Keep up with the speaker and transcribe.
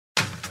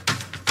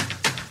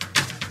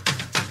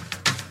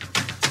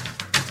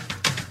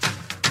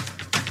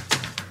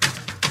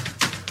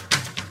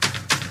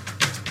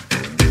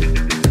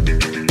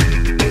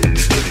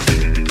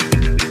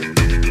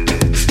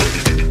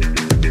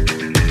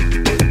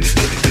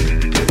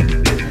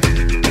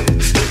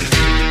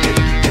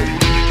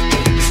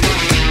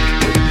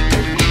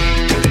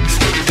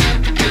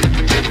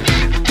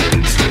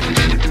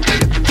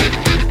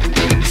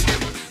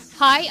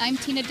Hi, I'm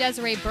Tina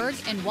Desiree Berg,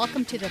 and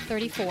welcome to the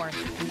 34th.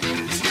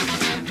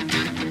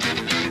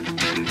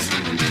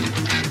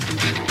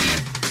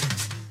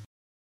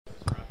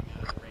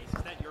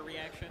 Is that your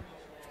reaction?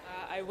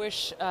 I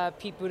wish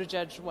Pete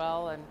Buttigieg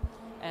well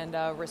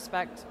and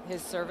respect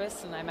his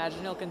service, and I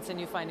imagine he'll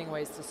continue finding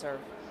ways to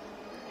serve.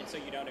 And so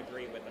you don't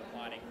agree with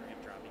applauding for him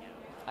dropping out?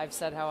 I've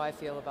said how I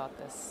feel about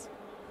this.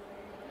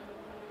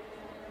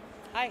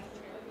 Hi.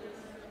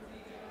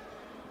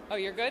 Oh,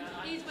 you're good?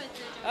 He's with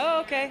the Oh,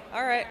 okay.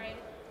 All right.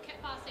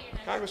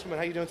 Congresswoman,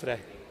 how you doing today?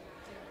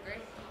 Great.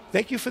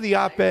 Thank you for the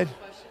op-ed.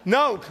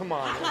 No, come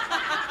on.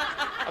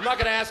 I'm not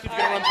going to ask if you're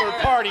going to run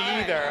third party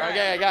either.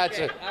 Okay, I got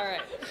you. All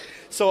right.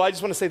 So I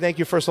just want to say thank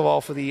you, first of all,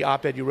 for the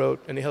op-ed you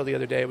wrote in The Hill the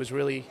other day. It was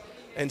really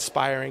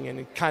inspiring, and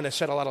it kind of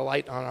shed a lot of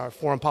light on our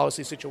foreign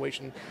policy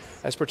situation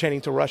as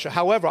pertaining to Russia.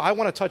 However, I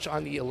want to touch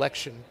on the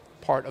election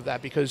part of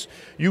that, because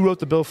you wrote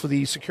the bill for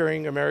the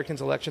Securing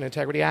Americans Election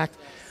Integrity Act.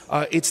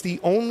 It's the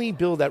only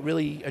bill that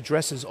really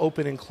addresses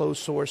open and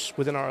closed source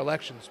within our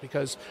elections,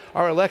 because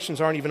our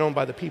elections aren't even owned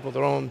by the people,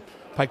 they're owned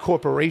by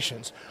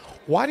corporations.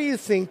 Why do you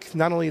think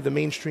not only the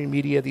mainstream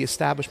media, the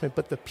establishment,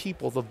 but the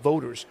people, the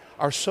voters,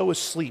 are so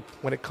asleep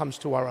when it comes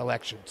to our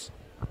elections?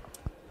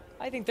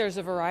 I think there's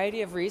a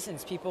variety of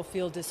reasons. People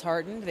feel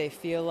disheartened. They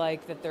feel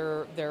like that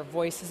their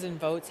voices and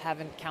votes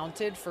haven't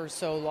counted for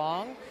so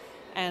long,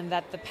 and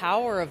that the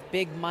power of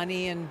big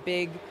money and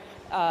big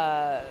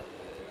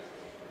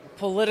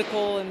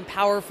political and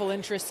powerful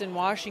interests in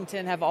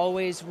Washington have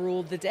always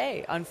ruled the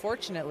day,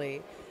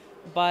 unfortunately.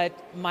 But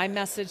my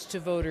message to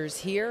voters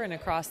here and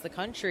across the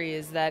country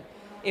is that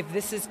if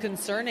this is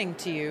concerning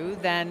to you,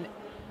 then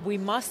we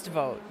must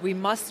vote. We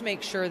must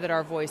make sure that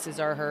our voices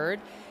are heard,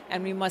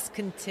 and we must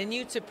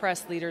continue to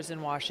press leaders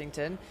in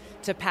Washington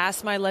to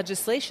pass my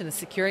legislation, the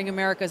Securing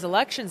America's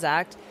Elections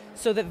Act,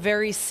 so that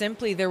very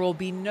simply there will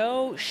be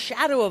no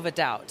shadow of a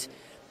doubt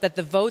that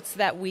the votes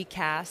that we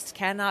cast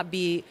cannot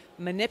be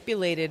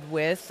manipulated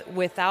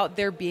without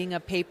there being a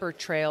paper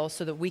trail,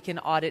 so that we can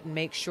audit and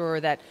make sure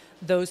that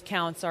those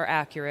counts are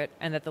accurate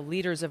and that the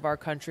leaders of our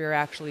country are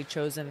actually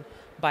chosen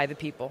by the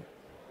people.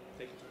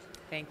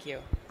 Thank you.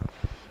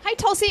 Hi,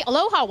 Tulsi.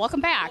 Aloha.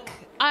 Welcome back.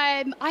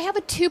 I have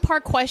a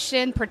two-part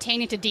question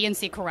pertaining to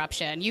DNC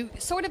corruption. You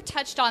sort of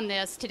touched on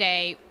this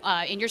today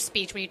in your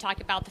speech when you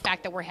talked about the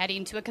fact that we're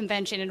heading to a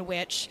convention in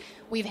which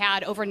we've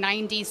had over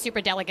 90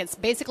 superdelegates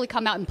basically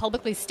come out and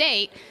publicly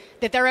state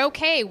that they're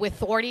okay with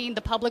thwarting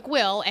the public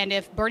will, and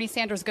if Bernie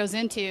Sanders goes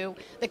into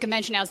the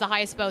convention as the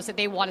highest votes, that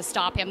they want to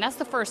stop him. That's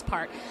the first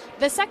part.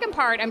 The second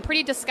part, I'm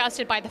pretty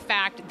disgusted by the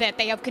fact that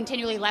they have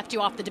continually left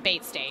you off the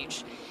debate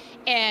stage.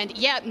 And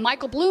yet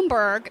Michael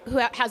Bloomberg, who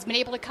has been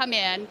able to come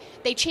in,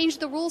 they changed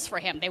the rules for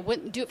him. They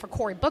wouldn't do it for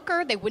Cory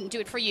Booker. They wouldn't do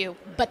it for you,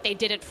 but they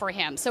did it for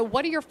him. So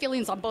what are your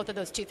feelings on both of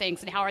those two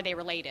things, and how are they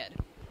related?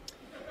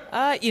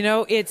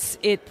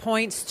 It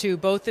points to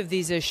both of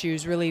these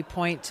issues, really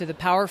point to the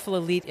powerful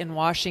elite in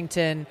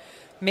Washington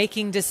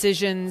making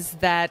decisions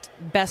that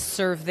best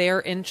serve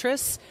their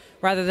interess,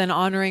 rather than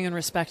honoring and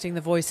respecting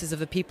the voices of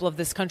the people of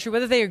this country,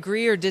 whether they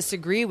agree or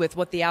disagree with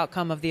what the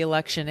outcome of the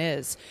election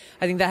is.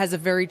 I think that has a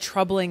very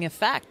troubling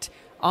effect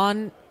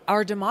on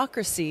our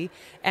democracy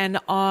and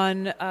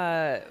on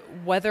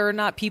whether or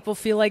not people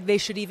feel like they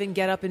should even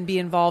get up and be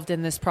involved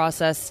in this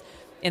process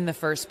in the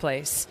first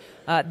place.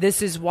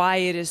 This is why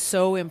it is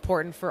so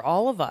important for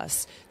all of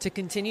us to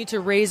continue to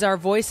raise our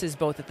voices,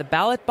 both at the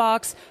ballot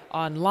box,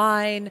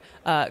 online,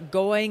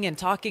 going and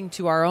talking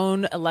to our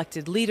own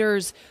elected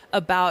leaders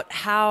about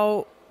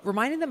how,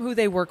 reminding them who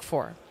they work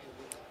for.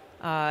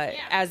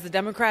 As the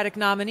Democratic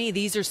nominee,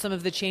 these are some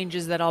of the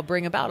changes that I'll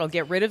bring about. I'll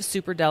get rid of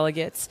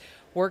superdelegates,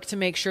 work to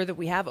make sure that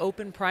we have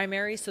open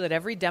primaries so that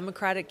every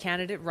Democratic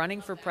candidate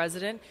running for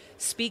president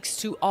speaks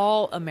to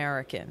all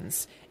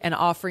Americans and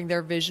offering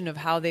their vision of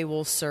how they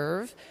will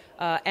serve,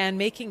 and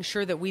making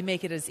sure that we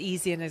make it as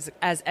easy and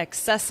as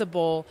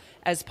accessible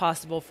as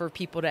possible for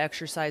people to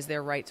exercise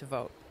their right to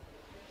vote.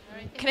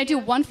 Right, Can I do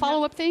one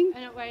follow-up thing?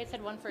 I know, I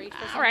said one for each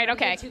person. All right,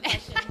 okay. Two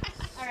questions.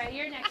 All right,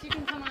 you're next. You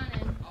can come on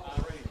in.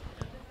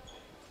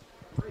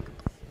 Great.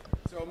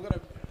 So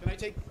can I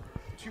take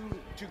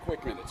two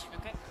quick minutes?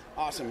 Okay.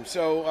 Awesome.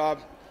 So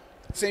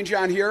St.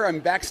 John here. I'm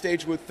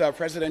backstage with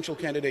presidential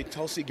candidate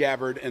Tulsi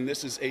Gabbard, and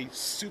this is a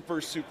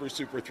super, super,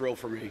 super thrill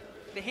for me.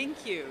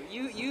 Thank you.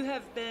 You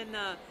have been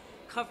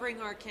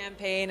covering our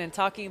campaign and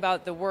talking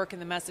about the work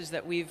and the message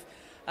that we've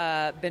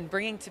been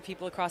bringing to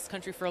people across the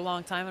country for a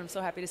long time. I'm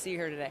so happy to see you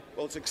here today.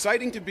 Well, it's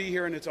exciting to be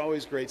here, and it's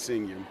always great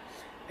seeing you.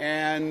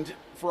 And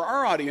for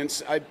our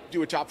audience, I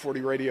do a Top 40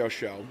 radio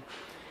show.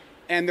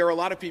 And there are a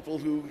lot of people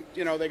who,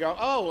 they go,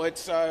 oh,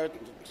 it's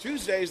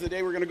Tuesday's the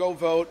day we're going to go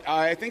vote.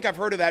 I think I've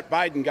heard of that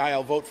Biden guy.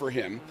 I'll vote for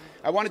him.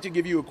 I wanted to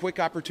give you a quick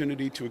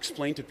opportunity to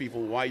explain to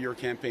people why your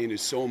campaign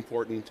is so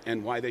important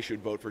and why they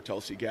should vote for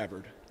Tulsi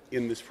Gabbard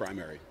in this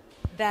primary.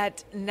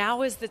 That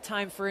now is the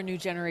time for a new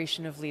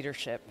generation of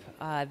leadership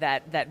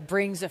that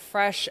brings a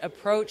fresh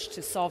approach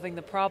to solving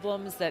the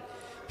problems that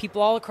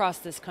people all across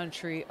this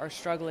country are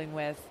struggling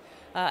with.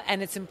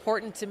 And it's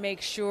important to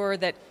make sure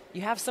that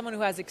you have someone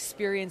who has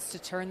experience to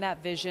turn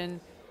that vision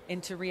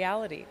into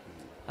reality.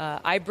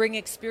 I bring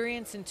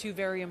experience in two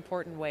very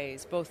important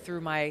ways, both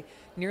through my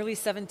nearly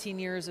 17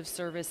 years of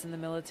service in the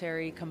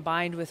military,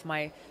 combined with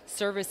my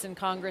service in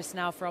Congress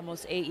now for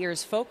almost 8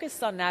 years,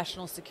 focused on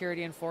national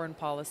security and foreign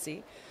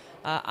policy.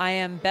 I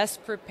am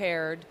best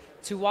prepared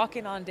to walk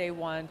in on day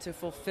one to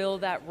fulfill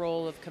that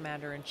role of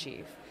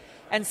Commander-in-Chief.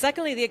 And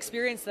secondly, the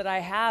experience that I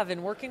have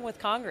in working with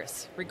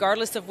Congress,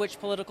 regardless of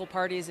which political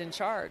party is in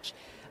charge.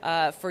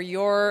 For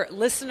your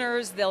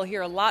listeners, they'll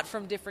hear a lot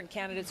from different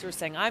candidates who are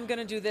saying, I'm going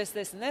to do this,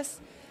 this, and this.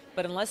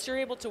 But unless you're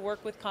able to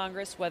work with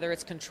Congress, whether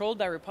it's controlled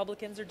by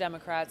Republicans or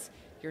Democrats,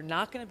 you're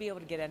not going to be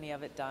able to get any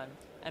of it done.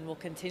 And we'll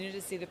continue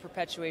to see the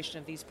perpetuation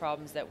of these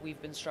problems that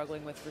we've been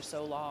struggling with for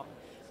so long.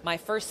 My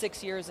first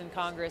 6 years in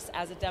Congress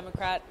as a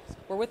Democrat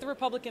were with the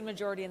Republican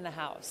majority in the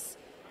House.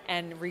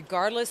 And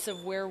regardless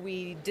of where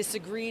we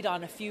disagreed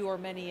on a few or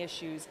many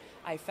issues,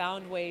 I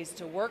found ways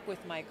to work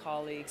with my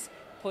colleagues,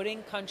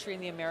 putting country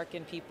and the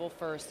American people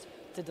first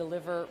to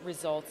deliver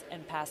results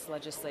and pass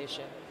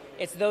legislation.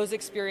 It's those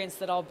experiences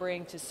that I'll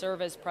bring to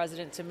serve as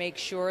president to make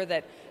sure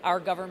that our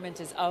government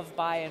is of,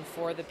 by, and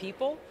for the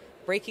people,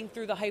 breaking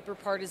through the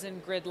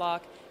hyper-partisan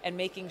gridlock and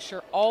making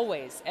sure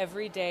always,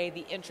 every day,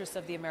 the interests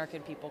of the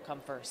American people come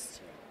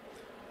first.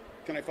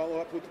 Can I follow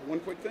up with one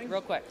quick thing?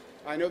 Real quick.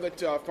 I know that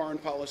foreign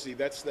policy,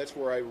 that's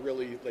where I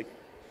really,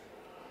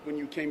 when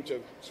you came to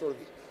sort of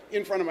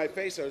in front of my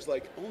face, I was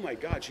like, oh my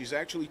God, she's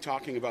actually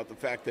talking about the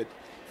fact that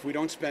if we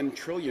don't spend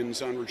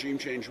trillions on regime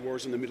change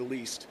wars in the Middle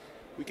East,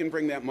 we can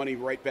bring that money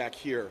right back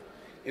here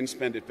and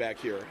spend it back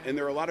here. And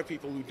there are a lot of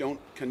people who don't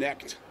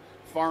connect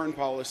foreign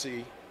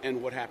policy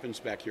and what happens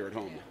back here at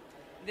home.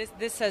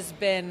 This has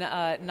been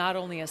not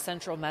only a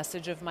central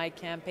message of my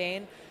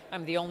campaign.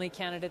 I'm the only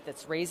candidate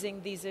that's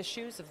raising these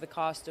issues of the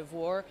cost of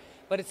war,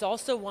 but it's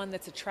also one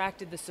that's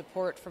attracted the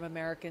support from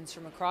Americans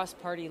from across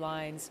party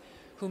lines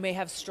who may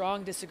have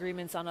strong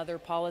disagreements on other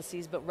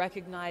policies, but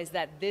recognize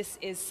that this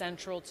is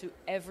central to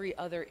every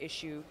other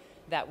issue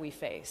that we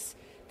face.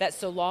 That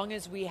so long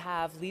as we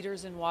have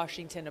leaders in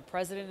Washington, a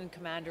president and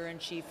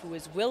commander-in-chief who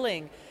is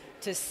willing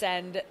to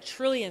send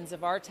trillions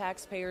of our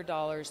taxpayer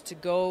dollars to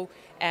go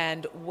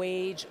and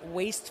wage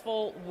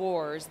wasteful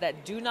wars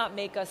that do not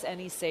make us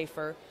any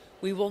safer,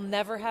 we will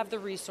never have the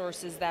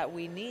resources that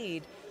we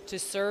need to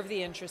serve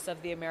the interests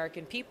of the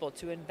American people,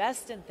 to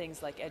invest in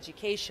things like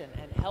education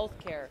and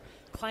healthcare,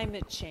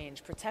 climate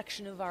change,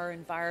 protection of our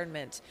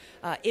environment,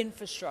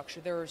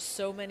 infrastructure. There are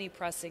so many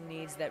pressing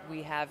needs that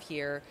we have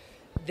here.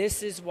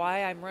 This is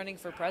why I'm running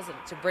for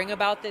president, to bring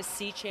about this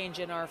sea change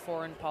in our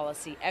foreign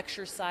policy,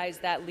 exercise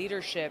that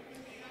leadership,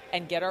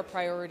 and get our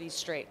priorities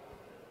straight.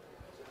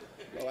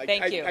 Well,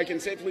 Thank you. I can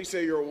safely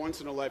say you're a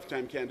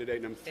once-in-a-lifetime candidate,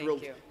 and I'm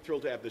thrilled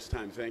to have this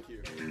time. Thank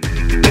you.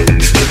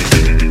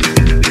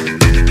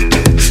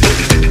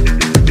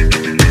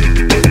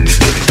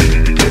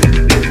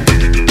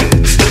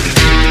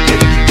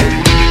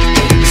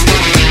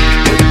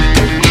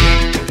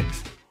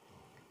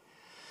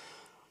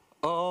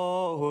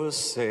 Oh,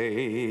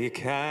 say,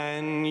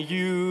 can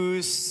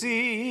you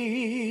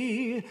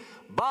see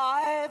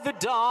by the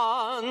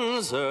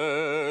dawn's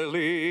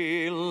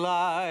early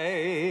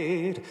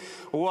light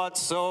what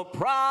so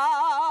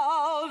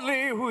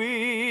proudly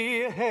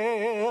we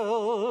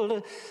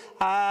hailed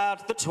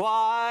at the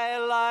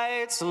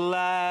twilight's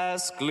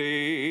last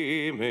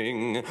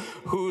gleaming,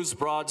 whose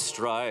broad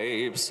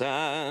stripes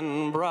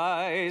and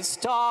bright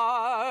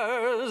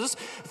stars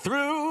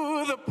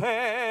through the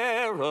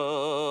perilous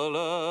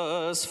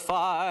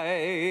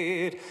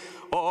fight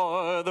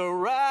o'er the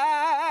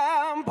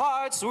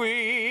ramparts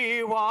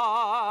we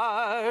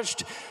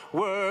watched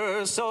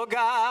were so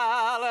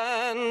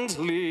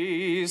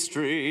gallantly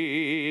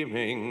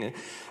streaming,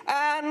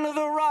 and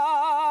the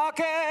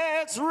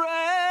rocket's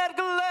red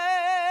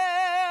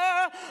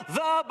glare,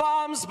 the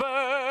bombs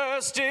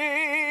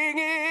bursting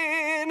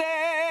in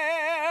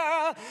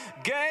air,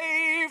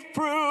 gave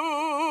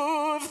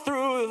proof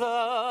through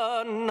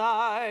the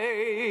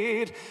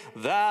night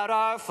that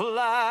our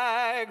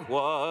flag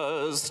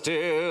was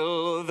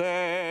still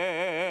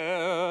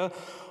there.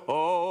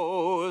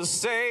 Oh,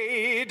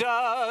 say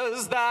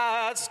does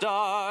that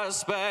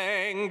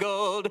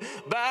star-spangled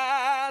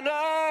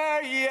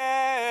banner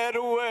yet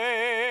wave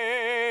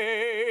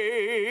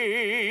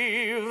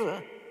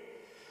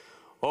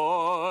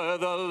o'er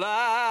the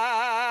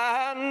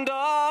land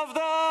of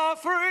the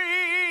free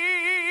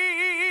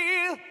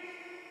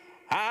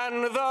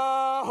and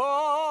the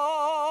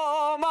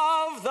home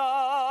of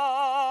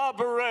the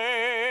brave?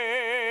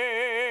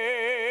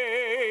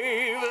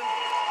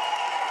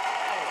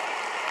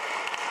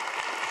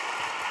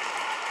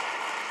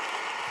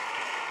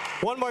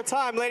 One more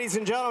time, ladies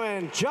and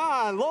gentlemen,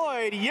 John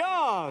Lloyd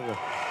Young.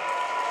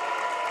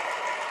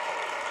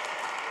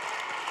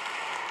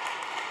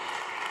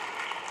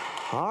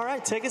 All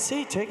right, take a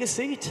seat, take a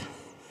seat.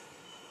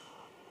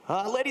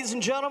 Ladies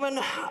and gentlemen,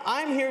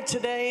 I'm here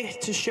today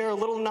to share a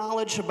little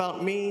knowledge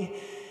about me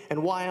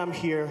and why I'm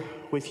here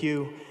with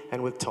you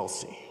and with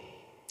Tulsi.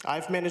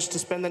 I've managed to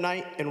spend the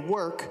night and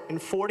work in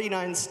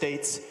 49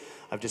 states.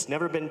 I've just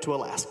never been to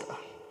Alaska.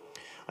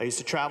 I used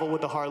to travel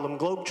with the Harlem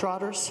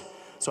Globetrotters,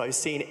 so I've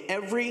seen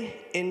every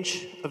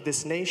inch of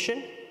this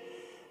nation.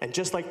 And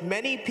just like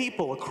many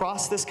people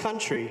across this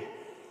country,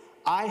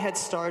 I had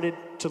started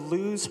to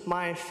lose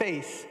my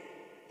faith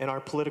in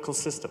our political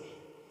system.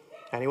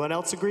 Anyone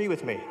else agree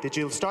with me? Did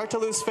you start to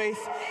lose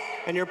faith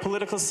in your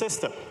political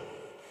system?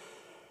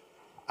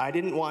 I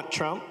didn't want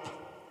Trump.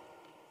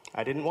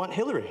 I didn't want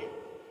Hillary.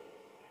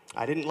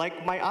 I didn't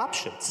like my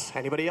options.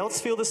 Anybody else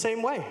feel the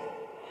same way?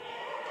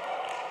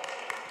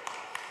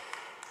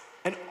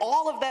 And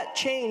all of that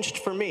changed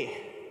for me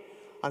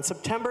on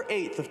September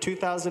 8th of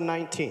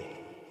 2019.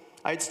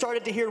 I had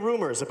started to hear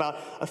rumors about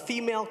a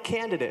female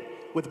candidate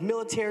with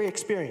military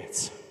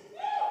experience.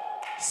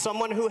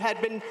 Someone who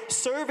had been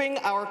serving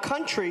our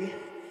country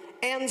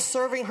and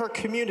serving her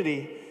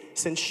community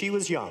since she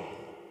was young.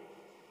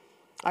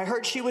 I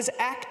heard she was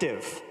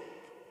active,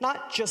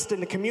 not just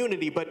in the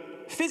community,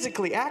 but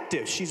physically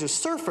active. She's a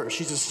surfer,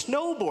 she's a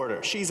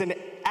snowboarder, she's an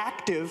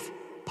active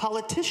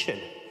politician.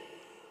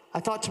 I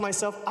thought to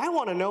myself, I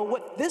want to know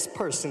what this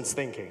person's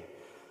thinking.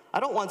 I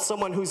don't want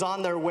someone who's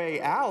on their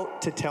way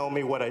out to tell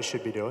me what I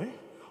should be doing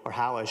or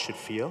how I should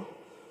feel.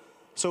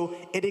 So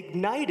it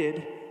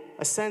ignited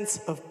a sense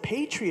of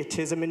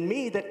patriotism in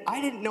me that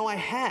I didn't know I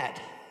had.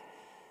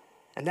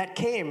 And that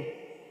came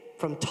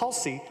from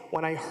Tulsi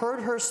when I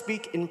heard her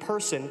speak in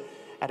person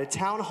at a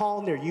town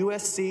hall near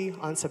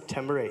USC on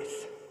September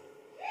 8th.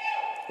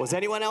 Was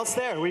anyone else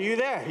there? Were you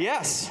there?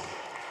 Yes.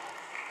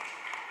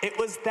 It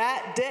was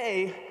that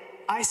day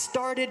I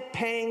started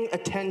paying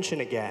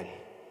attention again.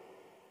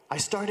 I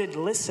started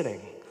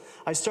listening.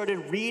 I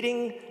started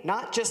reading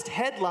not just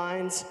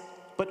headlines,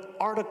 but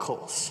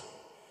articles.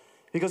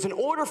 Because in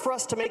order for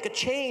us to make a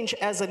change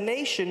as a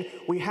nation,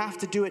 we have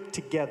to do it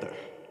together.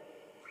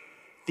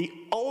 The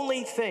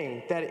only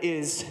thing that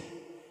is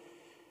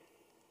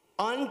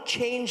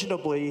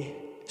unchangeably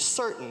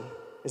certain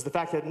is the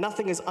fact that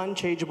nothing is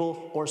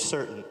unchangeable or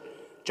certain.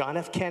 John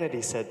F.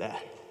 Kennedy said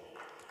that.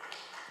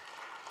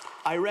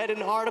 I read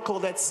an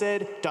article that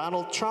said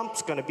Donald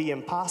Trump's going to be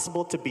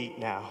impossible to beat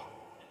now.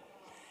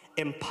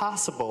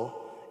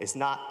 Impossible is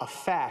not a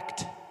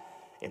fact.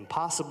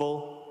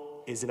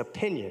 Impossible is an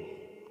opinion.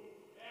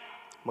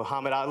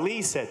 Muhammad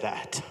Ali said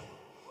that.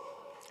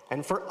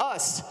 And for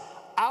us,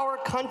 our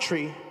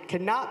country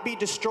cannot be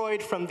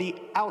destroyed from the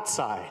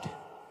outside.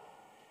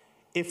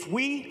 If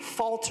we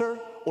falter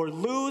or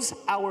lose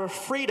our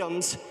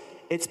freedoms,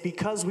 it's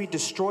because we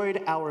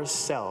destroyed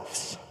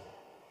ourselves.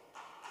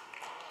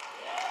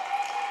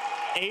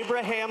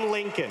 Abraham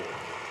Lincoln.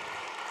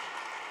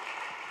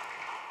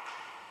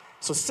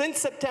 So since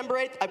September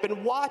 8th, I've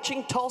been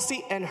watching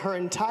Tulsi and her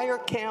entire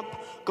camp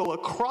go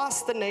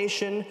across the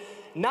nation,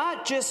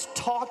 not just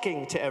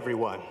talking to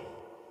everyone,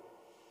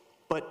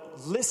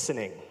 but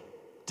listening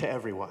to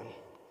everyone.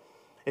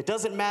 It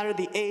doesn't matter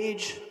the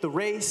age, the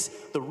race,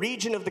 the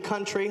region of the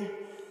country.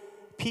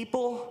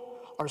 People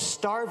are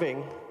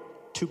starving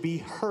to be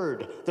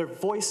heard, their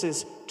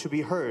voices to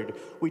be heard.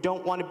 We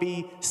don't want to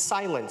be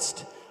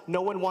silenced.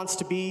 No one wants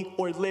to be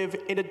or live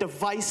in a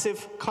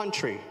divisive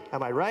country.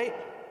 Am I right?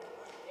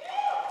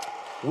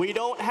 We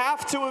don't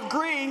have to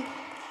agree.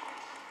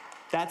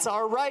 That's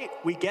our right.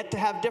 We get to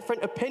have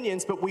different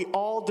opinions, but we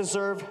all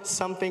deserve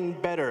something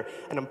better.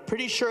 And I'm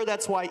pretty sure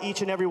that's why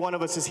each and every one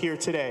of us is here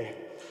today,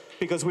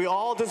 because we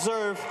all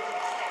deserve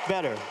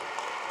better.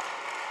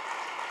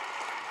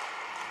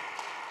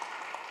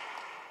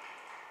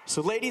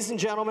 So, ladies and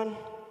gentlemen,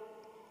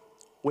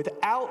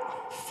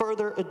 without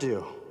further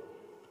ado,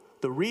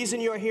 the reason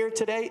you're here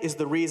today is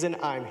the reason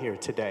I'm here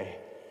today.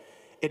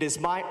 It is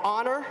my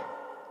honor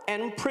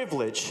and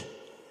privilege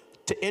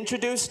to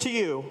introduce to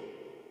you,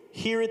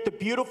 here at the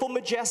beautiful,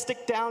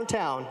 majestic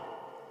downtown,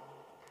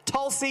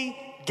 Tulsi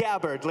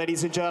Gabbard,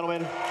 ladies and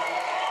gentlemen.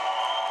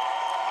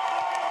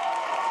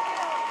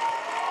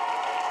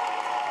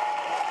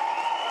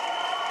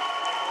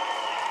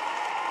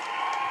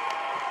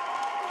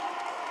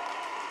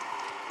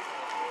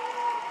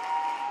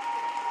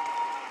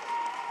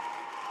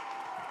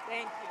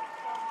 Thank you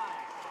so much.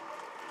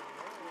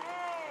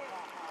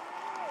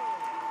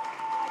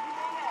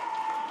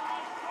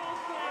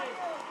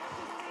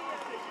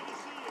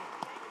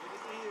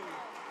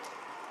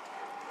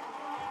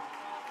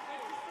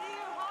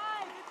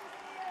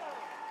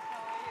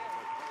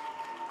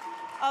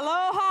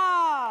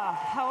 Aloha!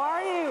 How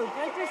are you?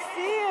 Good to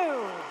see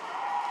you.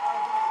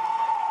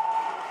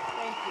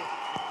 Thank you.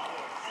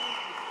 Thank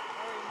you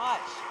very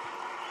much.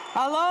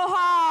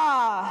 Aloha!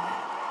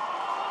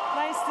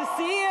 Nice to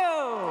see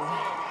you.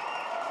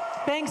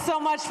 Thanks so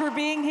much for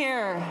being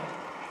here.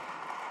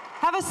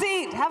 Have a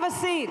seat. Have a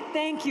seat.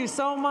 Thank you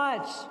so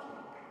much.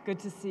 Good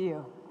to see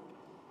you.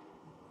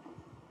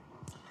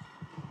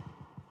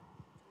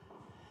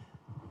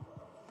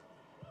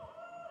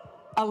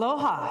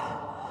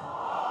 Aloha.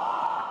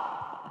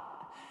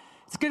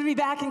 It's good to be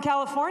back in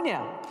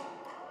California.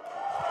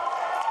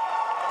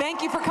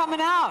 Thank you for coming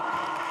out.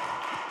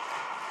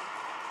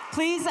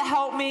 Please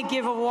help me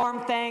give a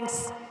warm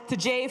thanks to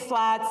Jay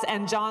Flatts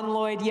and John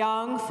Lloyd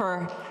Young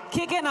for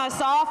kicking us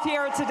off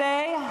here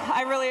today.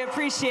 I really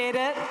appreciate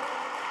it.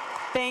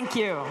 Thank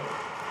you.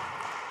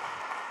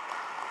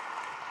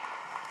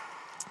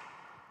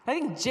 I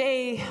think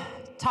Jay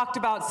talked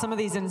about some of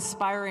these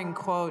inspiring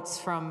quotes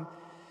from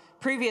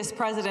previous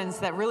presidents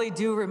that really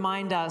do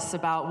remind us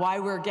about why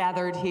we're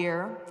gathered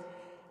here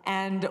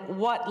and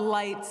what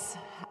lights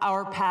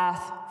our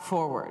path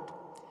forward.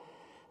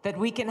 That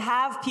we can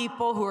have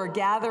people who are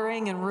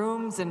gathering in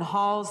rooms and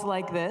halls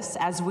like this,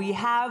 as we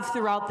have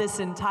throughout this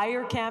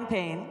entire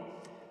campaign,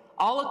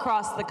 all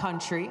across the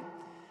country,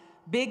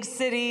 big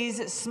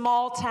cities,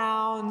 small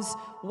towns,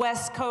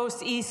 West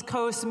Coast, East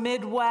Coast,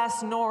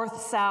 Midwest,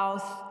 North,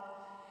 South,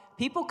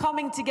 people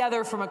coming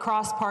together from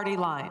across party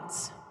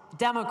lines,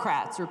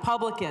 Democrats,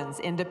 Republicans,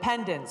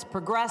 independents,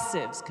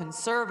 progressives,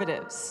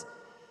 conservatives,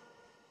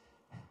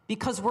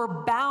 because we're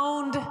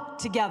bound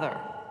together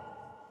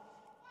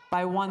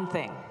by one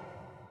thing.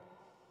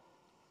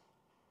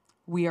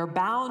 We are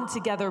bound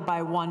together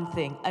by one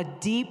thing, a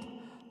deep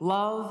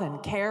love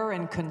and care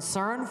and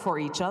concern for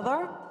each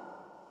other,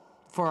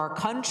 for our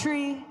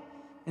country,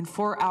 and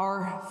for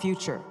our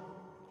future.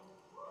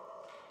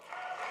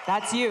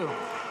 That's you.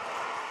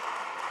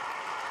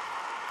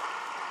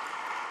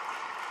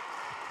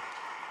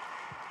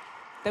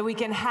 That we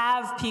can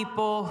have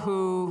people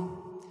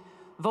who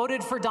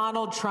voted for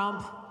Donald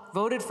Trump,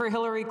 voted for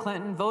Hillary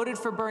Clinton, voted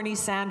for Bernie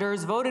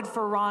Sanders, voted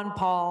for Ron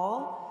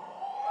Paul,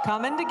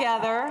 coming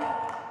together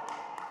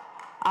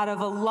out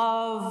of a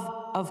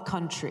love of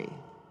country,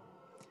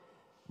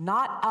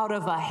 not out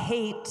of a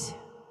hate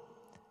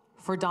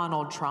for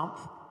Donald Trump,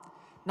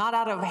 not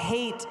out of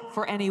hate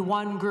for any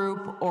one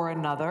group or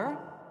another,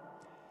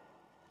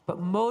 but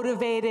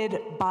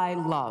motivated by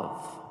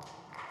love.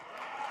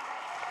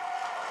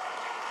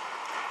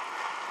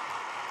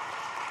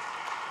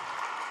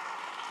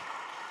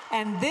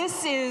 And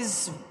this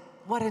is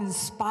what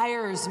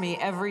inspires me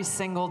every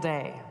single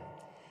day,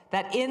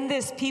 that in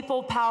this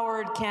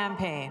people-powered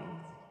campaign,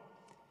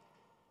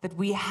 that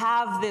we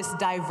have this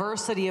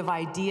diversity of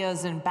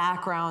ideas and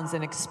backgrounds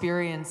and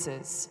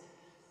experiences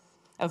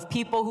of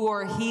people who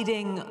are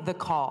heeding the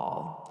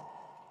call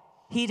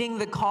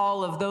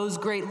of those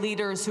great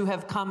leaders who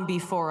have come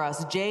before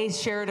us. Jay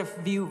shared a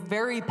few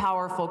very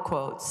powerful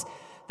quotes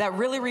that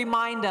really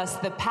remind us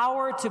the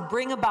power to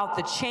bring about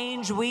the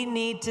change we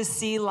need to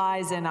see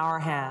lies in our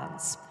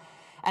hands.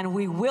 And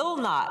we will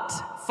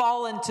not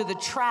fall into the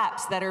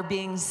traps that are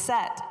being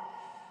set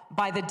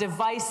by the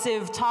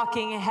divisive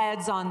talking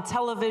heads on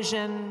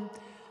television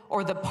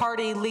or the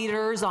party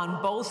leaders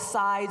on both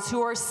sides who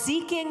are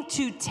seeking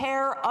to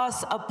tear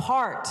us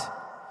apart.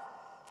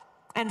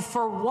 And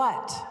for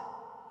what?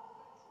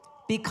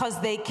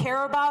 Because they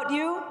care about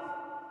you?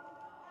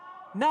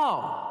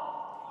 No.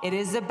 It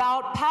is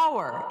about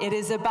power. It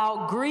is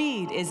about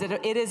greed.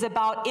 It is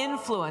about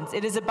influence.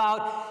 It is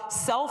about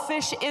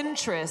selfish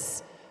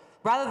interests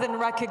rather than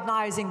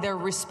recognizing their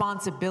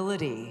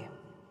responsibility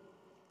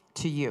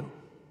to you.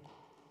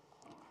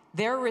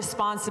 Their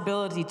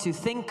responsibility to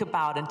think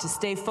about and to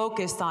stay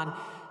focused on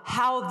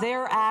how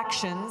their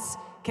actions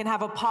can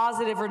have a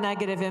positive or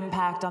negative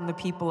impact on the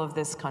people of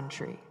this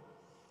country.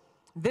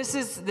 This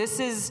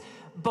is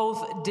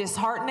both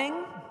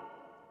disheartening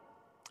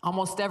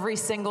almost every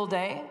single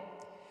day,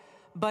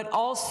 but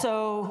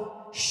also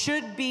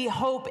should be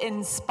hope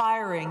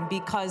inspiring,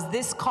 because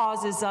this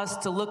causes us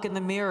to look in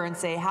the mirror and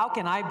say, how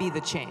can I be the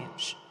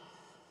change?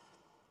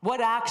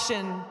 What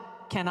action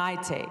can I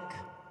take?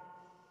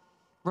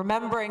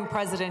 Remembering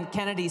President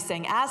Kennedy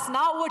saying, ask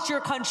not what your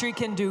country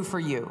can do for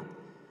you,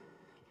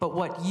 but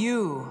what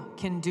you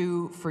can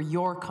do for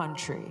your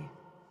country.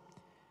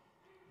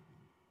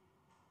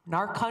 And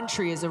our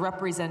country is a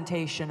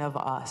representation of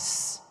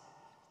us,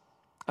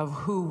 of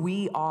who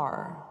we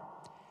are.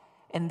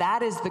 And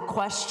that is the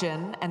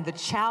question and the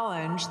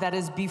challenge that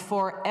is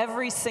before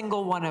every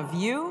single one of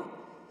you.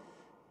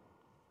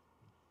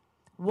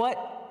 What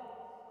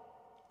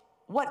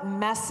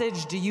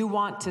message do you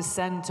want to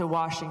send to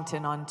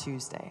Washington on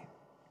Tuesday?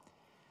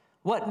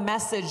 What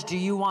message do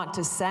you want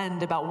to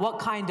send about what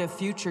kind of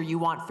future you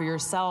want for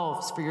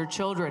yourselves, for your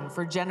children,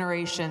 for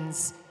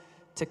generations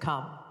to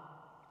come?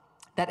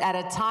 That at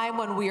a time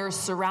when we are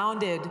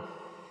surrounded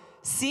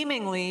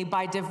seemingly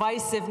by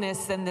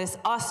divisiveness and this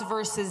us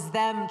versus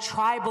them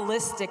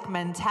tribalistic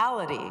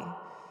mentality,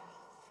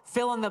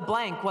 fill in the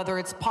blank, whether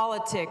it's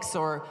politics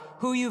or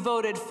who you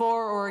voted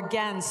for or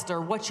against,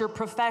 or what your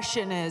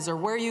profession is, or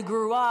where you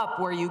grew up,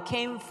 where you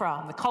came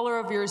from, the color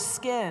of your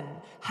skin,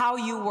 how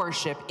you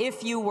worship,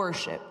 if you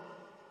worship,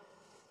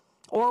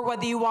 or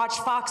whether you watch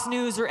Fox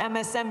News or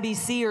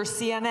MSNBC or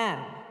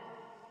CNN.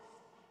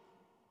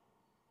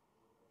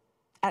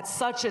 At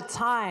such a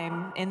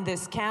time in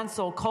this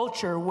cancel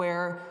culture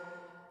where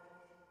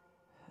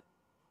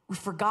we've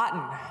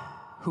forgotten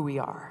who we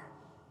are.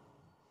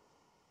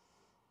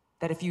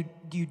 That if you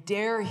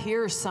dare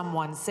hear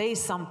someone say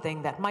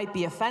something that might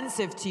be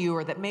offensive to you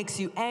or that makes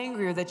you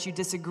angry or that you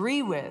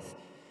disagree with,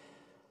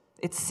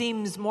 it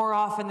seems more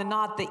often than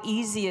not the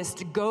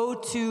easiest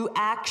go-to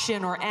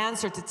action or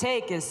answer to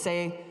take is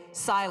say,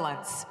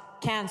 silence,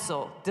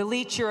 cancel,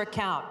 delete your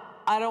account,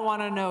 I don't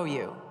want to know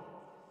you.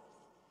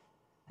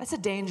 That's a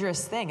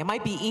dangerous thing. It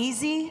might be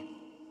easy.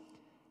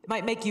 It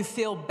might make you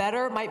feel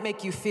better. It might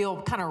make you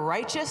feel kind of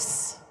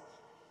righteous.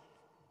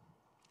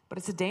 But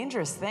it's a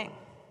dangerous thing.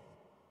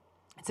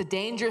 It's a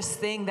dangerous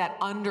thing that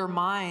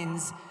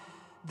undermines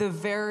the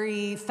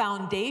very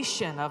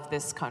foundation of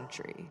this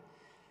country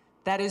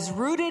that is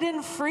rooted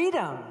in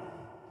freedom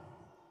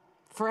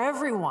for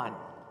everyone.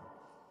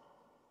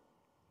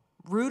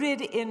 Rooted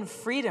in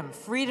freedom,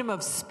 freedom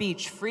of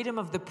speech, freedom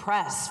of the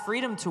press,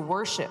 freedom to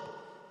worship.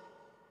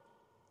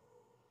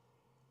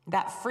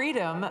 That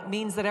freedom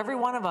means that every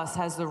one of us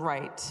has the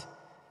right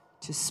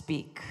to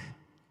speak,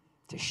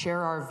 to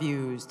share our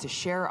views, to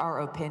share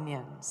our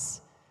opinions,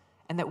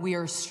 and that we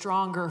are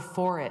stronger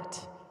for it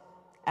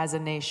as a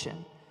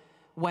nation.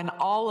 When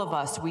all of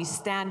us, we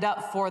stand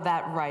up for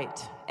that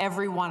right,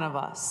 every one of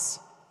us,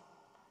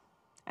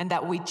 and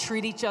that we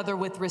treat each other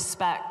with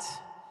respect,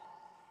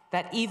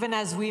 that even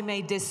as we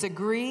may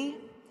disagree,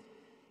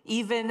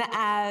 even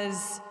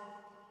as,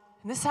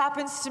 and this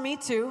happens to me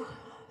too,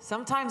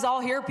 sometimes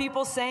I'll hear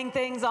people saying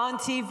things on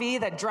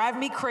TV that drive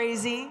me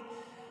crazy.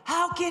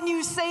 How can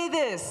you say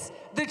this?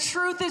 The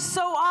truth is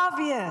so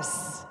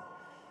obvious.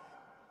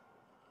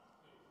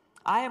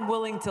 I am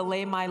willing to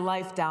lay my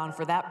life down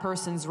for that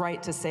person's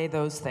right to say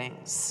those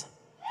things.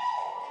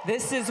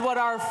 This is what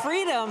our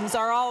freedoms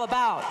are all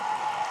about.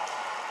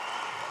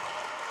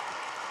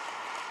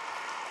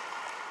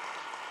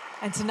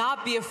 And to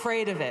not be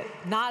afraid of it,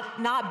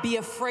 not be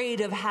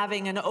afraid of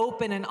having an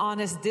open and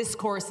honest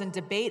discourse and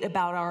debate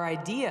about our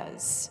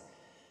ideas.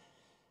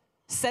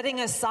 Setting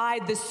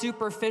aside the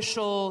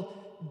superficial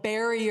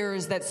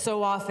barriers that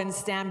so often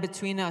stand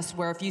between us,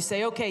 where if you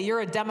say, okay,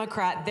 you're a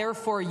Democrat,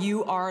 therefore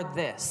you are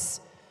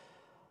this.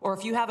 Or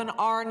if you have an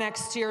R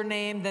next to your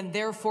name, then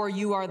therefore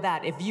you are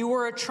that. If you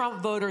were a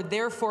Trump voter,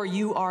 therefore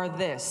you are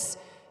this.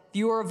 If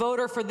you were a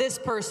voter for this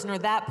person or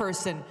that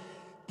person,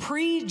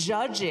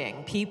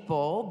 prejudging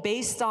people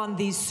based on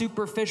these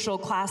superficial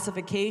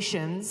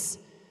classifications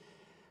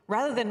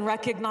rather than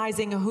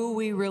recognizing who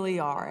we really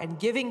are and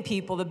giving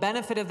people the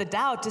benefit of the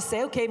doubt to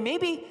say, okay,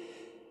 maybe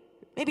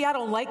I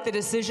don't like the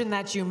decision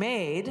that you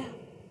made.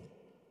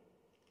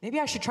 Maybe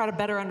I should try to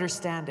better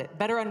understand it,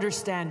 better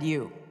understand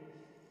you.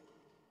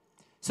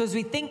 So as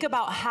we think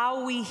about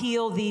how we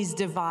heal these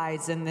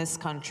divides in this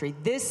country,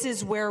 this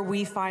is where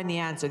we find the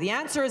answer. The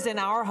answer is in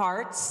our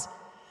hearts.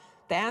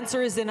 The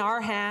answer is in our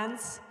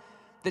hands.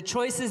 The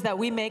choices that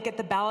we make at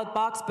the ballot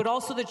box, but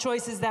also the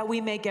choices that we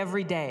make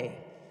every day.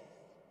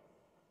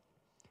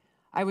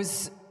 I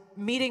was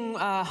meeting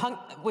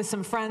with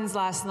some friends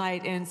last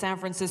night in San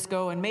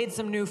Francisco and made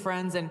some new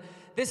friends, and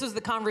this was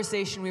the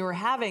conversation we were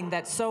having,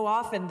 that so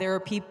often there are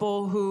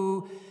people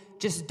who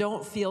just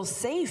don't feel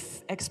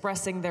safe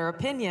expressing their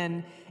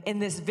opinion in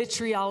this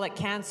vitriolic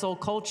cancel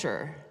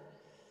culture.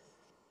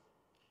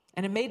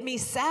 And it made me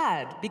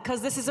sad,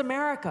 because this is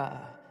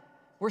America.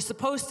 We're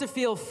supposed to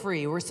feel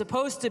free. We're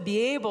supposed to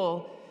be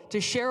able to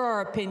share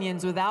our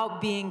opinions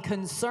without being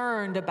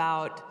concerned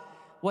about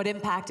what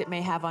impact it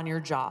may have on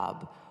your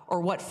job, or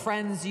what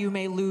friends you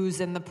may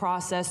lose in the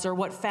process, or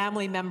what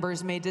family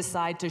members may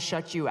decide to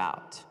shut you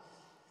out.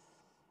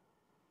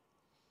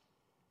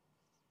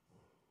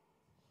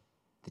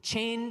 The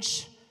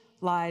change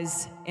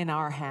lies in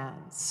our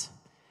hands,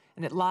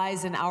 and it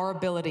lies in our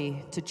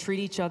ability to treat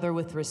each other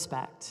with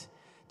respect,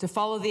 to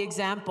follow the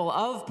example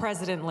of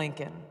President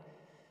Lincoln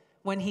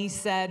when he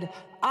said,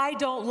 "I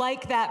don't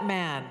like that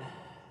man.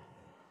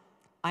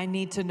 I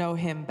need to know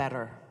him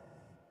better."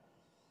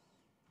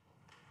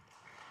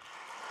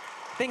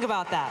 Think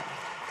about that.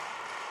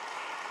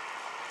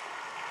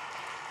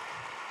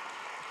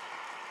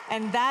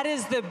 And that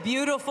is the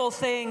beautiful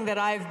thing that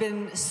I've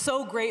been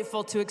so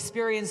grateful to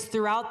experience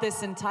throughout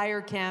this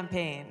entire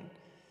campaign,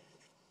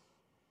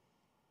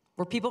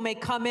 where people may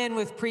come in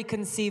with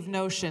preconceived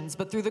notions,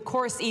 but through the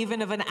course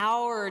even of an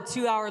hour or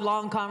 2 hour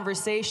long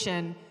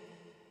conversation,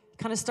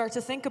 kind of start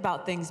to think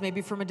about things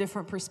maybe from a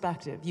different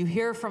perspective. You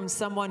hear from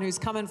someone who's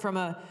coming from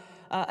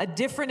a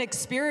different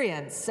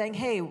experience saying,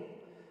 hey,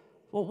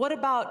 well, what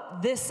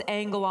about this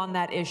angle on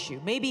that issue?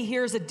 Maybe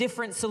here's a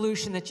different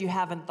solution that you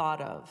haven't thought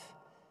of.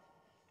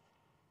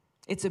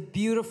 It's a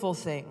beautiful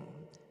thing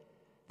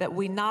that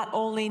we not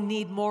only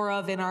need more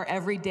of in our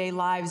everyday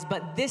lives,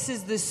 but this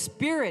is the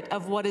spirit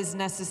of what is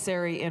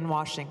necessary in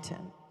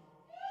Washington,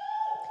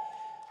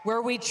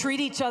 where we treat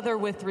each other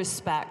with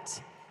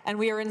respect. And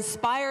we are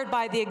inspired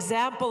by the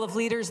example of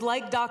leaders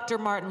like Dr.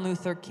 Martin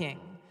Luther King,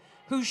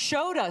 who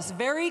showed us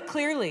very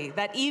clearly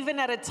that even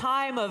at a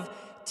time of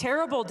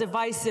terrible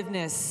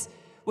divisiveness,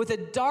 with a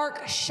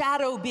dark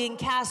shadow being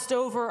cast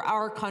over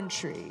our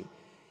country,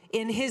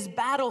 in his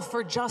battle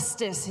for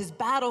justice, his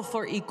battle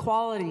for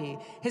equality,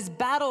 his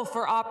battle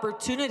for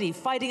opportunity,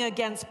 fighting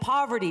against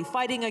poverty,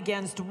 fighting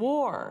against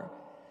war,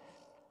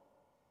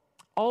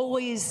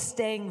 always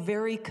staying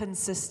very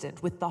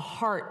consistent with the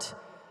heart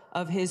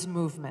of his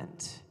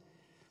movement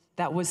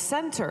that was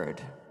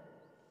centered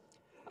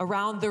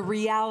around the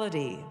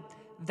reality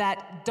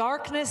that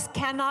darkness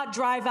cannot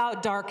drive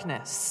out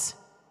darkness.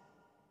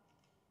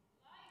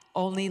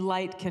 Only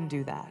light can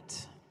do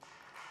that.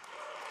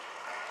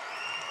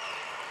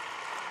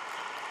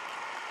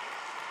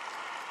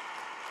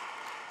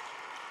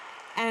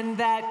 and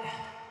that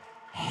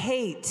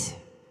hate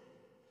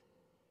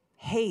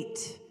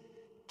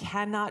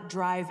cannot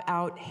drive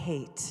out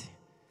hate.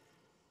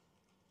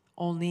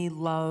 Only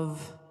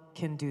love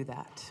can do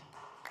that.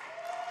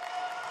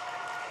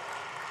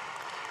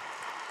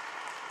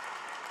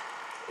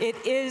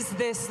 It is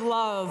this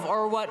love,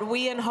 or what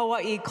we in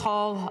Hawaii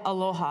call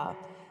aloha,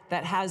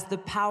 that has the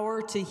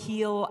power to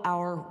heal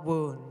our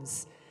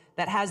wounds,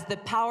 that has the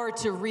power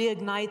to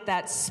reignite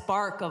that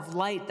spark of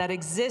light that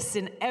exists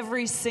in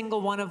every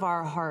single one of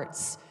our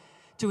hearts,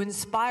 to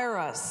inspire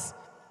us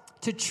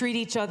to treat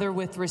each other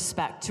with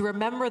respect, to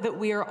remember that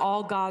we are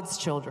all God's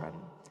children.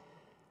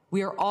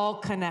 We are all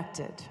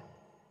connected.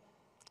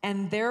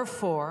 And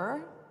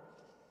therefore,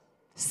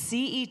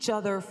 see each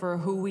other for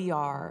who we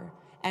are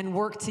and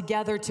work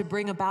together to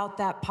bring about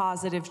that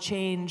positive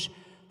change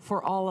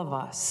for all of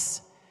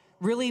us.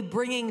 Really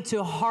bringing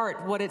to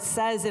heart what it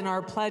says in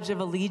our Pledge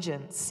of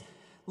Allegiance: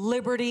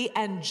 liberty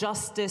and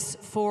justice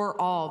for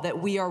all, that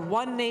we are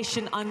one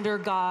nation under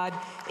God,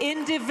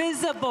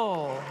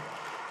 indivisible,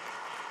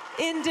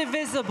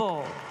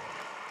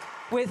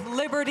 with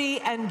liberty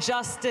and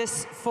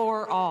justice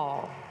for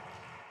all.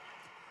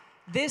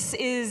 This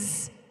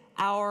is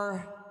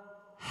our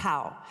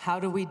how. How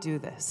do we do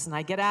this? And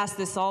I get asked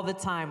this all the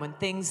time when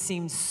things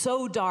seem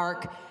so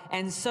dark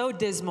and so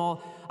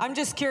dismal. I'm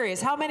just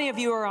curious, how many of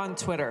you are on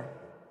Twitter?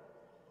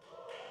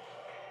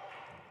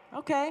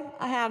 Okay,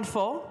 a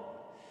handful.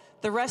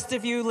 The rest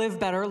of you live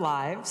better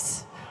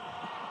lives.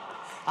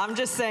 I'm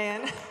just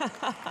saying.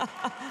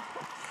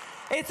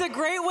 It's a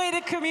great way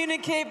to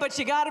communicate, but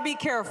you got to be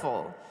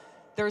careful.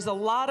 There's a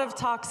lot of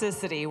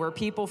toxicity where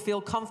people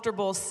feel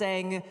comfortable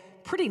saying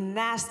pretty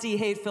nasty,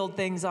 hate-filled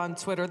things on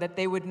Twitter that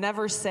they would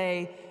never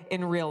say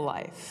in real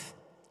life.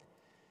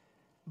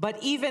 But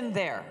even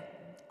there,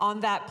 on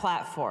that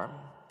platform,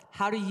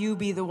 how do you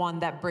be the one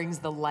that brings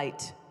the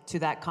light to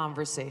that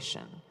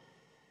conversation?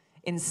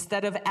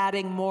 Instead of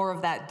adding more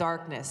of that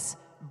darkness,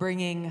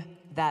 bringing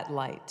that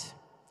light.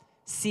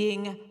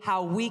 Seeing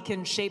how we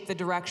can shape the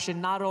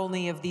direction not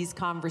only of these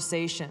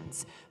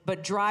conversations,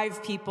 but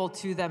drive people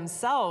to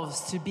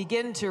themselves to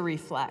begin to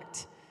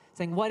reflect.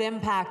 Saying, what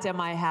impact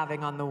am I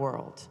having on the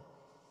world?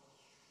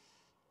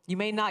 You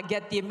may not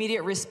get the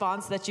immediate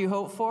response that you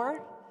hope for.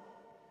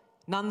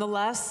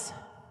 Nonetheless,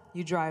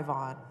 you drive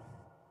on.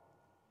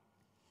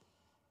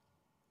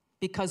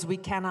 Because we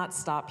cannot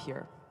stop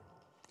here.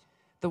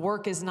 The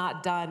work is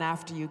not done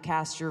after you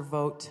cast your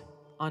vote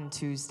on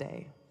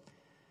Tuesday.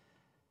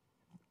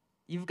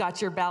 You've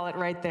got your ballot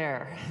right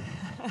there.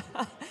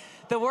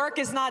 The work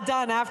is not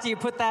done after you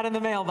put that in the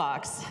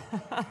mailbox.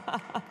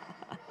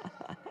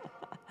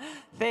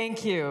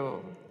 Thank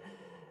you.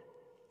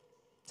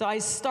 So I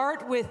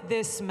start with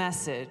this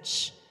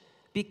message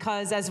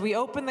because as we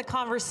open the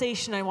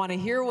conversation, I want to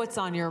hear what's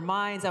on your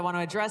minds. I want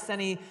to address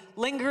any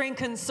lingering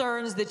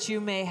concerns that you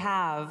may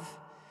have.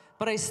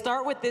 But I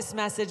start with this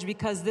message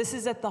because this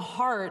is at the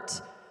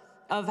heart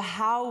of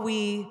how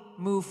we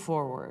move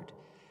forward.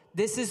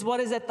 This is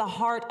what is at the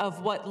heart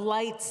of what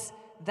lights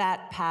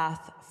that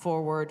path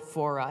forward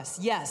for us.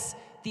 Yes,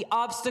 the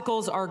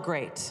obstacles are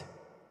great.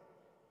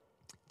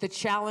 The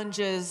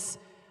challenges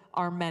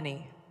are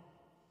many.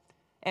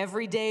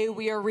 Every day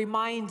we are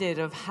reminded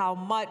of how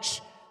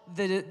much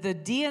the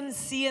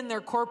DNC and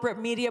their corporate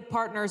media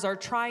partners are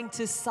trying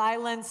to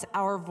silence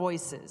our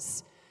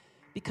voices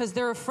because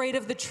they're afraid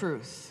of the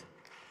truth.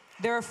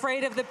 They're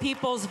afraid of the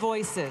people's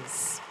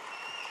voices.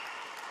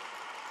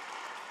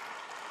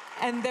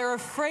 And they're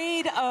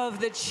afraid of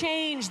the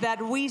change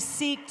that we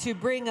seek to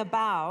bring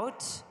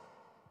about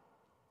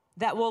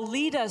that will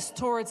lead us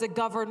towards a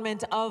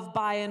government of,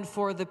 by, and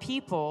for the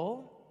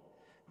people,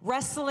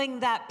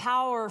 wresting that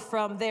power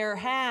from their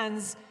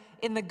hands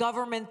in the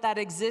government that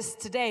exists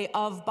today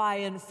of, by,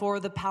 and for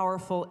the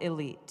powerful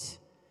elite.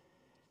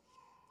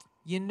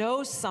 You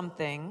know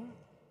something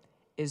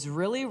is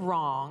really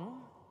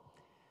wrong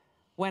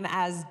when,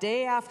 as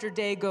day after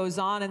day goes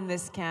on in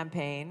this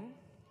campaign,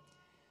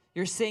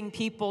 you're seeing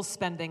people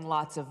spending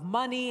lots of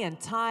money and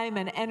time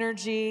and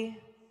energy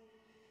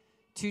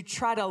to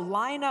try to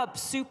line up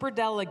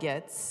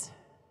superdelegates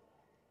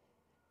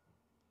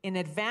in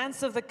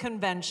advance of the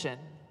convention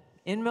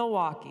in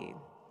Milwaukee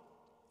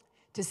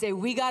to say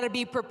we got to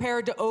be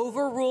prepared to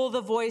overrule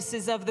the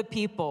voices of the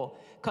people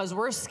because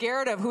we're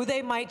scared of who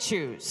they might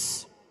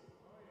choose.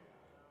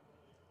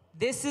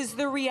 This is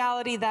the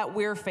reality that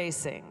we're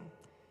facing.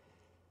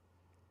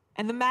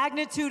 And the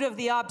magnitude of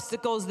the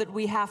obstacles that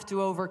we have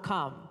to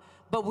overcome.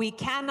 But we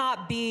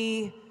cannot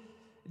be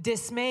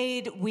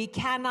dismayed. We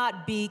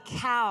cannot be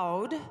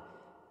cowed.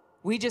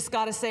 We just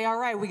got to say, all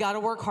right, we got to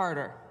work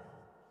harder.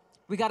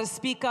 We got to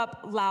speak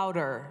up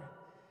louder.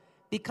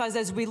 Because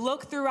as we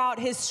look throughout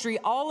history,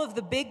 all of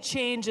the big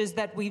changes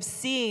that we've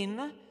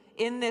seen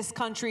in this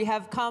country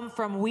have come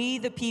from we,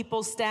 the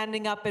people,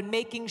 standing up and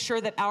making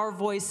sure that our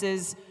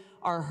voices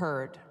are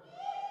heard.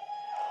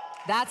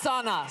 That's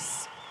on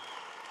us.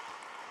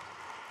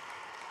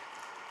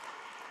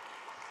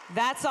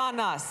 That's on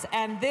us.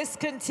 And this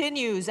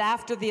continues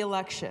after the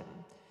election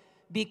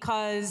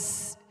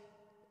because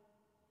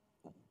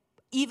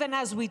even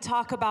as we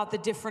talk about the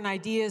different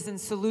ideas and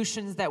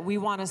solutions that we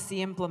want to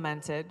see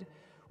implemented,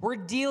 we're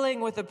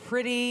dealing with a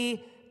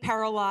pretty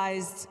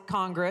paralyzed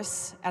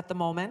Congress at the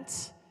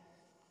moment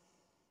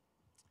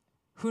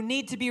who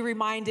need to be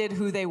reminded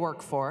who they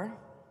work for,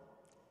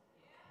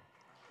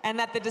 and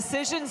that the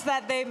decisions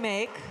that they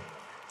make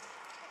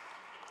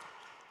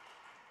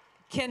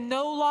can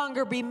no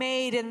longer be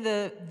made in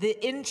the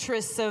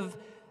interests of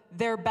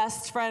their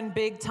best friend,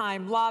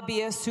 big-time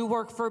lobbyists who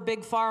work for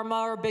big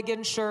pharma or big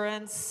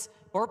insurance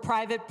or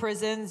private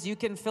prisons. You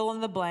can fill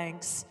in the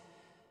blanks.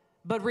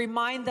 But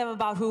remind them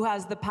about who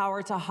has the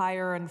power to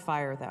hire and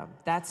fire them.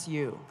 That's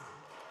you.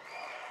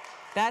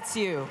 That's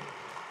you.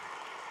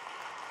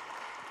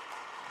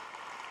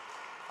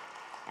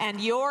 And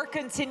your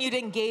continued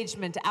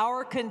engagement,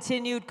 our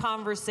continued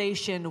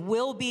conversation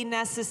will be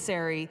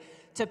necessary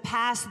to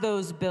pass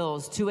those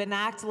bills, to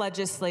enact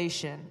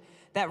legislation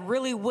that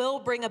really will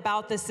bring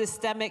about the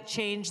systemic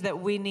change that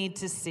we need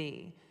to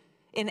see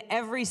in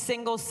every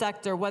single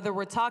sector, whether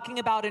we're talking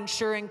about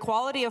ensuring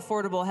quality,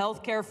 affordable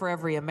health care for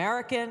every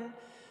American,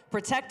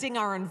 protecting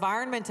our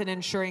environment and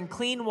ensuring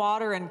clean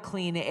water and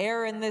clean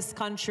air in this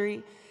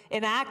country,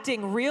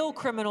 enacting real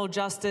criminal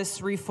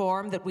justice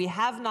reform that we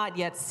have not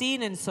yet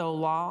seen in so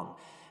long,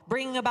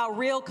 bringing about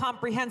real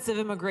comprehensive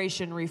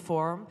immigration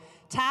reform,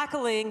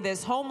 tackling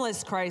this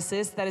homeless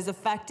crisis that is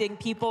affecting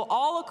people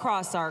all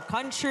across our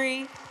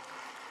country,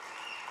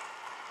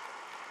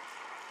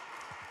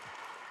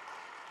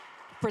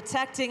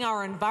 protecting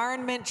our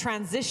environment,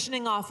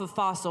 transitioning off of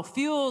fossil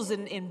fuels,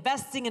 and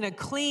investing in a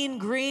clean,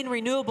 green,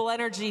 renewable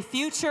energy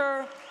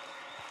future.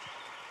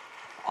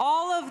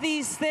 All of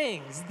these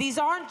things, these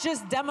aren't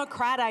just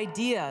Democrat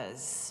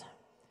ideas.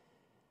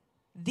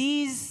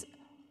 These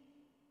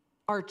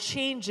are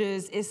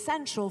changes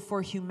essential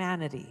for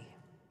humanity,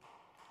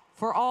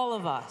 for all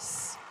of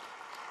us.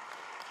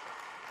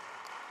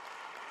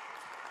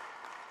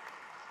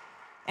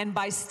 And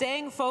by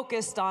staying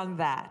focused on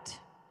that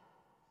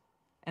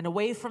and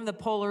away from the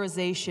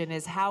polarization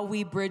is how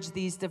we bridge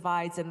these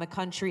divides in the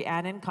country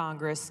and in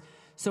Congress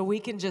so we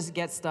can just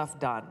get stuff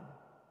done.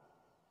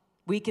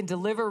 We can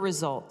deliver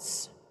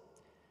results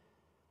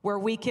where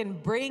we can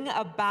bring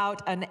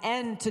about an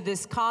end to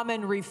this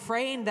common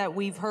refrain that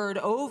we've heard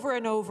over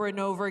and over and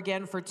over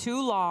again for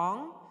too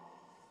long,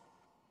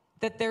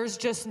 that there's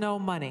just no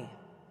money.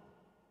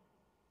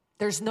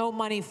 There's no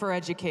money for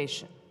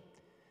education.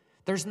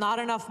 There's not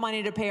enough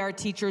money to pay our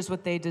teachers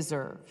what they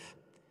deserve.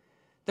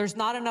 There's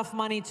not enough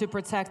money to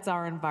protect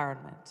our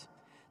environment.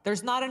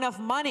 There's not enough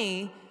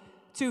money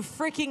to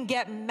freaking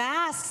get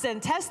masks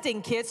and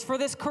testing kits for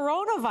this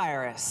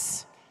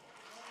coronavirus.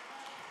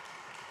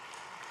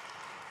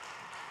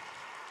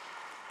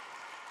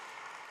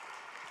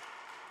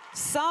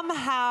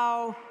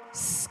 Somehow,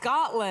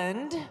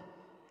 Scotland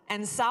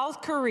and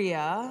South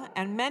Korea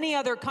and many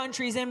other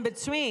countries in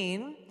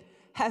between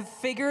have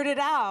figured it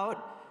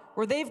out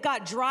where they've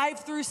got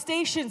drive-through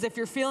stations. If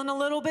you're feeling a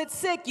little bit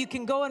sick, you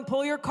can go and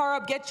pull your car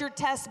up, get your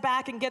test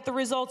back, and get the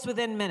results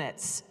within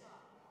minutes.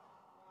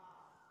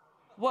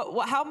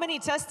 How many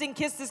testing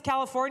kits does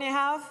California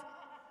have?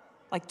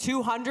 Like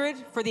 200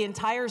 for the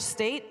entire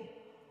state?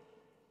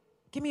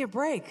 Give me a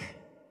break.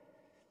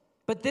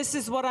 But this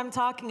is what I'm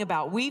talking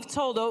about. We've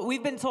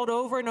been told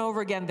over and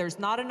over again, there's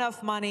not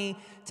enough money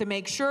to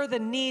make sure the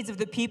needs of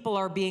the people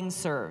are being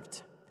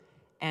served.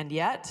 And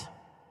yet,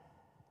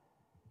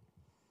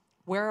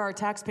 where are our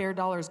taxpayer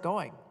dollars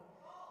going?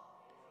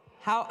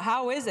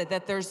 How is it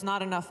that there's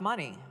not enough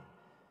money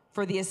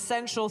for the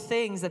essential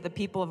things that the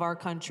people of our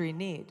country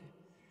need?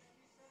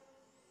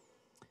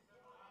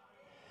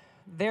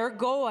 They're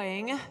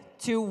going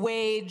to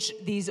wage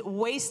these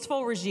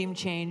wasteful regime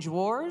change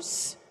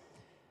wars,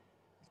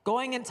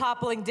 going and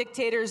toppling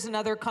dictators in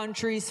other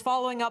countries,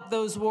 following up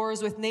those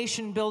wars with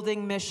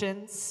nation-building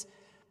missions.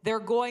 They're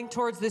going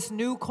towards this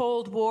new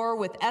Cold War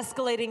with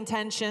escalating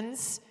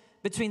tensions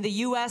between the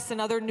U.S. and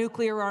other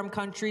nuclear-armed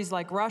countries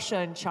like Russia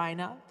and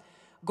China,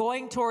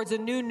 going towards a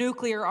new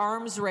nuclear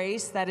arms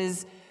race that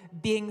is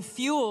being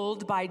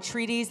fueled by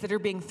treaties that are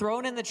being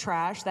thrown in the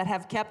trash that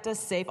have kept us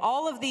safe.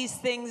 All of these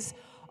things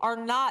are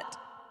not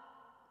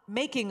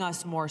making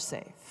us more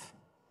safe,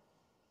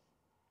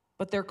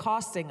 but they're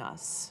costing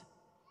us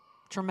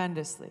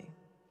tremendously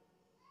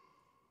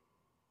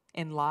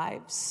in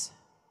lives,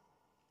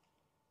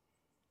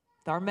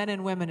 our men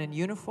and women in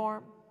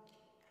uniform,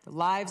 the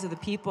lives of the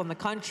people in the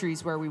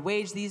countries where we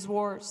wage these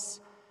wars,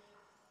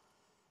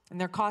 and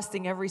they're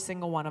costing every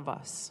single one of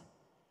us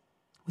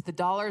with the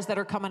dollars that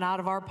are coming out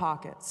of our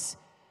pockets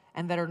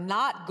and that are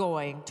not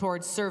going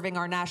towards serving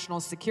our national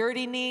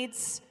security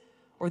needs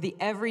or the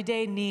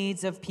everyday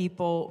needs of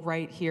people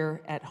right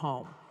here at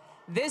home.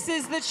 This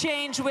is the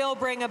change we'll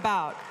bring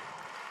about.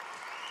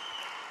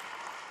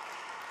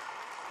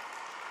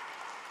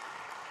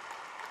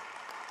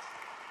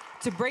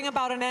 To bring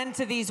about an end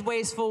to these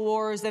wasteful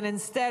wars and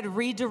instead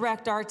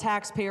redirect our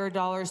taxpayer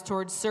dollars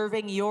towards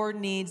serving your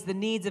needs, the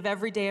needs of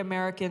everyday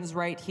Americans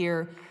right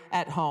here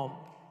at home.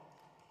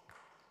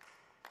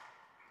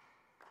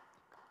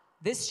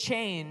 This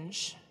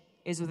change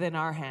is within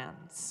our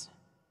hands.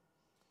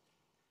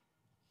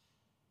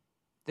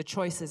 The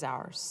choice is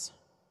ours.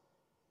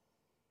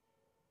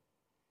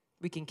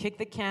 We can kick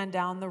the can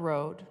down the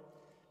road,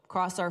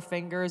 cross our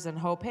fingers and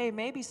hope, hey,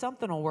 maybe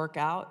something will work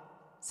out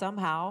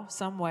somehow,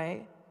 some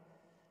way.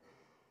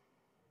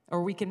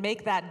 Or we can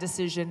make that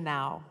decision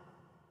now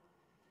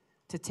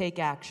to take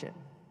action.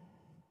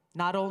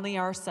 Not only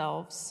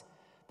ourselves,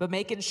 but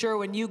making sure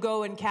when you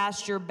go and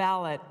cast your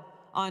ballot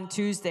on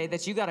Tuesday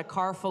that you got a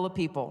car full of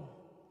people.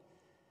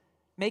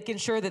 Making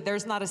sure that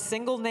there's not a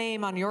single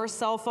name on your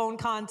cell phone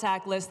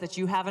contact list that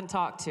you haven't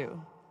talked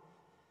to.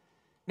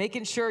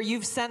 Making sure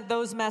you've sent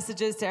those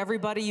messages to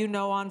everybody you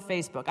know on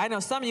Facebook. I know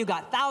some of you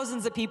got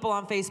thousands of people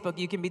on Facebook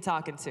you can be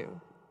talking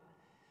to.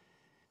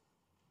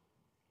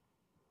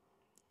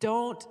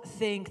 Don't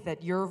think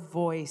that your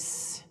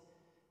voice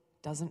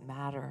doesn't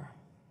matter.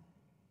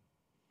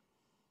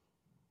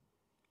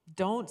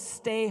 Don't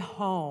stay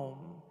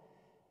home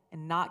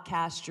and not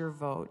cast your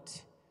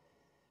vote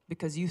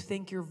because you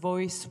think your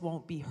voice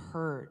won't be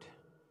heard.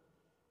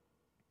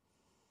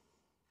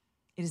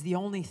 It is the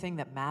only thing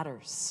that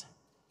matters.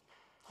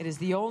 It is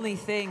the only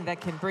thing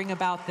that can bring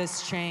about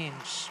this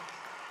change.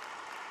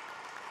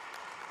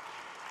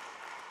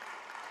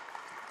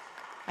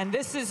 And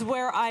this is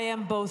where I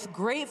am both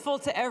grateful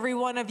to every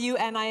one of you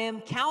and I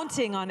am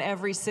counting on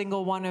every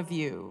single one of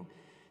you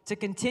to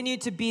continue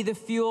to be the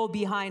fuel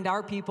behind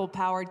our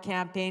people-powered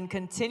campaign,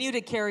 continue to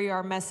carry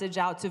our message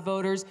out to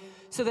voters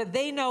so that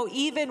they know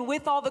even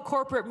with all the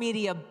corporate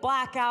media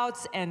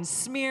blackouts and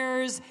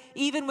smears,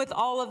 even with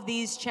all of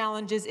these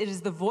challenges, it is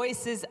the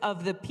voices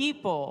of the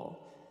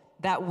people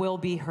that will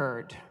be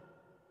heard.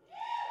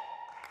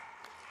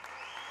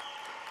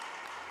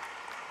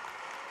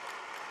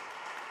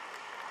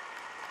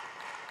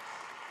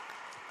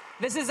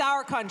 This is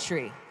our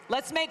country.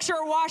 Let's make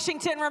sure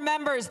Washington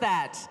remembers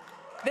that.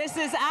 This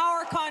is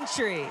our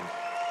country,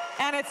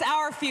 and it's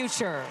our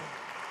future.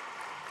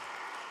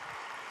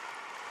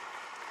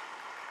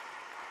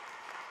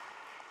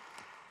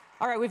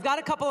 All right, we've got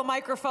a couple of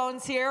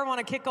microphones here. I want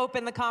to kick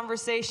open the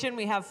conversation.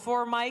 We have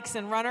 4 mics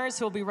and runners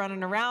who will be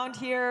running around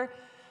here.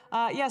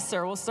 Yes,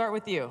 sir, we'll start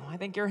with you. I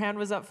think your hand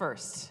was up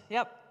first.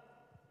 Yep.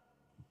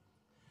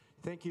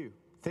 Thank you.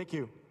 Thank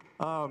you.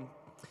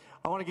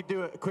 I want to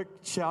do a quick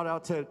shout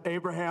out to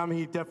Abraham.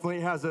 He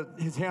definitely has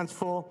his hands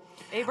full.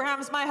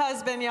 Abraham's my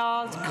husband,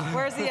 y'all.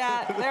 Where's he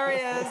at? There he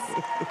is.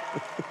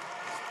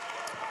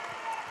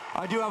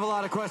 I do have a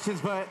lot of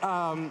questions, but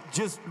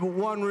just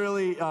one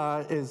really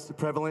is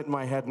prevalent in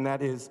my head, and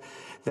that is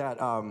that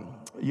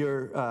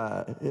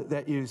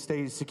that you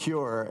stay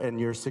secure in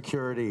your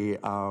security,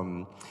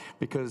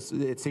 because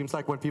it seems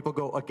like when people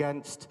go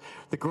against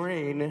the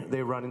grain,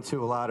 they run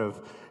into a lot of,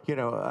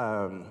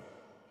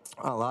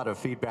 a lot of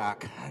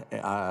feedback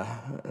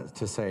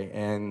to say,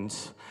 and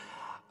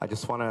I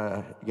just want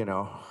to,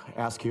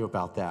 ask you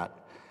about that.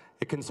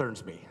 It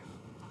concerns me.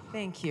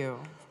 Thank you.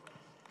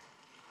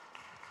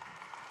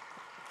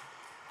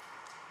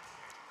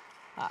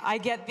 I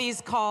get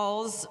these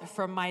calls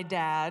from my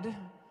dad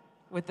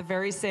with the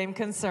very same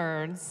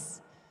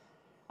concerns,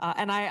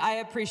 and I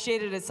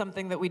appreciate it. It's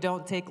something that we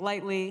don't take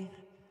lightly,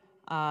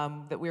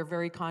 that we're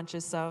very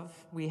conscious of.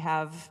 We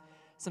have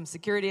some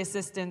security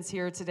assistance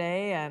here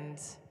today, and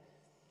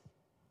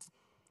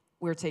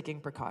we're taking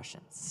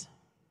precautions.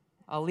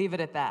 I'll leave it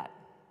at that.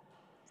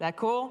 Is that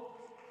cool?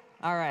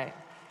 All right.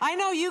 I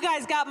know you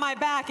guys got my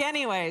back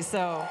anyway,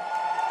 so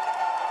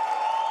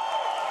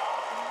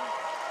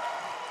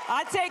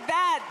I'd take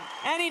that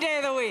any day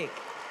of the week.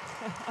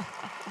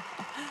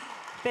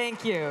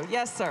 Thank you.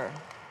 Yes, sir.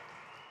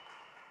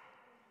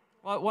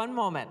 Well, one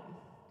moment.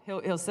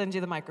 He'll send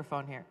you the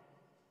microphone here.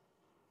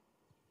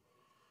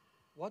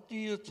 What do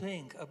you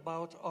think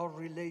about our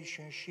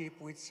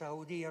relationship with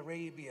Saudi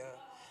Arabia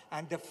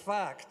and the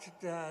fact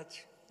that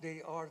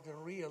they are the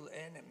real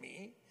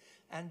enemy,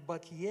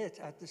 but yet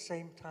at the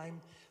same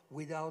time,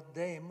 without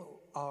them,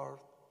 our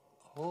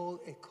whole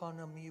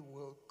economy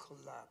will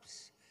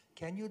collapse?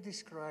 Can you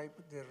describe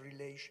the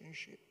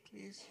relationship,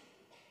 please?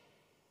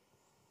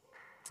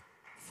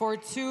 For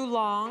too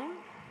long,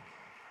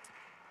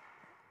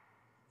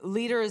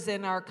 leaders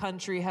in our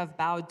country have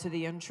bowed to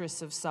the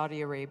interests of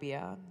Saudi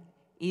Arabia,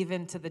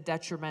 even to the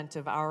detriment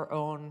of our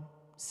own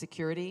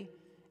security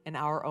and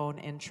our own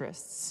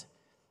interests.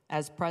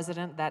 As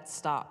president, that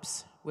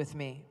stops with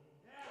me.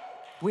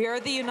 We are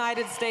the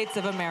United States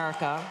of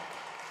America,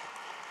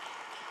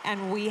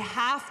 and we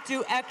have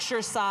to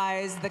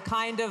exercise the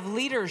kind of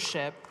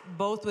leadership,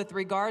 both with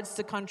regards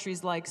to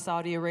countries like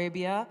Saudi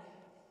Arabia,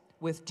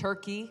 with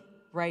Turkey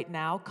right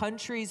now,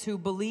 countries who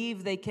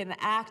believe they can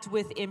act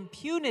with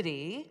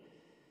impunity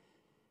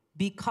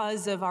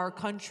because of our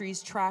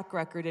country's track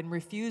record in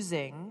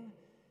refusing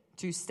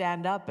to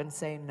stand up and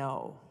say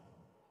no.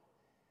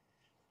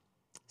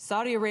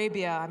 Saudi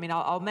Arabia,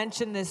 I'll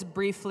mention this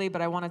briefly,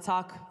 but I want to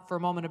talk for a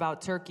moment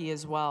about Turkey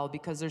as well,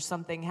 because there's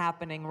something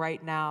happening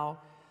right now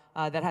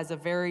that has a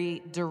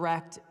very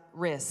direct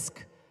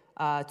risk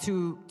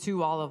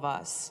to all of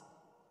us.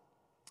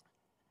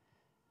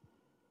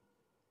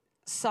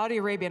 Saudi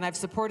Arabia, and I've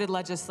supported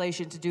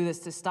legislation to do this,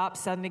 to stop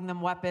sending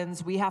them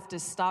weapons. We have to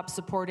stop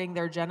supporting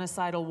their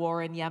genocidal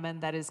war in Yemen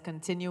that is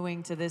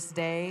continuing to this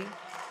day,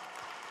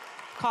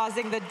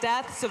 causing the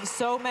deaths of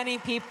so many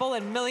people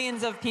and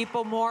millions of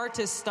people more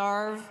to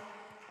starve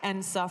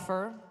and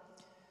suffer.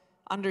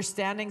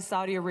 Understanding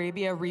Saudi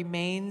Arabia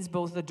remains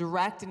both a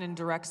direct and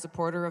indirect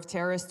supporter of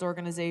terrorist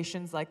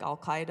organizations like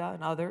Al-Qaeda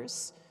and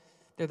others.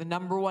 They're the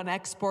 #1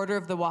 exporter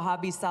of the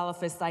Wahhabi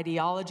Salafist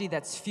ideology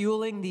that's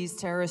fueling these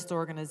terrorist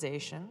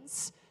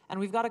organizations. And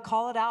we've got to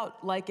call it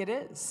out like it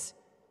is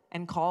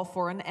and call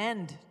for an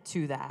end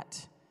to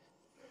that.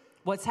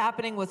 What's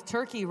happening with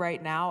Turkey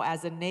right now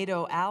as a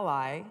NATO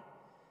ally,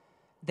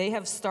 they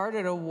have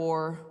started a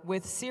war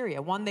with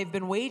Syria, one they've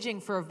been waging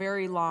for a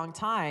very long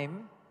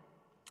time,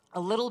 a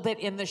little bit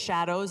in the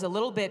shadows, a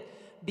little bit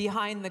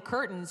behind the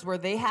curtains, where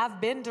they have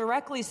been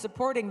directly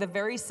supporting the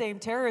very same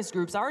terrorist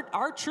groups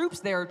our troops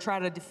there try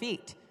to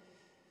defeat,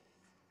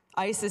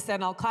 ISIS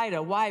and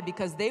Al-Qaeda. Why?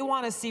 Because they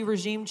want to see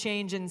regime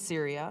change in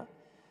Syria.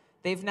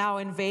 They've now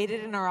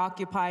invaded and are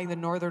occupying the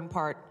northern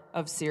part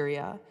of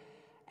Syria,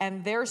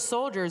 and their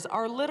soldiers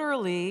are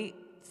literally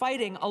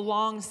fighting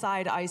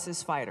alongside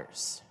ISIS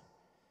fighters.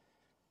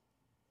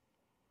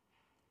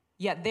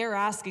 Yet they're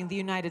asking the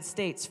United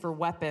States for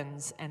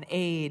weapons and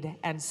aid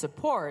and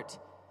support,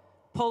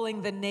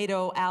 pulling the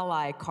NATO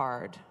ally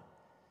card.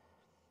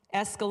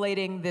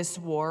 Escalating this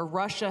war,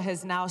 Russia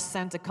has now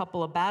sent a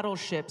couple of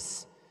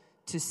battleships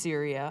to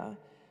Syria,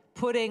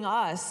 putting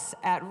us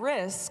at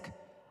risk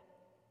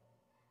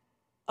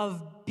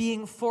of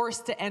being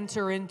forced to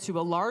enter into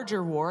a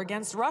larger war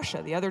against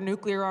Russia, the other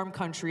nuclear-armed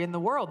country in the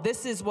world.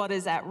 This is what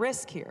is at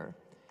risk here.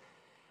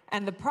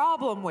 And the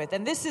problem with,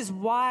 and this is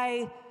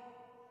why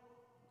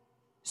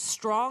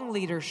strong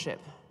leadership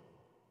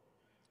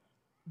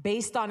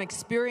based on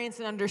experience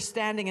and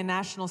understanding in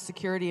national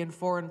security and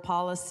foreign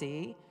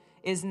policy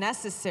is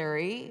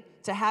necessary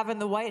to have in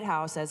the White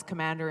House as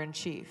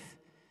commander-in-chief.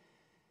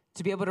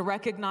 To be able to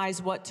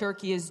recognize what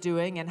Turkey is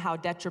doing and how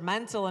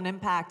detrimental an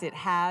impact it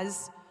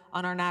has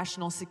on our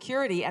national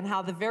security, and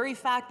how the very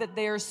fact that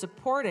they're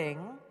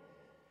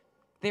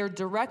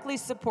directly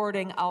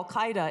supporting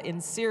Al-Qaeda in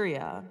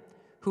Syria,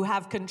 who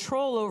have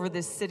control over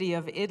this city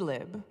of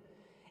Idlib,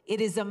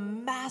 it is a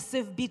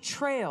massive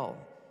betrayal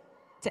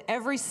to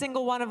every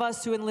single one of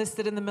us who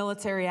enlisted in the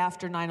military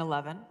after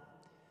 9/11,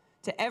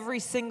 to every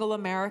single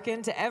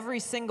American, to every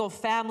single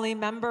family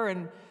member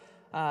and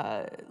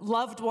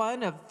loved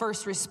one of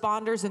first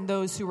responders and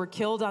those who were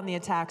killed on the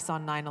attacks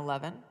on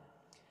 9/11.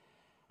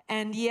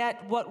 And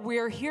yet what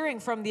we're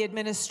hearing from the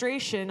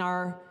administration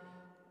are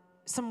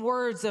some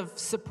words of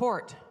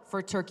support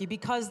for Turkey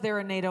because they're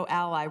a NATO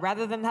ally,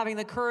 rather than having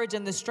the courage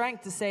and the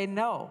strength to say,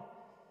 no,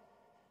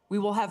 we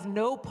will have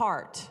no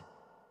part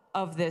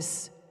of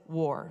this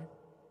war.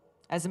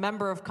 As a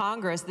member of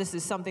Congress, this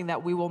is something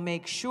that we will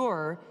make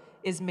sure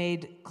is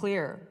made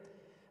clear.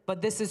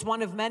 But this is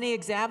one of many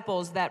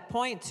examples that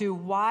point to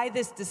why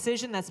this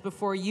decision that's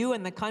before you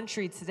and the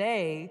country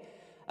today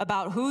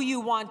about who you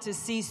want to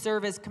see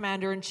serve as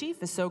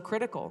commander-in-chief is so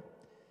critical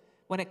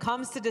when it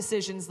comes to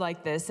decisions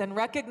like this, and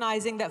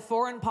recognizing that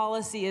foreign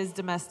policy is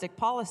domestic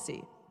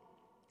policy.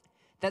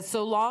 That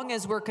so long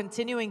as we're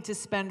continuing to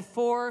spend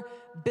 $4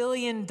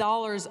 billion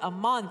a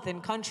month in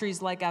countries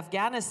like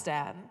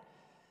Afghanistan,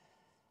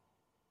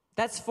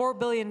 that's $4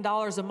 billion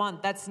a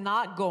month. That's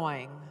not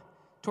going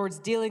towards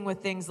dealing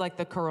with things like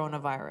the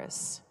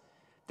coronavirus.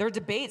 There are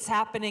debates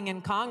happening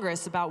in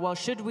Congress about, well,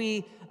 should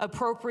we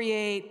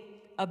appropriate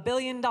 $1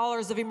 billion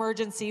of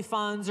emergency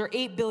funds or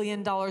 $8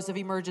 billion of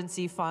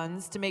emergency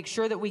funds to make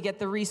sure that we get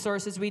the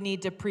resources we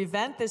need to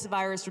prevent this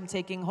virus from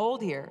taking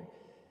hold here.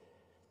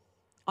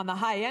 On the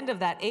high end of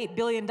that, $8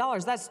 billion,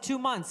 that's 2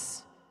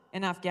 months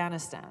in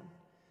Afghanistan.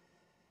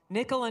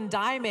 Nickel and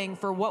diming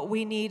for what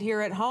we need here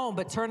at home,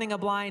 but turning a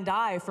blind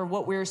eye for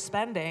what we're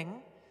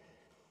spending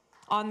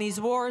on these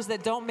wars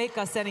that don't make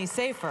us any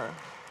safer.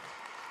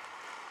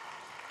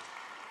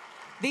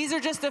 These are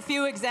just a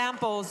few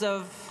examples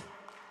of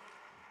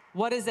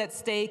what is at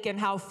stake and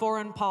how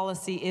foreign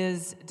policy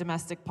is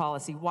domestic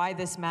policy, why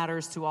this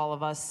matters to all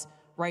of us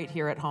right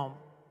here at home.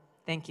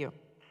 Thank you.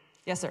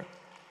 Yes, sir.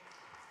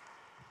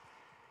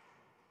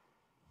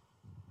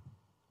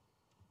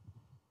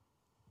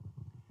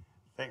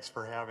 Thanks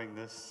for having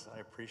this. I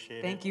appreciate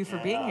it. Thank you for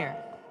being here.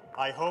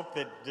 I hope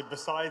that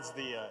besides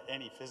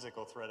any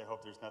physical threat, I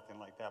hope there's nothing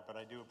like that, but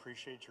I do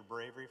appreciate your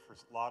bravery for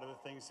a lot of the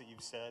things that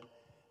you've said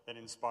that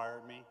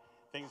inspired me,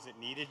 things that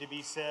needed to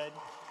be said.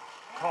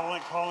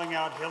 Calling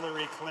out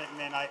Hillary Clinton,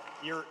 and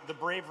the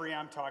bravery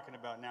I'm talking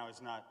about now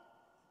is not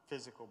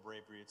physical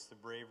bravery. It's the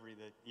bravery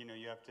that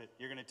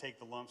you're going to take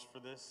the lumps for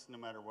this no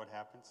matter what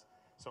happens.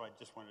 So I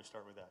just wanted to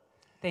start with that.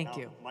 Thank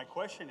you. My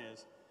question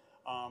is,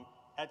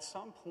 at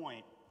some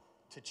point,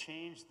 to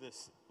change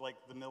this, like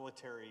the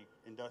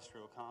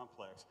military-industrial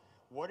complex,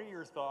 what are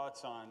your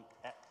thoughts on,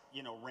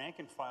 rank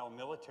and file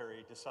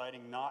military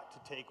deciding not to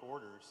take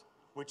orders,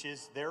 which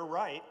is their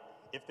right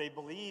if they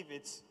believe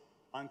it's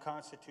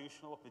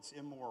unconstitutional, if it's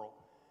immoral?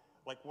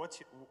 Like,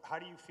 how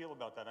do you feel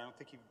about that? I don't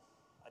think you've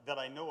that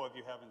I know of,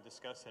 you haven't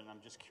discussed it, and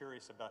I'm just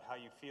curious about how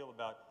you feel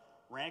about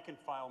rank and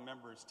file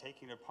members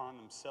taking it upon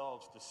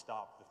themselves to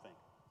stop the thing.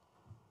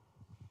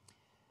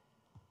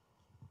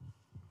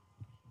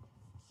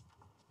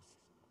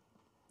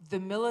 The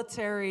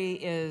military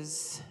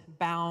is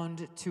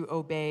bound to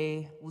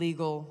obey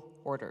legal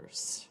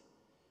orders.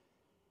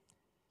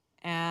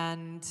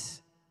 And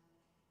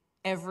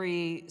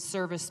every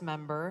service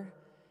member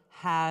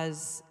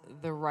has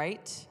the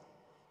right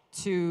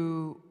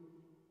to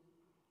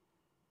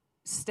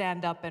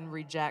stand up and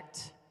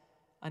reject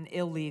an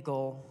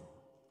illegal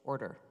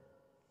order.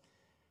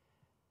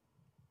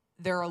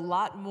 There are a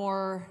lot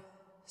more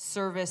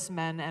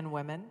servicemen and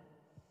women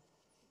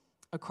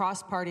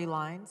across party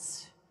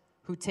lines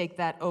who take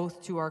that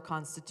oath to our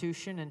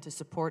Constitution and to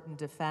support and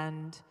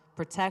defend,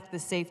 protect the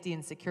safety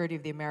and security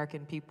of the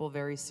American people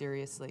very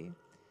seriously,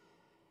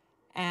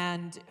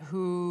 and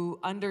who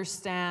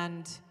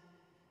understand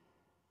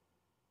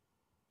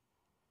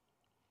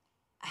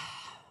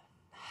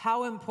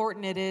how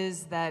important it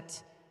is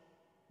that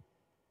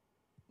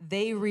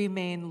they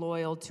remain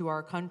loyal to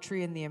our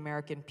country and the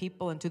American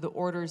people and to the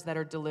orders that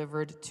are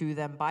delivered to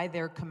them by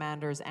their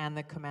commanders and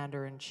the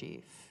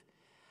commander-in-chief.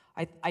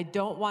 I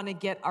don't want to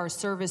get our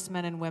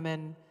servicemen and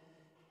women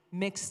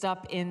mixed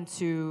up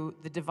into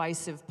the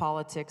divisive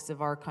politics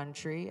of our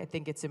country. I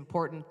think it's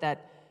important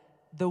that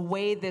the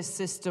way this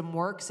system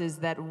works is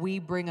that we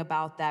bring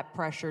about that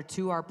pressure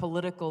to our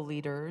political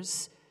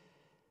leaders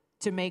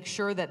to make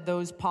sure that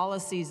those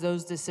policies,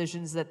 those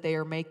decisions that they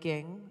are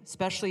making,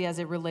 especially as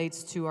it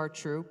relates to our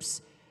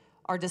troops,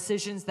 are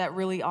decisions that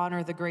really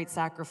honor the great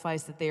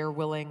sacrifice that they are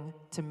willing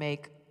to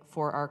make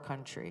for our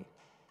country.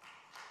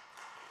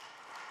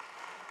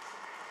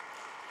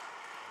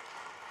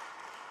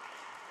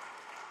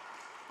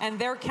 And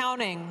they're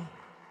counting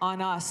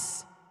on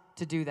us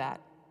to do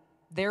that.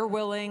 They're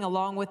willing,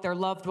 along with their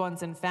loved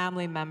ones and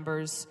family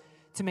members,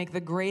 to make the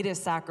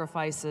greatest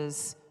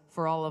sacrifices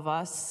for all of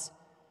us.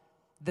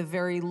 The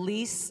very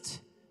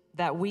least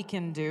that we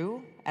can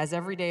do as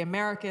everyday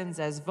Americans,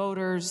 as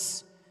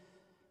voters,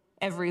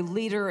 every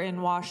leader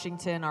in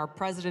Washington, our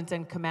president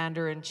and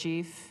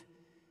commander-in-chief,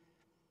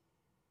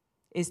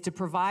 is to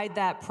provide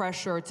that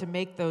pressure to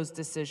make those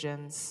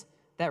decisions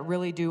that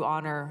really do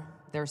honor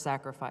their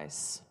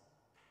sacrifice.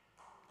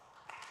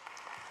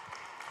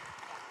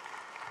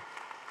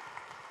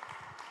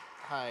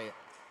 Hi,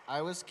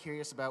 I was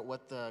curious about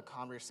what the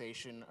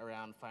conversation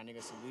around finding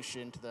a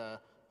solution to the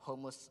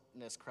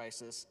homelessness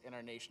crisis in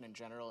our nation in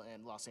general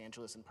and Los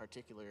Angeles in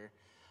particular,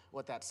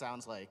 what that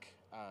sounds like.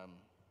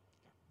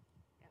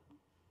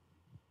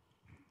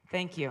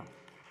 Thank you.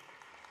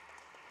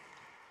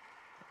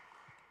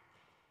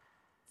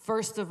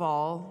 First of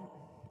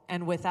all,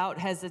 and without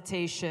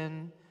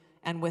hesitation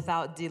and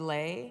without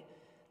delay,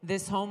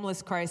 this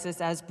homeless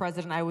crisis, as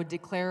president, I would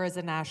declare as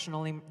the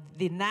national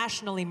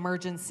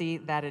emergency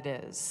that it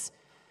is.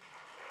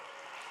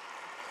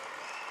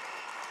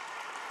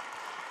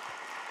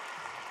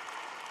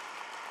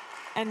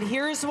 And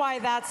here's why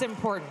that's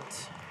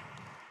important.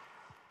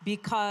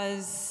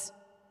 Because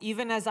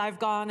even as I've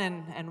gone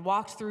and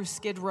walked through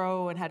Skid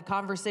Row and had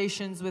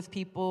conversations with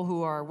people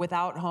who are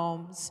without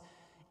homes,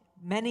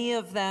 many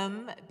of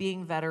them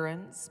being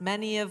veterans,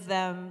 many of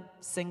them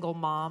single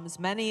moms,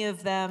 many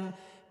of them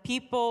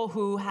people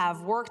who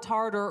have worked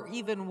hard or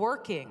even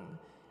working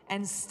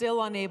and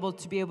still unable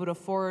to be able to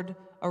afford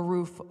a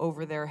roof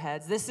over their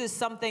heads. This is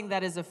something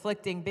that is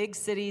afflicting big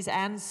cities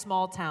and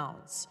small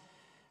towns,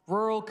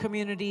 rural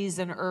communities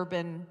and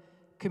urban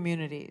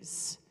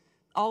communities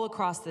all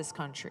across this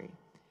country.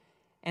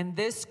 And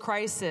this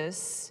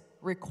crisis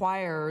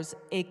requires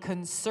a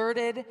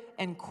concerted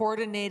and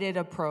coordinated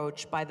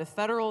approach by the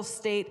federal,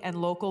 state,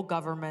 and local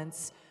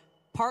governments,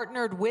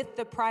 partnered with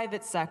the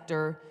private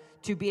sector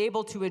to be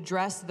able to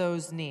address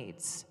those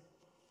needs.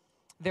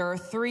 There are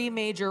three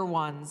major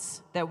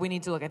ones that we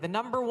need to look at. The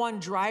number one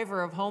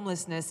driver of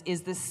homelessness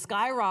is the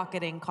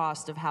skyrocketing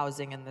cost of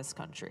housing in this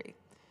country.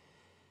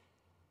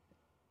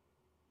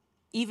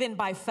 Even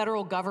by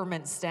federal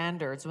government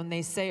standards, when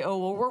they say, oh,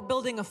 well, we're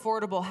building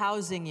affordable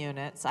housing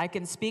units, I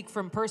can speak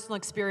from personal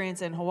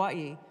experience in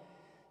Hawaii.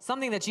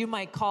 Something that you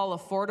might call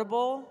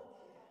affordable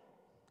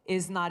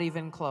is not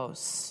even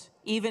close,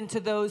 even to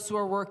those who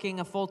are working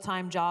a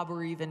full-time job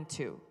or even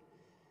two.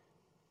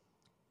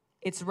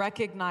 It's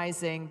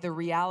recognizing the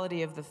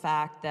reality of the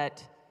fact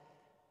that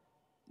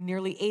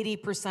nearly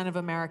 80% of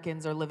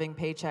Americans are living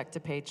paycheck to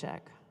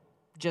paycheck.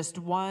 Just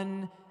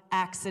one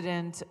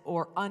accident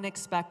or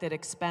unexpected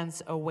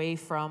expense away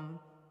from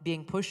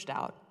being pushed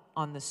out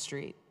on the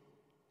street.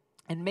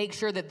 And make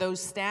sure that those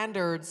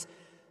standards,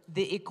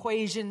 the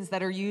equations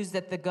that are used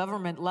at the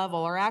government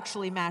level, are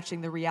actually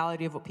matching the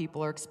reality of what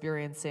people are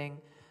experiencing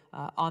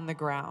on the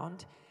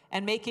ground.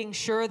 And making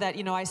sure that,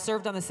 I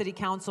served on the city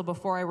council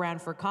before I ran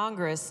for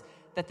Congress,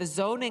 that the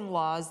zoning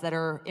laws that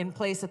are in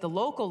place at the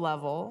local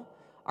level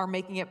are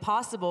making it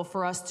possible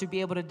for us to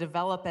be able to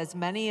develop as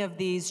many of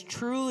these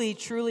truly,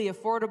 truly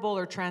affordable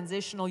or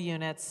transitional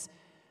units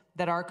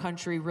that our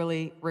country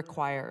really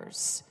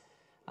requires.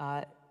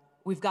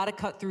 We've got to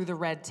cut through the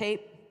red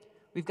tape.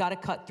 We've got to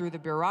cut through the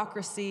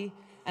bureaucracy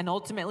and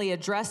ultimately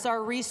address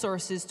our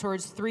resources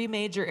towards 3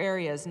 major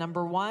areas.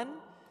 Number 1,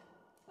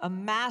 a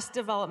mass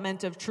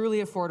development of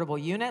truly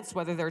affordable units,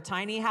 whether they're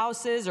tiny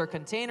houses or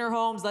container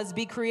homes. Let's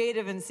be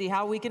creative and see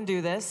how we can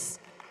do this.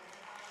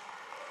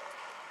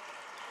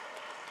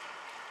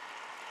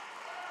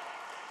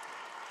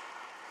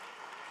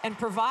 And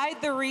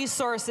provide the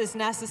resources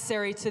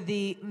necessary to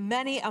the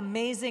many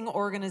amazing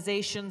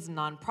organizations,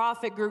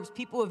 nonprofit groups,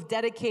 people who have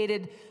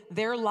dedicated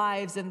their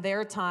lives and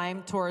their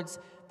time towards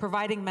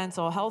providing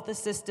mental health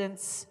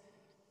assistance,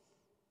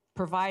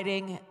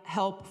 providing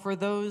help for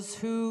those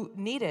who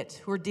need it,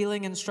 who are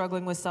dealing and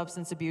struggling with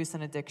substance abuse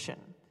and addiction.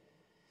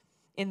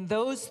 In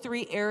those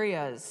 3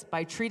 areas,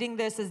 by treating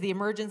this as the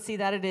emergency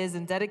that it is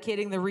and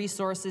dedicating the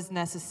resources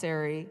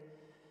necessary,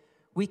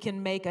 we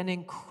can make an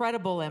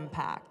incredible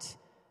impact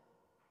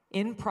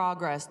in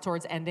progress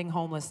towards ending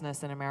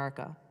homelessness in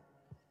America.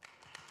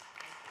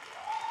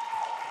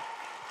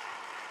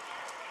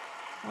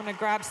 I want to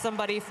grab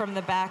somebody from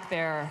the back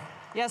there.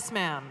 Yes,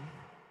 ma'am.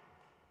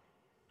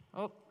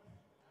 Oh.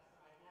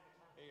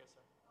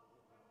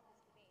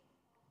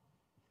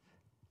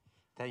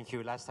 Thank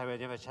you. Last time I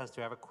didn't have a chance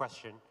to have a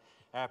question.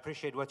 I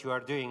appreciate what you are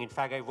doing. In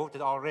fact, I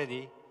voted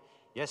already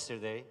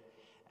yesterday.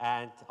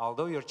 And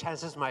although your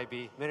chances might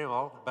be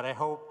minimal, but I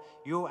hope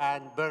you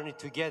and Bernie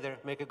together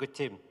make a good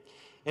team.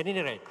 At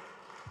any rate,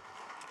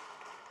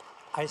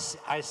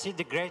 I see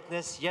the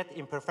greatness yet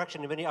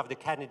imperfection in many of the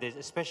candidates,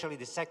 especially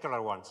the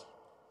secular ones.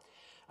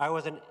 I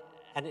was at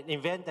an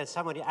event and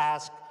somebody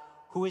asked,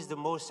 who is the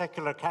most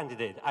secular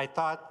candidate? I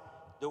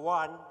thought the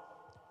one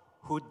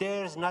who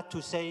dares not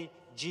to say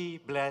G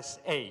bless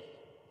A.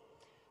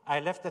 I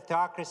left the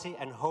theocracy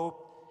and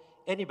hope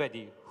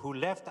anybody who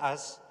leads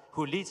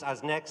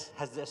us next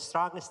has the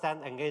strongest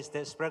stand against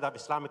the spread of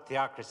Islamic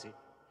theocracy.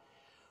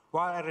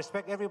 While I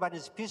respect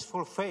everybody's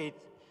peaceful faith,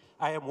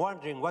 I am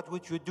wondering what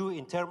would you do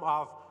in terms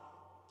of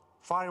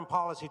foreign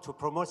policy to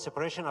promote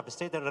separation of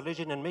state and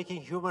religion and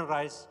making human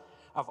rights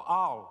of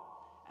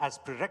all as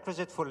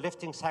prerequisite for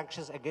lifting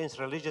sanctions against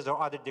religious or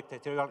other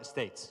dictatorial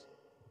states?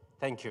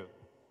 Thank you.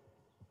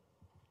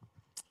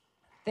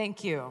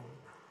 Thank you.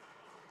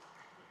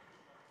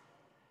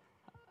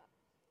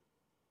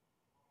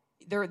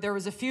 There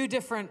was a few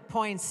different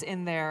points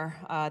in there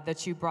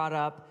that you brought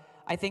up.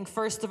 I think,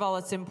 first of all,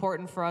 it's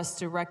important for us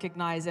to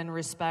recognize and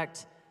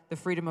respect the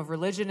freedom of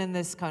religion in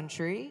this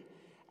country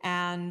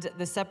and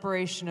the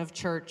separation of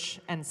church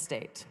and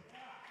state.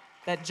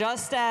 That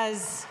just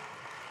as,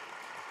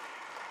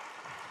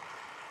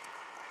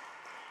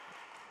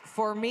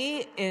 for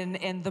me,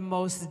 in the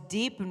most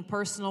deep and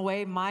personal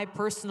way, my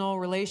personal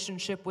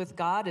relationship with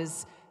God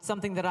is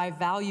something that I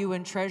value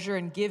and treasure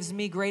and gives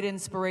me great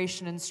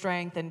inspiration and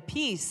strength and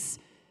peace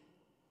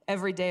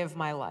every day of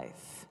my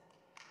life.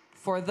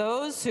 For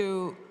those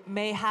who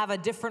may have a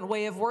different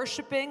way of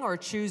worshiping or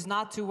choose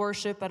not to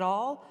worship at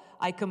all,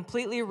 I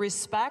completely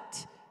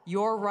respect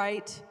your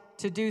right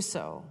to do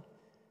so.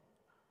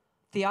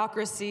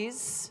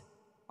 Theocracies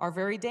are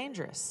very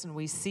dangerous, and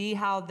we see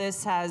how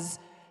this has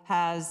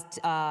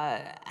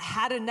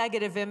had a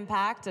negative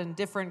impact in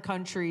different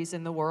countries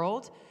in the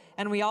world.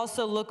 And we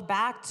also look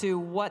back to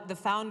what the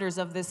founders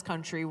of this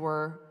country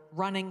were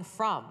running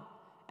from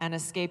and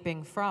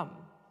escaping from.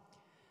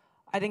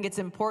 I think it's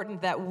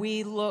important that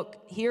we look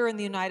here in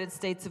the United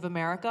States of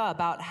America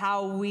about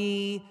how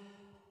we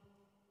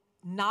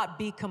not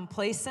be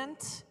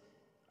complacent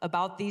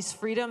about these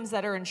freedoms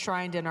that are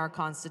enshrined in our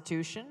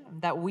Constitution,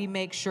 that we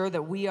make sure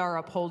that we are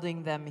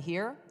upholding them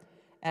here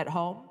at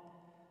home.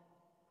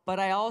 But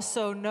I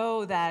also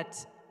know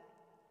that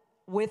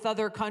with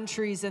other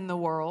countries in the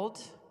world,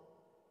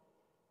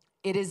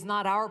 it is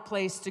not our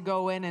place to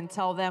go in and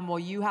tell them, well,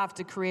 you have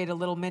to create a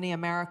little mini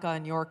America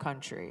in your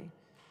country.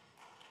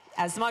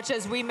 As much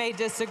as we may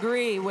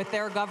disagree with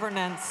their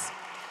governance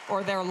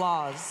or their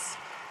laws.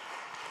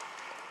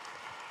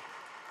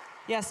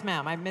 Yes,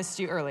 ma'am, I missed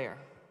you earlier.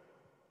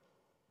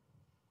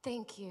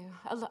 Thank you.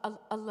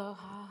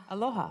 Aloha.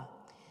 Aloha.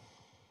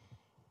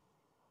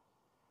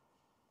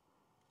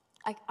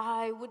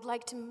 I would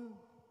like to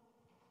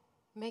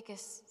make a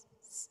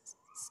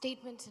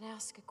statement and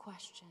ask a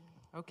question.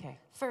 Okay.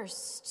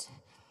 First,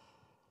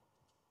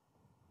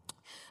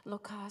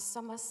 Loka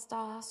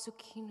samasta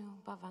sukhinu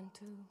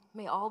bhavantu.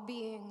 May all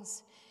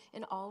beings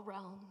in all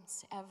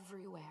realms,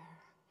 everywhere,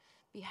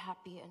 be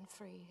happy and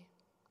free.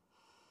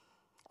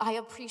 I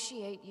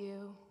appreciate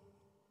you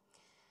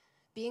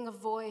being a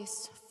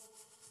voice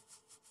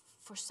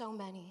for so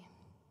many,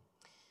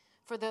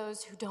 for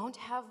those who don't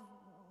have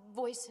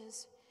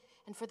voices,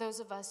 and for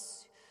those of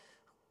us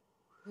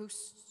who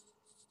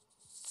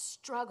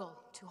struggle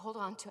to hold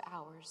on to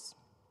ours.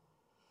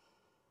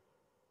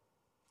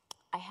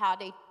 I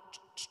had a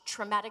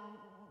traumatic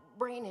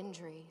brain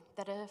injury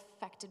that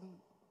affected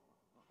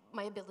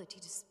my ability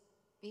to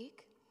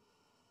speak.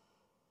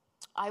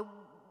 I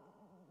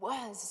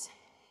was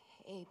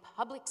a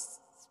public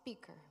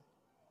speaker,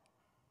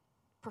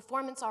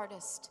 performance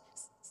artist,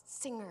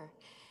 singer,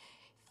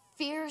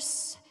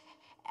 fierce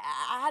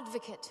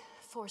advocate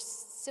for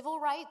civil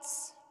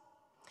rights,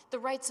 the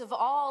rights of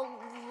all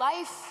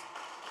life,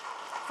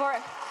 for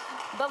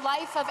the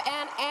life of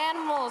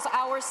animals,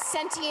 our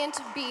sentient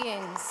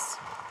beings.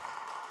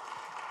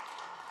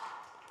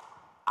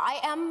 I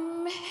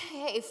am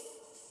a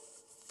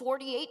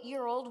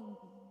 48-year-old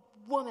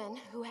woman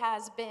who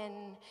has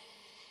been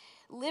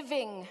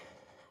living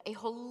a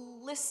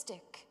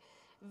holistic,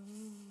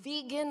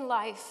 vegan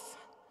life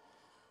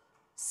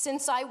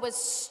since I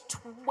was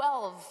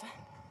 12.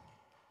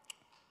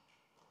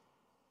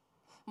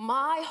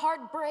 My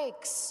heart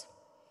breaks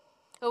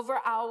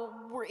over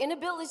our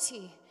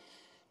inability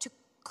to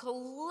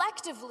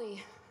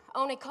collectively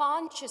own a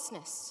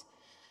consciousness.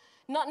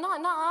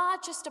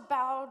 Not just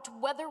about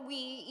whether we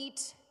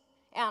eat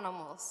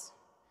animals,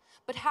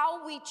 but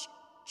how we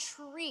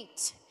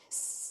treat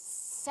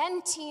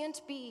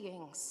sentient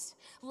beings,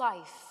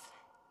 life.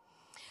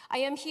 I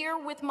am here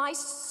with my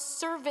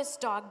service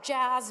dog,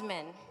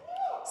 Jasmine.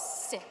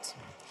 Sit.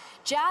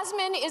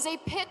 Jasmine is a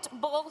pit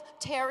bull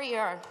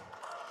terrier.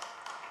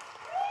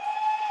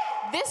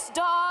 This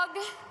dog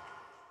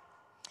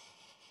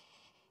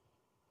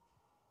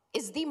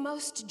is the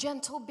most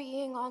gentle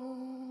being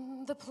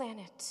on the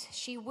planet.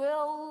 She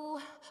will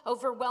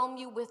overwhelm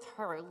you with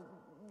her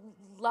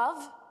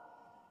love.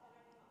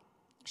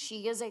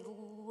 She is a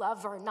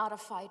lover, not a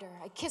fighter.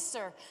 A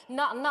kisser,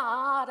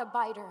 not a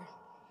biter.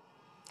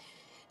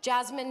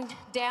 Jasmine,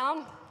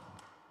 down.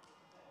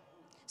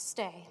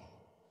 Stay.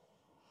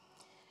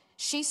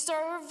 She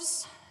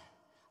serves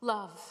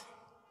love.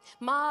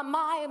 My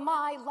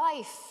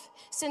life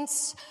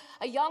since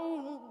a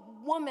young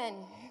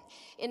woman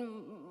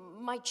in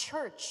my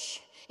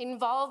church,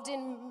 involved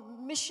in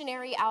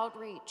missionary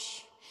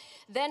outreach,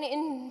 then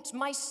in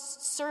my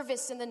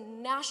service in the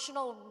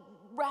National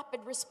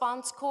Rapid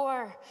Response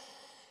Corps,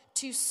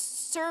 to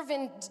serve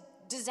in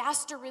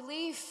disaster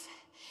relief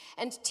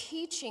and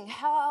teaching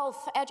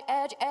health,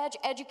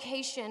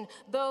 education,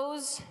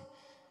 those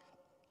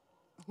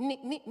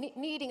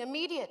needing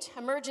immediate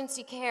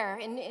emergency care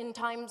in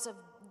times of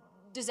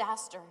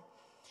disaster.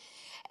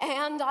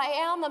 And I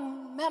am a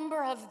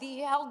member of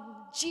the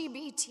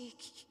LGBTQ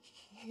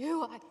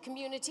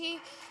community,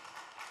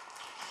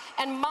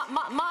 and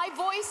my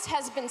voice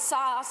has been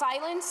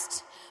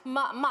silenced.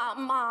 My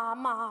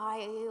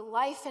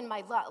life and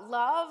my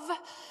love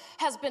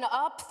has been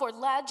up for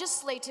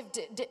legislative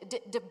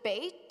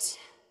debate,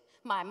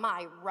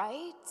 my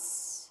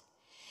rights,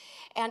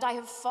 and I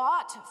have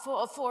fought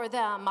for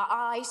them.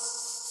 I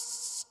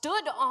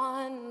stood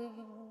on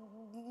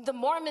the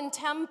Mormon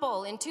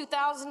temple in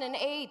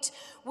 2008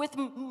 with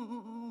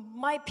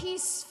my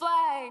peace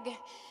flag,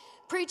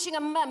 preaching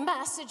a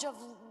message of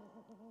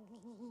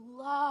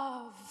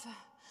love,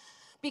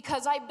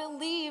 because I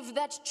believe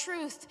that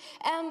truth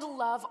and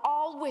love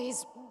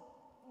always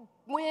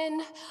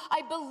win.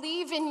 I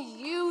believe in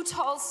you,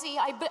 Tulsi.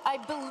 I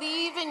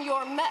believe in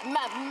your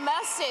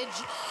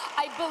message.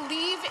 I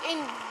believe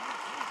in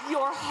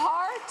your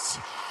heart.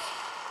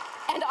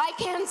 And I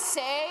can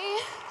say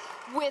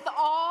with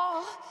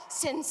all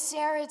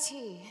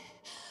sincerity,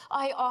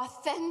 I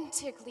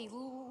authentically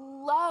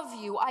love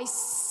you. I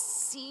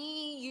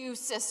see you,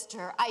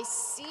 sister. I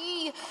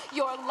see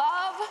your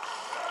love.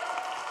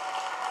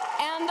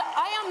 And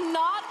I am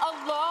not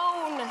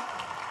alone.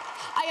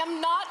 I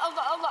am not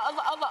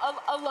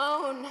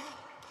alone.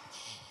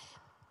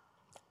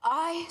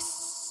 I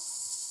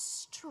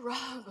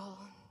struggle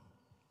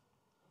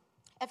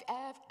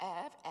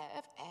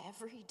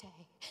every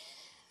day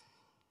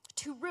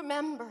to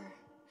remember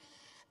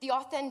the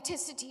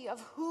authenticity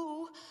of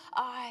who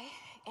I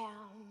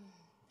am,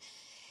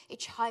 a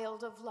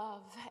child of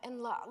love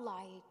and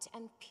light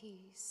and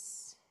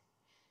peace.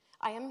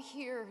 I am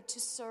here to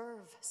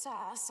serve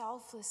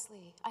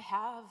selflessly. I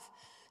have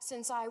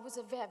since I was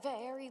a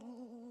very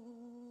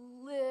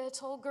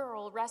little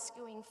girl,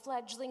 rescuing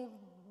fledgling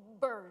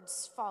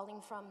birds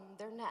falling from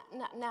their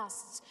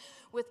nests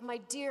with my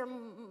dear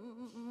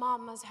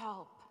mama's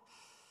help.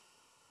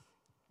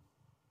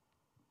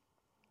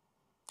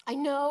 I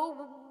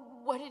know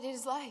what it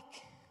is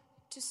like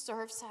to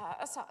serve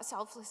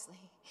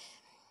selflessly.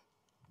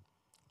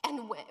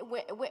 And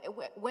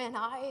when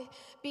I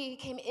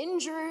became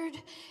injured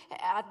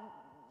at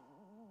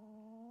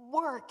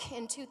work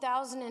in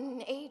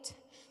 2008,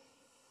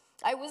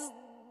 I was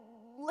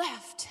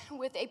left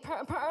with a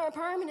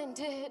permanent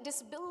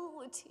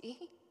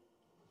disability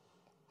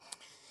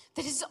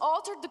that has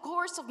altered the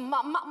course of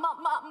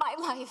my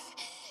life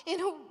in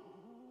a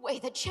way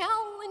that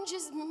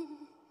challenges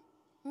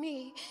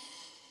me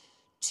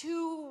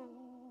to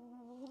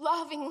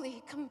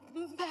lovingly,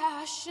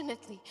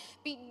 compassionately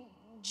be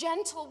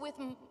gentle with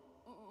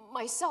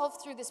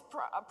myself through this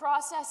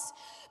process,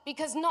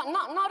 because not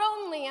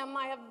only am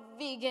I a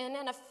vegan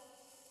and a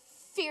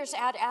fierce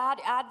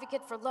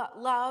advocate for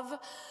love,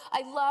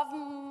 I love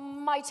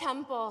my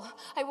temple.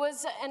 I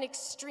was an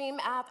extreme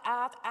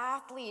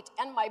athlete,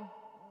 and my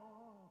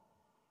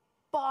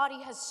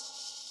body has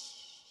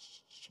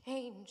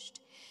changed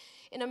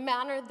in a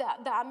manner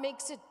that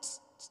makes it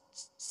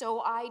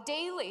so I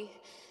daily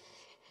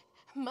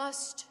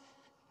must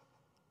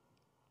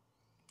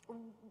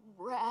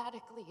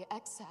radically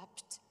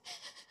accept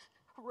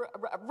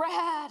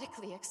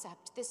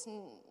this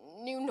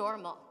new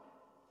normal.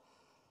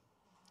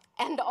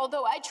 And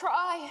although I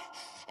try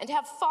and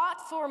have fought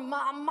for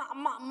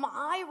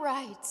my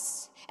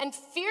rights and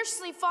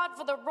fiercely fought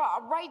for the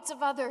rights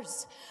of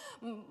others,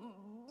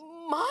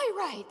 my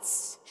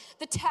rights,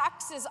 the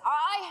taxes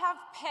I have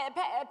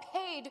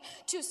paid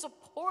to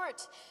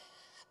support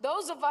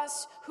those of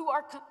us who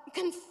are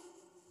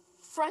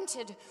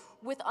confronted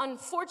with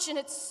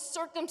unfortunate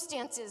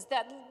circumstances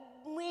that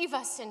leave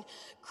us in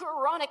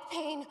chronic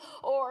pain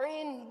or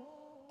in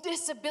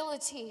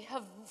disability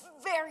of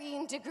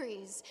varying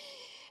degrees.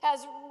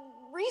 As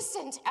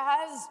recent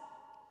as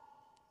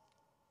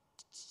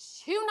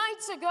 2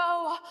 nights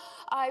ago,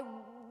 I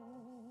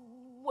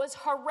was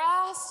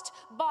harassed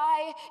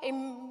by a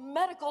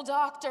medical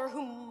doctor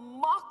who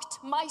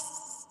mocked my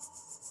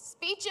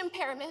speech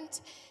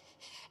impairment,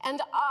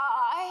 and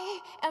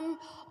I am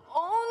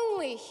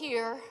only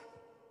here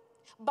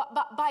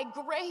by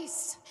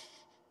grace.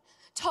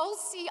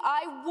 Tulsi,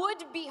 I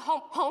would be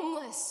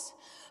homeless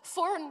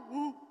for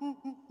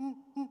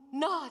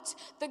not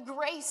the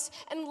grace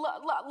and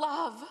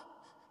love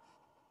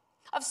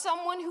of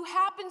someone who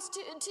happens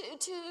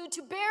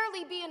to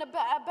barely be in a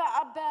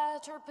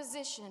better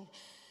position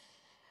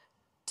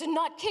to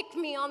not kick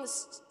me on the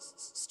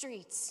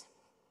streets.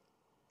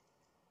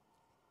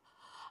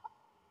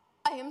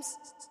 I am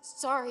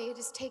sorry it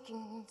is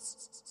taking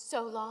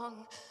so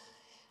long.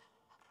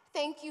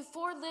 Thank you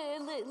for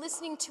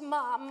listening to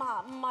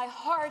my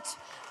heart.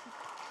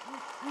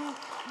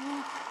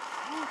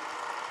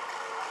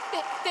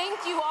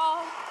 Thank you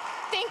all.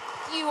 Thank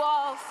you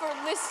all for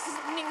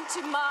listening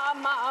to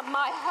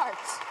my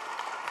heart.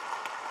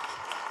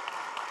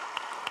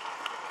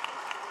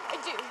 I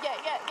do,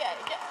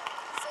 yeah.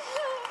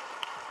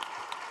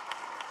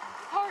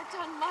 Heart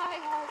on my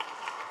heart.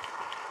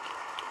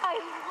 I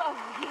love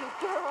you,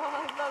 girl.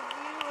 I love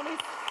you, and I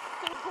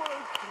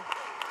support you.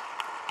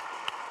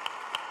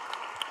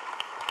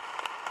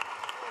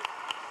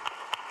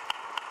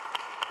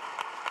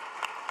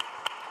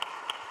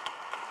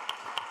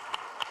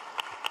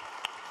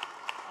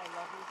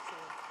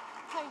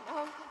 I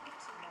know. I'm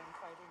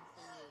fighting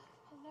for you.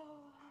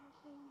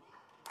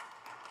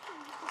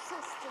 Hello,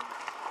 sister.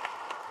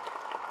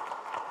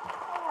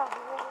 I have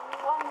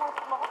one more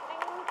small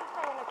thing to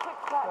say in a quick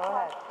chat.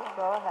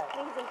 Go ahead.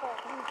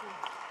 Thank you.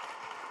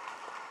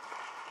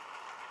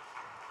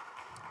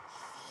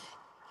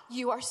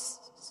 You are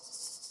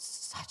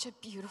such a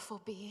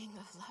beautiful being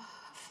of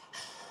love.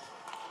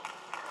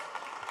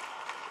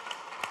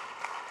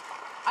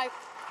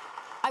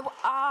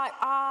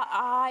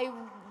 I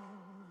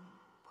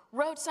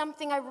wrote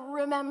something I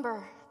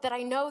remember that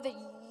I know that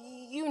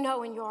you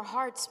know in your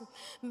heart's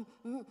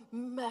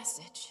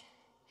message.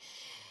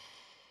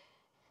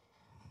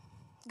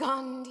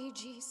 Gandhi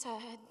ji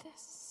said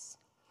this: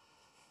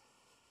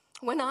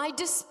 when I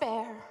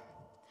despair,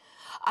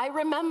 I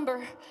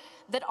remember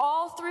that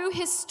all through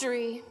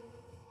history,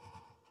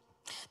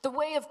 the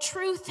way of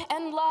truth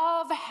and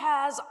love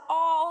has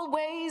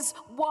always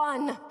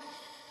won.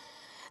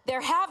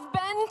 There have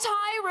been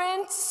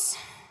tyrants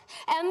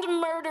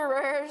and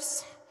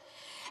murderers,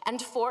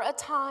 and for a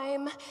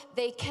time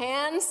they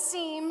can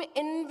seem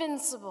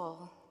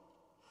invincible,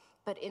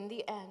 but in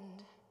the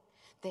end,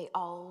 they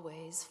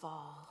always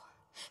fall.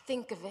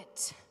 Think of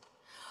it,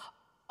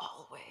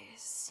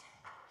 always.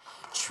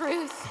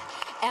 Truth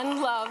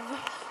and love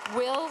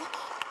will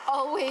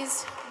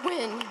always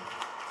win.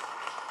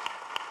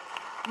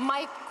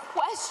 My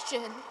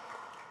question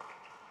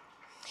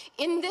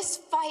in this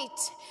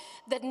fight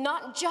that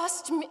not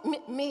just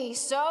me,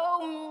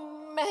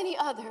 so many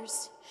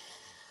others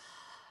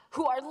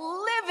who are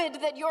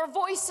livid that your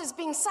voice is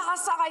being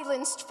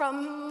silenced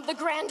from the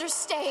grander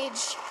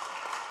stage.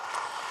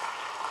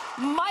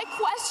 My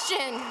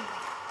question,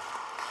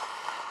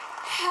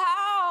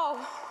 how,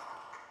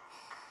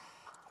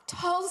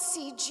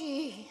 Tulsi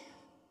ji,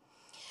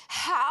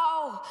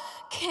 how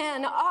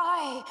can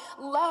I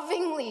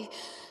lovingly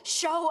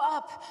show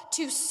up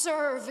to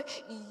serve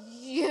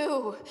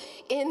you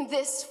in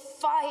this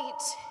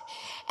fight?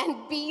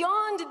 And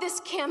beyond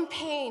this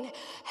campaign,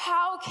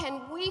 how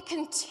can we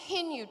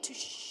continue to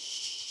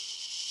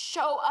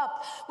show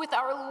up with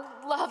our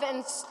love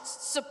and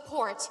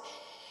support?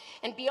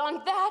 And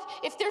beyond that,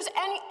 if there's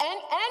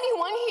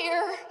anyone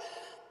here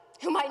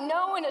who might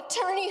know an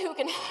attorney who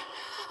can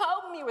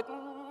help me with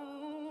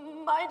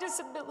my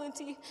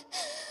disability,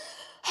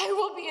 I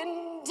will be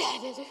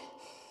indebted.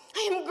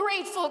 I am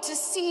grateful to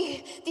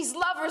see these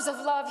lovers of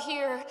love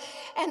here,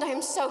 and I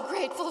am so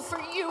grateful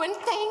for you, and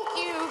thank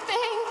you.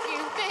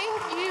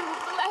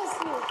 Bless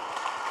you.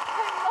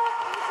 I love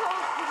you,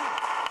 Tulsi.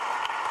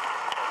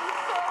 I'm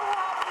so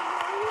happy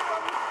you're here. I'm so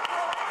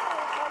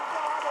my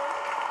daughter.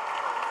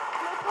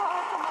 My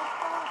daughter, my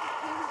father.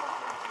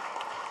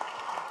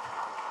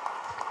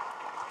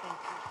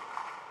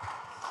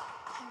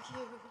 Thank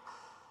you.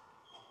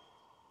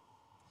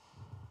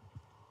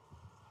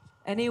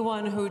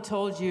 Anyone who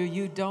told you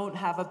you don't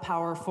have a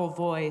powerful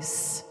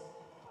voice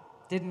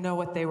didn't know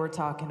what they were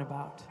talking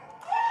about.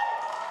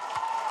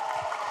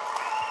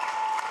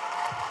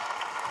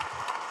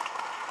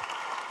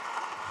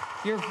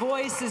 Your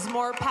voice is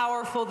more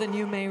powerful than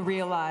you may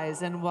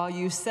realize. And while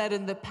you said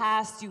in the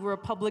past you were a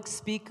public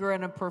speaker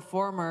and a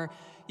performer,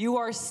 you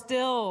are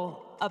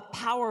still a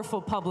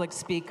powerful public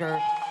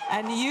speaker.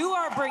 And you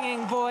are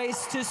bringing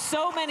voice to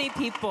so many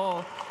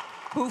people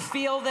who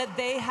feel that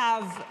they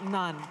have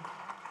none.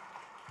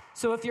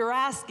 So if you're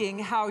asking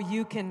how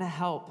you can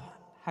help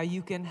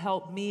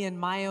me in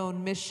my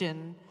own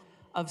mission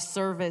of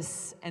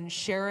service and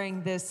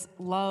sharing this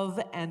love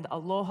and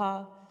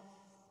aloha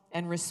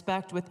and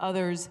respect with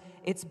others,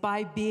 it's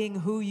by being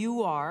who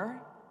you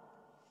are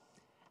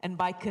and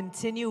by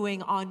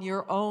continuing on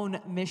your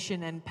own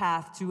mission and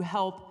path to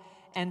help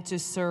and to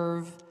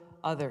serve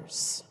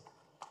others.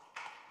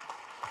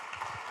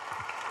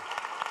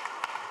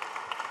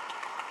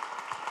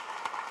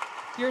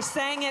 You're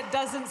saying it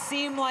doesn't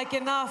seem like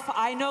enough.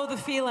 I know the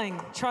feeling.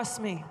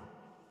 Trust me.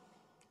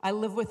 I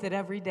live with it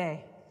every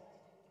day.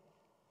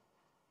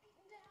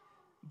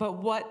 But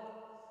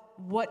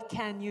what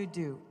can you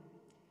do?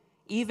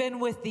 Even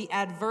with the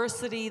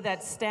adversity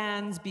that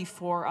stands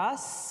before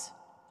us,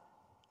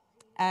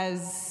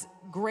 as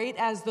great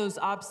as those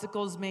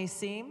obstacles may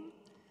seem,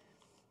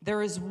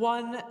 there is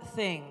one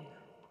thing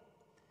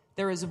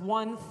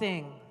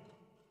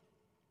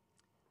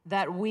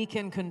that we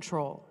can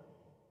control.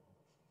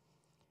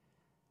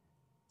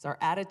 It's our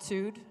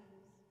attitude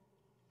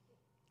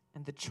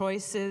and the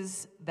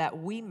choices that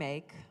we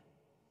make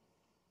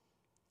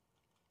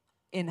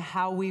in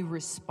how we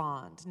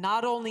respond.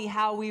 Not only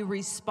how we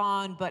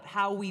respond, but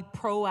how we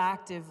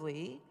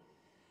proactively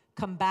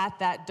combat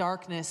that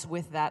darkness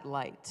with that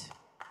light.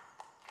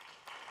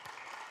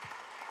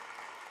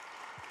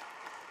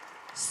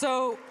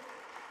 So,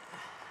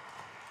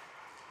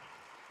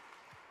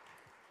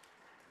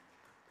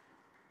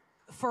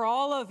 for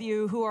all of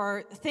you who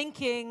are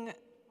thinking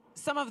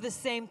some of the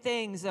same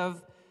things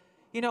of,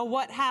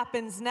 what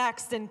happens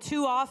next, and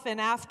too often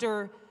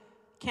after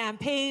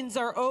campaigns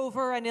are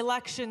over and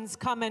elections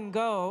come and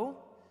go,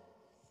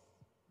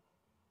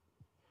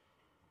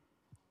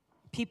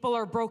 people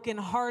are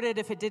brokenhearted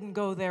if it didn't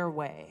go their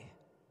way,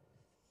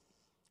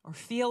 or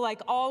feel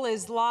like all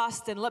is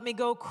lost and let me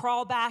go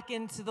crawl back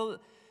into the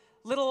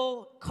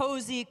little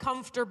cozy,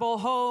 comfortable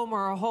home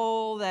or a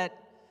hole that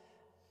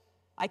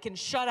I can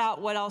shut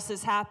out what else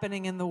is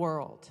happening in the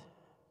world.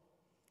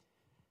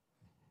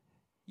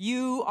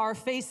 You are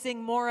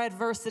facing more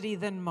adversity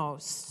than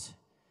most.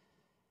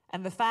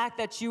 And the fact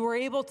that you were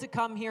able to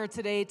come here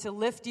today to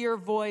lift your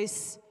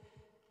voice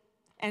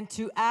and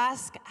to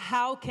ask,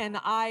 how can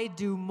I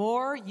do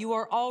more? You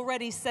are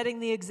already setting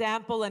the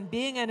example and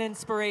being an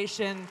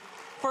inspiration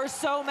for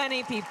so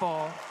many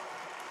people.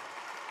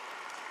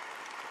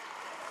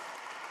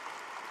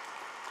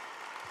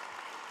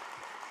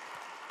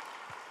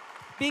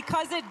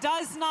 Because it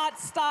does not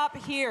stop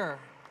here.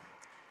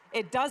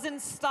 It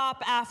doesn't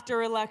stop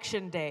after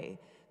Election Day.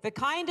 The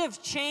kind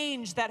of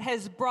change that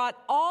has brought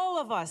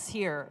all of us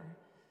here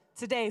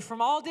today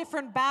from all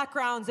different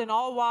backgrounds and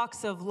all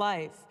walks of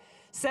life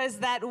says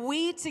that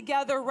we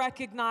together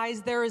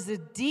recognize there is a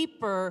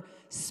deeper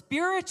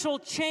spiritual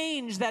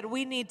change that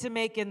we need to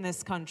make in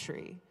this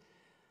country.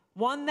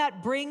 One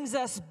that brings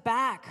us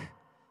back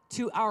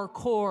to our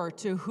core,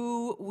 to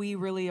who we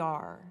really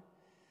are.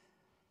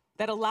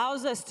 That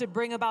allows us to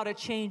bring about a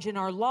change in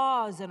our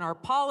laws and our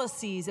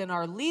policies and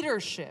our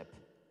leadership,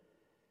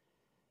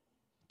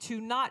 to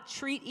not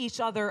treat each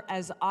other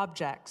as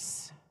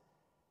objects,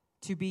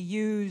 to be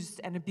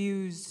used and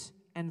abused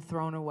and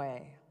thrown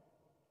away,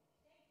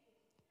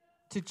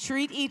 to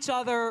treat each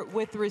other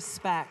with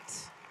respect,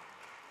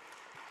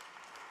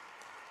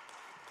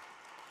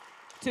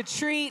 to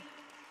treat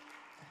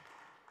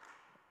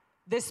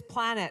this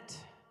planet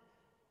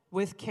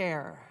with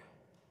care,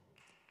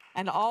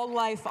 and all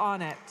life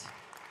on it.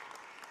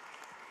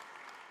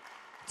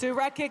 To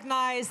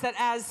recognize that,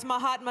 as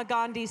Mahatma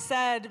Gandhi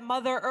said,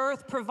 Mother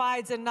Earth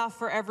provides enough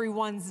for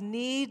everyone's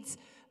needs,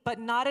 but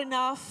not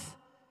enough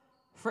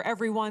for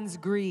everyone's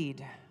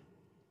greed.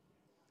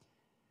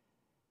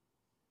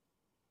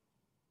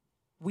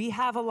 We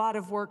have a lot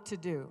of work to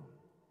do,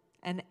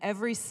 and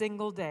every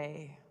single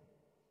day,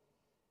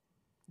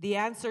 the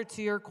answer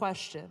to your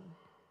question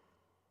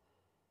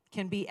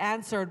can be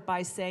answered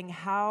by saying,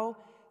 how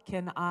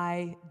can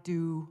I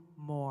do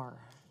more?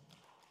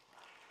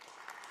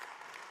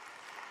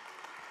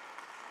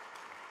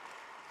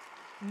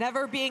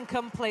 Never being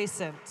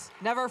complacent,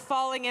 never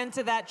falling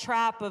into that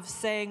trap of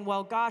saying,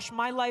 well, gosh,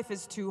 my life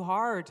is too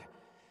hard.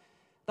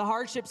 The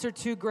hardships are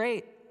too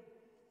great.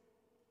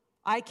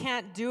 I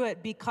can't do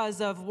it because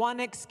of one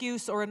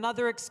excuse or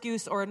another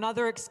excuse or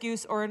another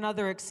excuse or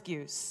another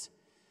excuse.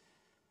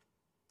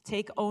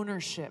 Take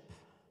ownership.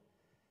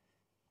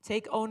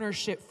 Take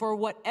ownership for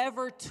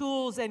whatever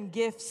tools and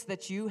gifts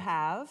that you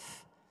have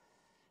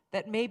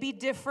that may be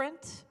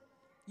different,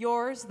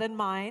 yours than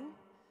mine,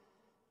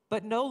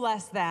 but no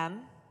less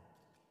than,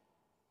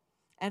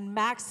 and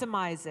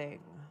maximizing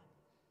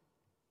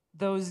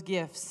those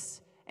gifts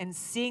and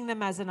seeing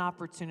them as an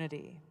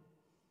opportunity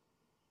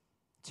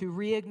to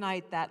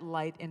reignite that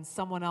light in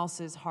someone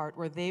else's heart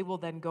where they will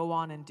then go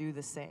on and do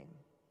the same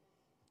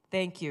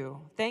Thank you.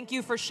 Thank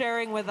you for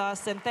sharing with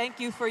us, and thank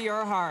you for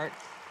your heart.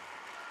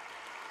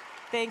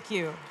 Thank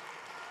you.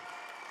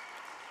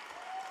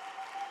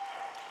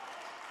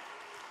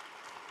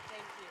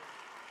 Thank you.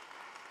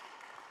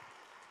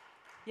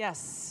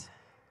 Yes.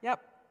 Yep.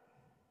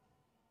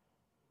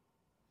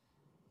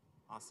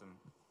 Awesome.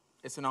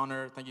 It's an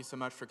honor. Thank you so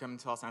much for coming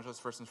to Los Angeles,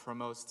 first and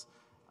foremost.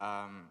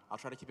 I'll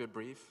try to keep it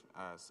brief,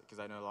 because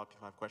I know a lot of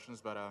people have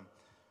questions, but I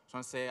just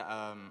want to say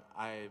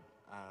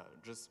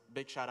just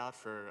big shout out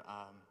for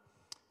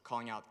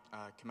calling out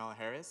Kamala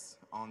Harris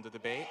on the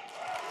debate.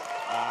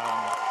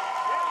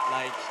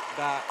 Like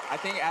that, I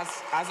think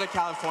as a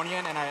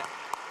Californian, and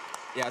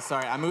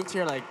I moved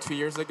here like 2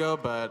 years ago,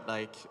 but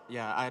like,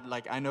 yeah,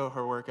 I know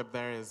her work up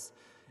there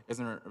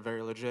isn't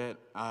very legit.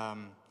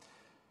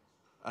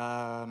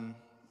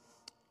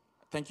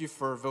 Thank you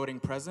for voting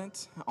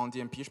present on the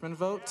impeachment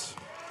vote.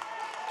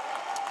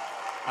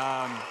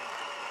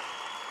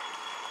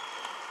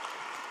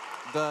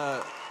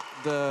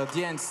 The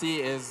DNC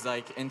is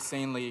like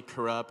insanely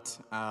corrupt.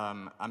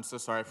 I'm so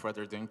sorry for what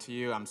they're doing to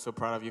you. I'm so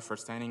proud of you for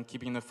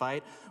keeping the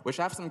fight. Which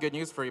I have some good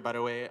news for you, by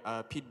the way.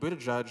 Pete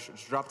Buttigieg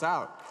just dropped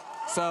out.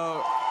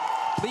 So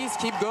please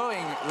keep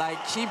going. Like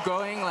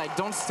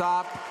don't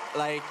stop.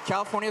 Like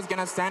California is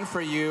gonna stand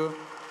for you.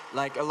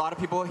 Like a lot of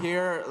people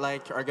here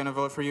like are gonna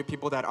vote for you.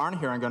 People that aren't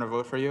here are gonna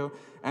vote for you,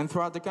 and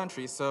throughout the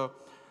country. So,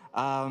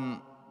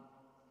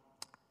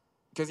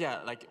 because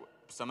like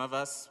some of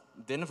us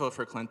didn't vote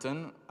for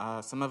Clinton.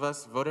 Some of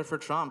us voted for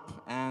Trump,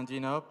 and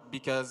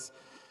because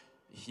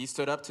he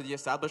stood up to the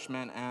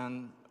establishment.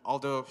 And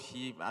although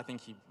I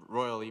think he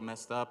royally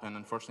messed up and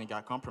unfortunately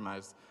got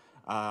compromised,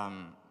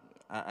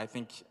 I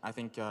think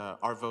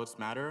our votes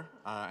matter,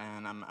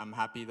 and I'm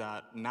happy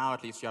that now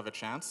at least you have a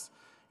chance.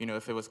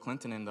 If it was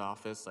Clinton in the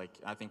office, like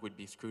I think we'd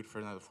be screwed for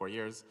another 4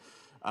 years.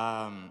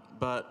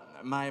 But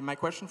my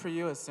question for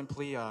you is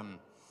simply.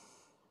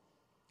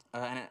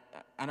 And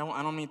I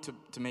don't mean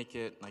to make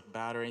it like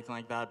bad or anything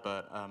like that,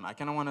 but I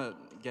kind of want to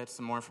get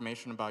some more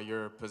information about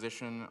your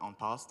position on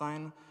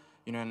Palestine,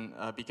 and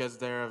because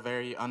they're a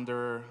very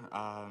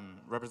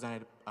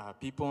represented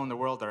people in the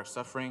world that are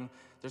suffering.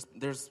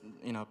 There's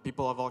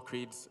people of all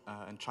creeds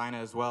in China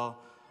as well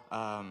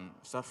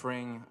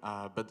suffering,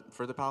 but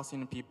for the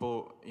Palestinian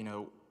people,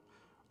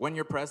 when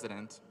you're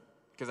president,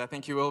 because I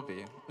think you will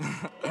be,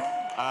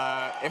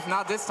 if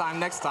not this time,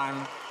 next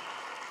time,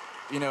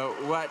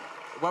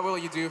 What will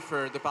you do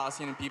for the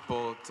Palestinian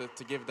people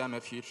to give them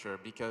a future?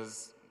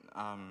 Because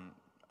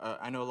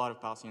I know a lot of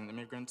Palestinian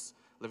immigrants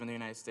live in the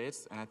United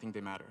States, and I think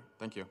they matter.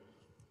 Thank you.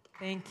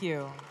 Thank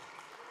you.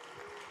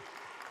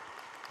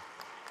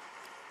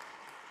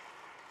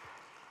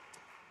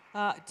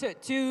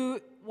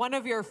 To one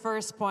of your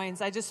first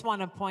points, I just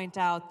want to point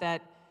out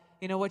that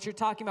what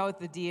you're talking about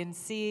with the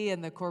DNC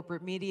and the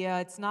corporate media,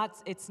 it's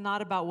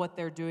not about what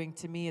they're doing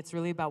to me. It's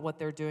really about what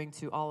they're doing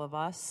to all of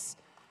us,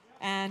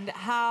 and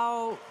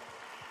how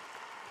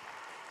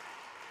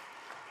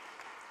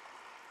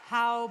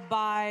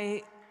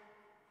by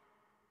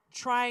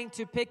trying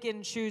to pick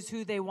and choose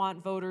who they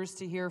want voters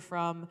to hear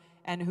from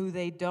and who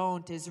they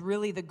don't is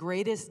really the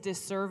greatest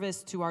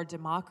disservice to our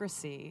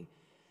democracy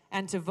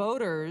and to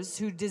voters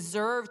who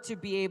deserve to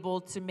be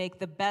able to make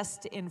the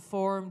best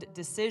informed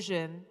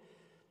decision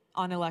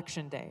on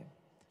Election Day.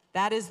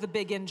 That is the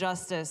big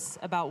injustice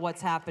about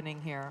what's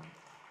happening here.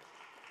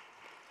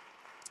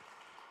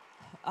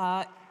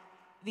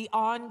 The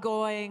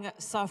ongoing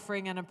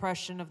suffering and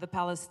oppression of the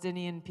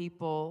Palestinian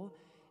people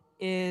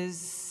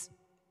is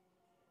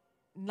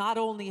not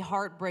only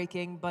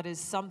heartbreaking, but is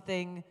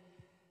something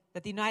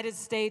that the United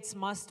States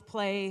must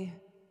play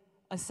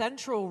a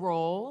central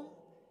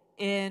role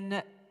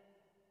in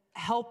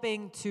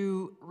helping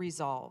to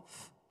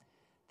resolve.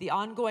 The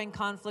ongoing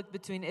conflict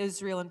between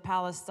Israel and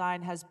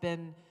Palestine has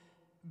been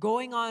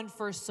going on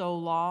for so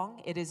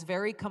long. It is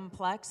very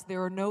complex.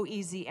 There are no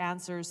easy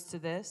answers to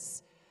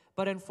this.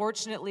 But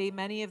unfortunately,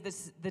 many of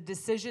the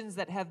decisions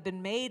that have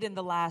been made in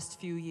the last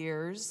few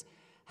years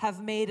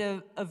have made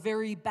a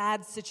very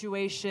bad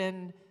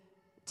situation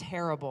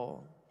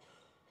terrible.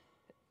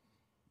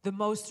 The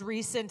most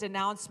recent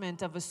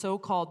announcement of a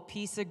so-called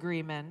peace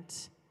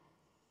agreement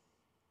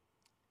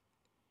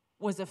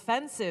was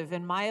offensive,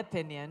 in my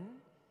opinion,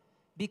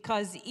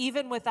 because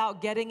even without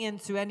getting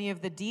into any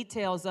of the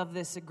details of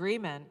this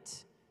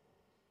agreement,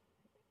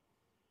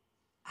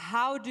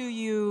 how do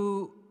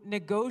you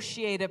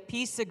negotiate a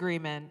peace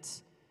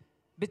agreement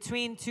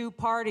between two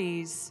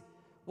parties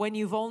when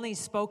you've only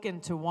spoken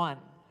to one?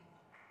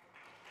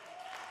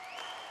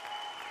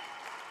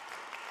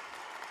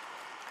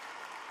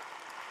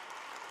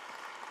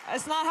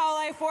 That's not how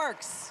life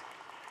works.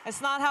 That's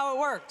not how it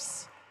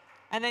works.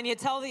 And then you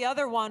tell the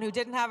other one who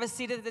didn't have a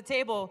seat at the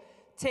table,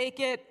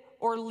 take it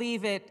or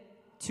leave it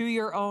to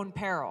your own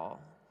peril.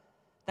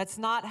 That's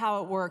not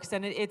how it works.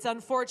 And it's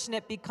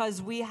unfortunate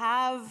because we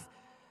have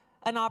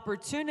an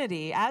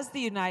opportunity as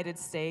the United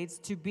States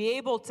to be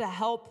able to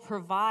help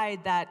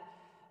provide that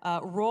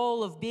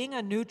role of being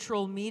a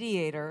neutral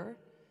mediator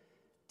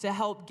to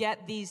help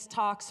get these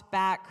talks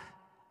back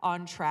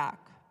on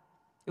track.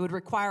 It would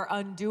require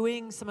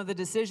undoing some of the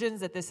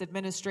decisions that this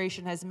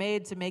administration has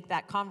made to make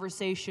that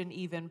conversation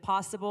even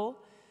possible.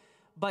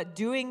 But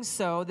doing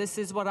so, this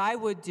is what I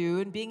would do,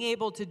 and being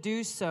able to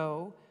do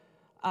so,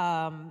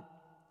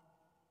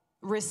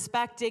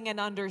 respecting and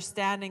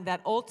understanding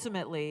that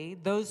ultimately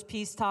those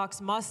peace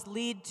talks must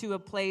lead to a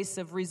place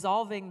of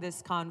resolving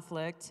this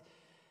conflict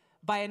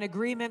by an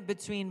agreement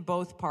between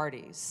both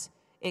parties.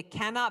 It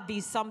cannot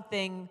be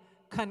something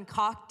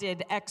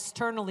concocted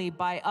externally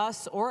by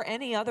us or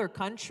any other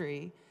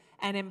country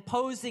and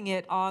imposing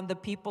it on the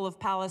people of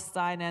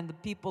Palestine and the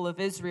people of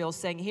Israel,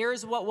 saying,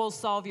 here's what will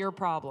solve your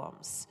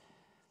problems.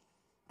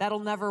 That'll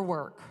never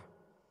work.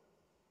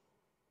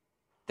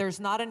 There's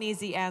not an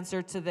easy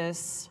answer to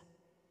this.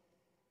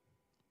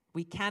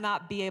 We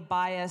cannot be a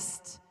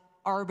biased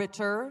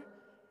arbiter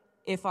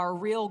if our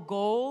real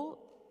goal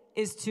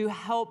is to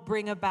help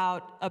bring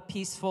about a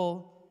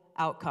peaceful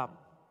outcome.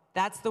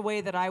 That's the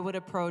way that I would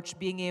approach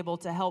being able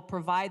to help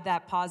provide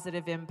that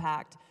positive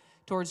impact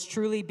towards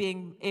truly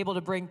being able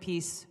to bring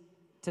peace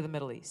to the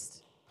Middle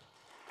East.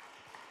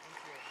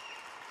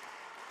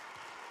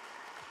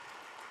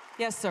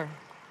 Yes, sir.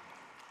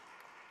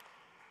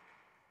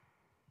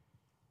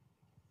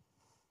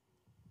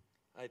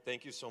 Hi,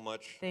 thank you so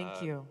much.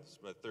 Thank you. It's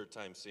my third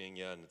time seeing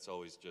you, and it's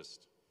always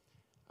just,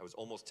 I was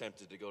almost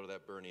tempted to go to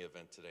that Bernie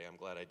event today. I'm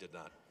glad I did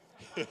not.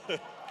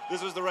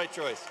 This was the right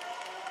choice.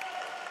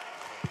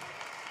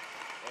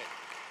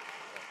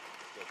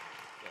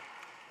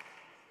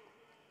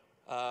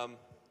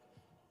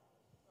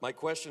 My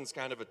question's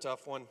kind of a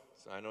tough one,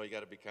 so I know you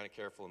got to be kind of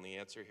careful in the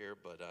answer here,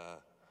 but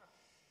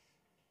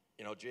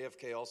you know,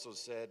 JFK also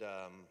said,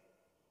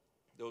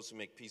 those who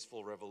make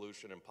peaceful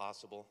revolution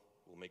impossible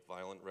will make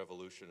violent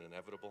revolution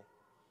inevitable.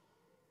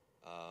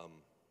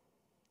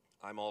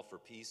 I'm all for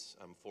peace,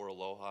 I'm for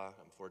aloha,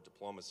 I'm for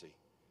diplomacy.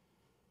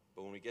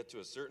 But when we get to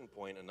a certain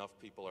point, enough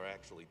people are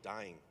actually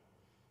dying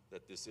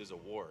that this is a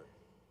war,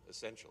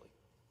 essentially.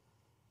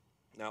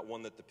 Not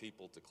one that the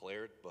people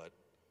declared, but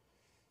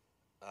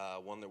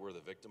one that we're the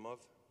victim of.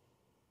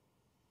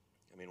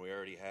 I mean, we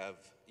already have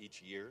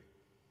each year,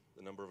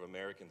 the number of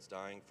Americans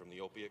dying from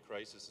the opiate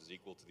crisis is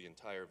equal to the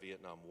entire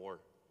Vietnam War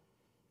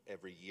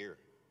every year.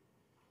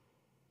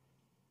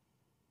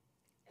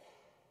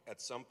 At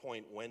some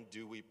point, when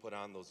do we put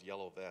on those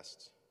yellow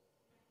vests?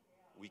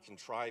 We can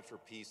try for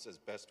peace as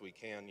best we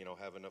can, you know,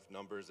 have enough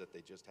numbers that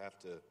they just have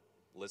to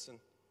listen.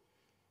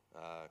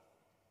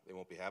 They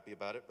won't be happy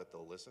about it, but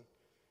they'll listen.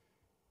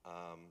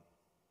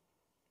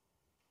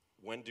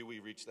 When do we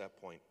reach that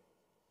point?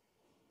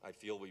 I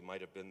feel we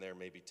might have been there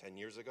maybe 10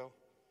 years ago,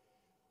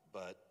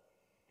 but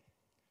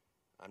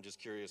I'm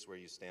just curious where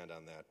you stand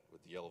on that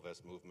with the Yellow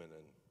Vest movement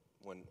and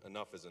when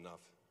enough is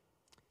enough.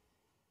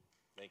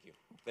 Thank you.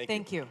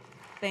 Thank you.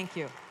 Thank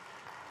you.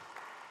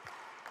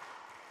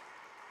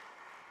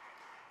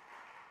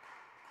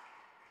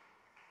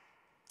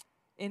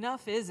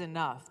 Enough is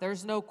enough.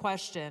 There's no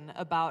question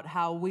about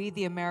how we,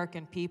 the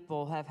American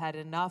people, have had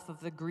enough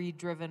of the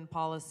greed-driven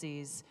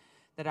policies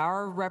that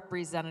our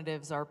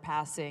representatives are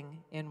passing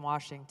in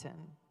Washington.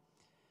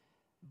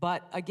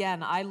 But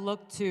again, I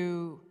look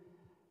to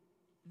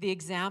the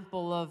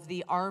example of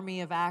the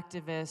army of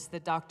activists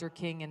that Dr.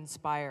 King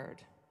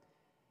inspired,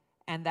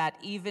 and that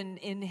even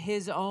in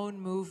his own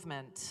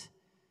movement,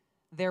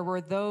 there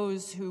were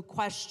those who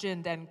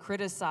questioned and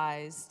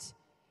criticized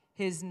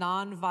his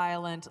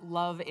nonviolent,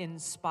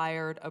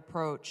 love-inspired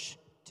approach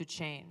to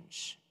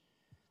change.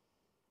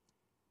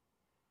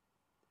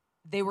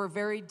 They were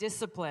very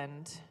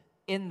disciplined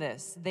in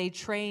this. They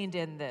trained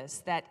in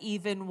this, that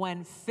even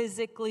when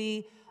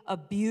physically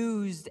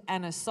abused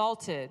and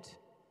assaulted,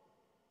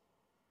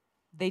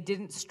 they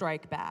didn't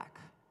strike back.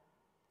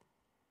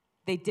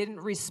 They didn't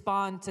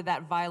respond to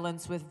that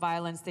violence with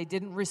violence. They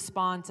didn't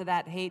respond to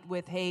that hate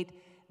with hate.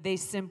 They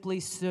simply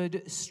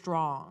stood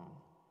strong,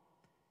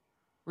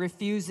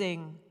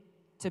 refusing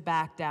to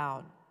back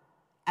down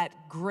at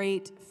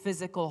great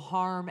physical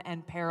harm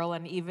and peril,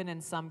 and even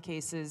in some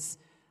cases,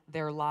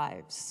 their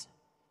lives.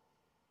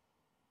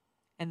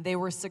 And they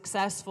were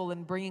successful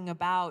in bringing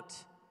about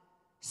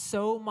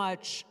so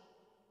much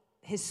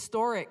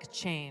historic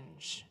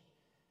change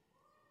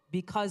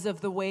because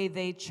of the way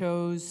they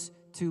chose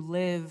to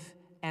live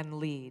and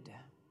lead.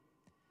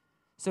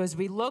 So as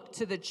we look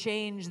to the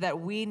change that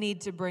we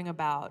need to bring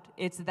about,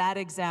 it's that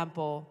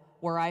example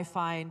where I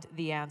find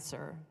the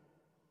answer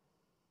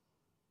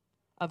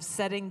of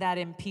setting that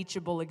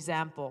impeachable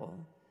example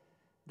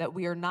that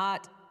we are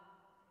not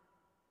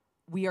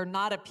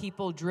a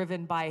people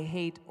driven by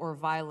hate or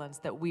violence,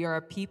 that we are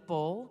a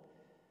people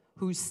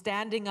who,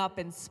 standing up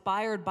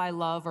inspired by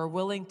love, are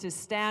willing to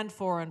stand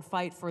for and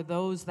fight for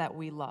those that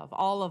we love.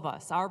 All of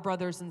us, our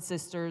brothers and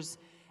sisters,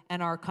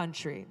 and our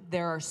country.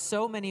 There are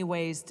so many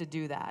ways to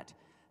do that.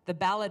 The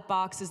ballot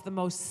box is the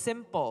most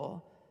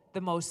simple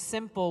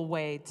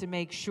way to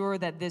make sure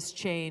that this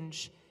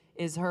change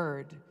is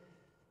heard.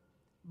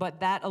 But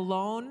that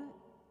alone,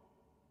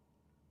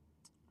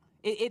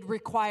 it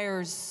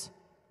requires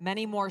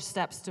many more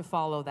steps to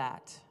follow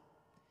that.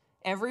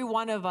 Every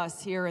one of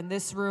us here in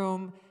this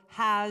room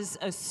has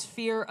a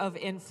sphere of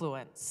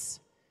influence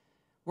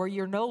where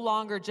you're no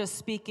longer just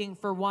speaking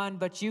for one,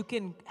 but you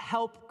can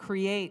help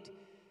create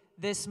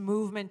this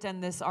movement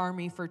and this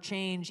army for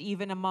change,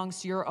 even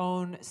amongst your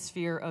own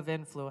sphere of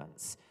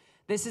influence.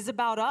 This is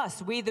about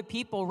us, we the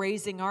people,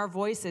 raising our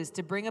voices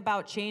to bring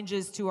about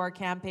changes to our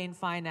campaign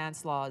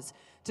finance laws,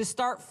 to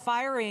start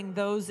firing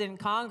those in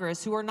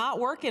Congress who are not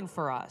working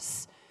for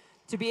us,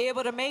 to be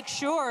able to make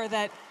sure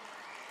that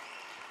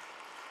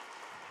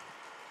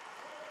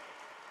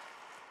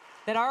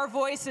our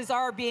voices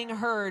are being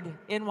heard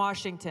in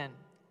Washington.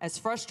 As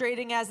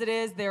frustrating as it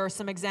is, there are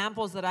some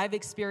examples that I've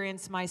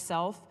experienced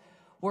myself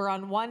where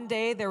on one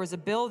day there was a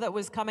bill that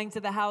was coming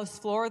to the House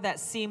floor that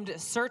seemed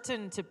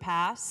certain to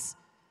pass,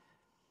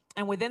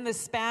 and within the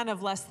span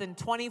of less than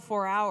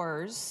 24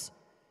 hours,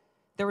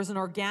 there was an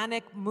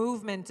organic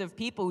movement of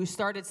people who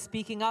started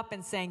speaking up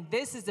and saying,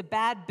 this is a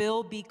bad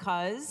bill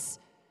because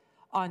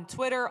on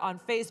Twitter, on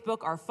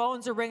Facebook, our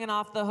phones are ringing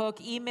off the hook,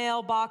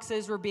 email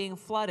boxes were being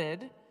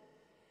flooded,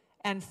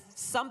 and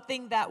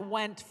something that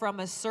went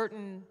from a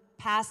certain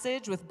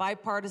passage with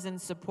bipartisan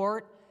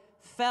support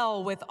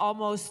fell with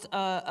almost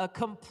a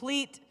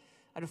complete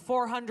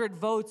 400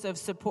 votes of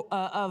support,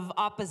 of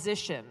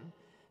opposition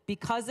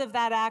because of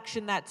that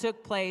action that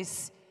took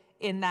place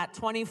in that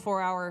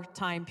 24-hour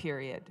time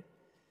period.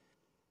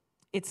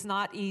 It's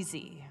not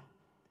easy,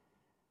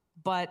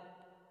 but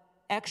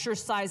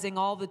exercising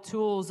all the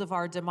tools of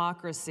our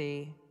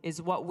democracy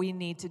is what we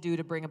need to do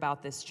to bring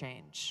about this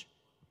change.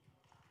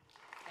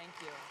 Thank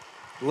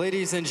you.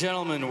 Ladies and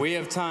gentlemen, we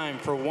have time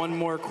for one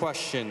more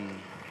question.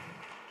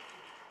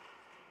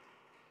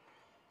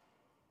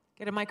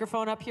 Get a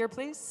microphone up here,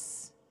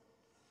 please.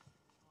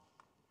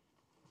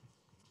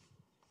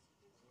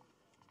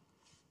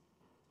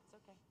 It's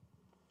okay.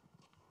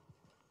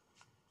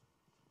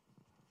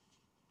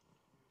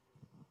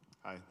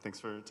 Hi, thanks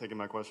for taking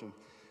my question.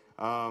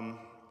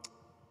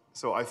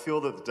 So I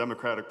feel that the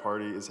Democratic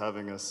Party is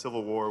having a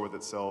civil war with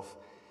itself,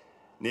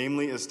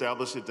 namely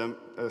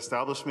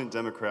establishment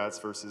Democrats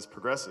versus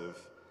progressive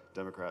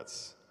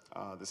Democrats.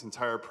 This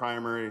entire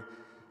primary,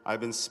 I've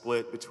been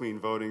split between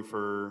voting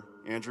for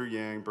Andrew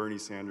Yang, Bernie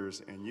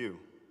Sanders, and you.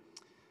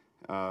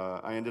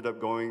 I ended up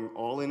going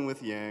all in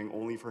with Yang,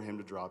 only for him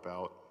to drop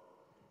out.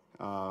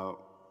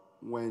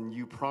 When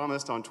you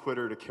promised on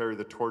Twitter to carry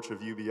the torch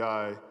of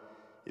UBI,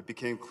 it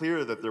became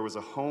clear that there was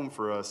a home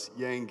for us,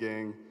 Yang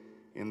Gang,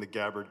 in the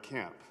Gabbard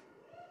camp.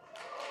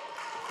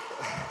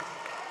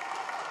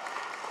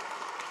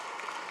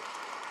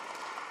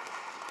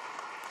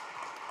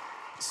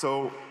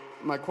 So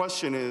my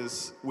question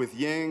is, with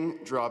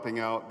Yang dropping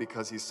out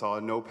because he saw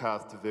no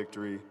path to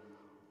victory,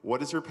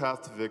 what is your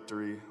path to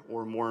victory?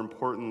 Or more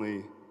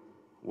importantly,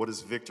 what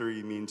does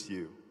victory mean to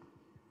you?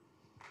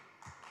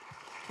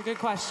 It's a good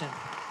question.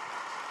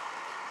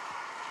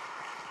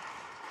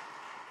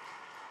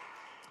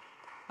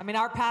 I mean,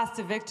 our path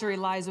to victory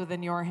lies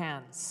within your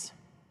hands.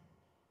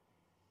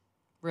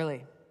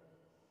 Really.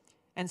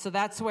 And so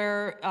that's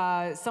where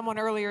someone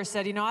earlier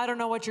said, you know, I don't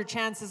know what your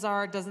chances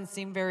are. It doesn't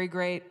seem very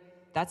great.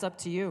 That's up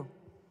to you.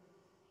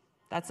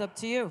 That's up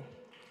to you.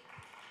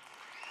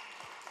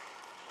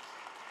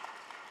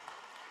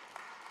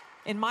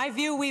 In my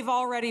view, we've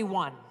already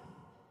won.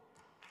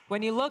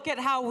 When you look at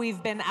how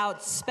we've been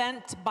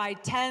outspent by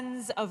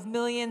tens of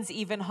millions,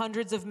 even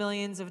hundreds of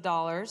millions of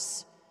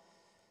dollars,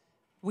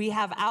 we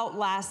have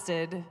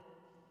outlasted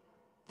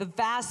the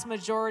vast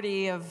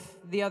majority of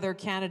the other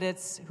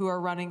candidates who are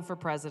running for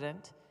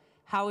president.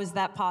 How is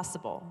that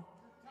possible?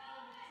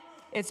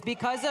 It's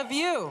because of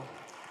you.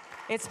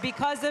 It's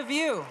because of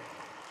you.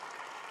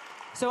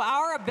 So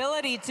our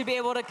ability to be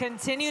able to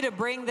continue to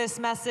bring this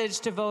message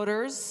to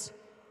voters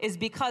is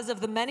because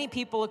of the many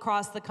people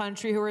across the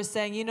country who are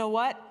saying, you know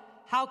what?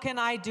 How can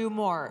I do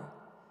more?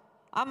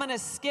 I'm going to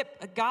skip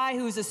a guy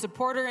who's a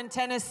supporter in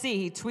Tennessee.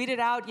 He tweeted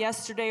out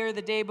yesterday or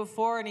the day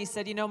before, and he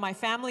said, you know, my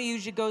family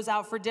usually goes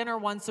out for dinner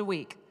once a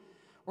week.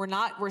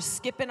 We're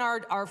skipping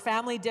our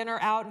family dinner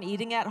out and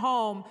eating at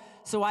home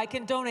so I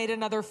can donate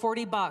another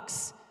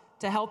 $40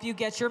 to help you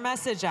get your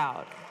message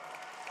out.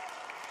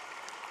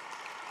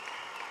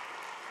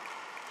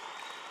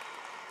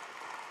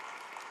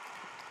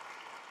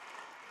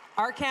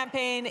 Our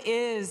campaign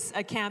is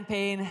a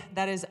campaign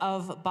that is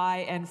of, by,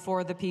 and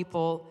for the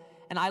people.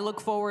 And I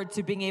look forward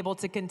to being able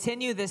to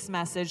continue this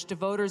message to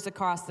voters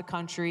across the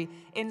country,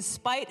 in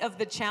spite of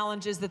the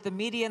challenges that the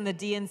media and the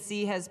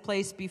DNC has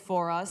placed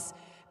before us.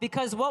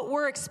 Because what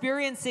we're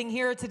experiencing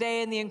here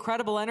today and the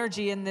incredible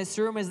energy in this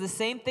room is the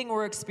same thing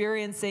we're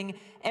experiencing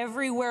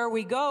everywhere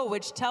we go,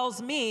 which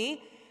tells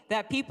me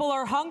that people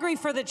are hungry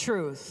for the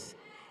truth.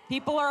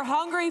 People are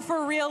hungry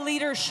for real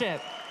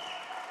leadership.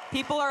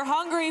 People are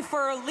hungry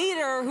for a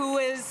leader who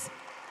is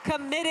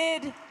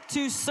committed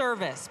to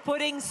service,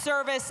 putting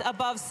service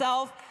above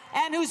self,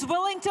 and who's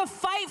willing to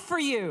fight for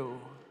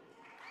you.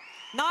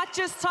 Not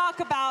just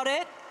talk about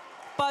it,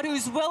 but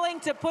who's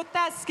willing to put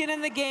that skin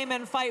in the game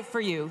and fight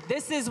for you.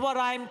 This is what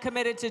I'm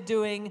committed to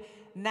doing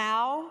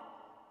now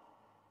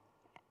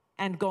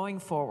and going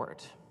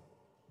forward.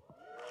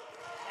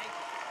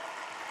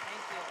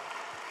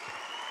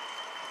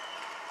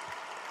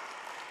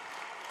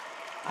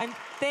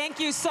 Thank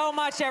you so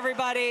much,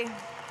 everybody.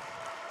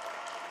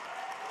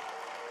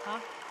 Huh?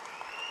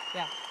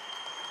 Yeah.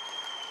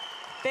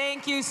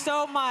 Thank you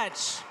so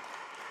much.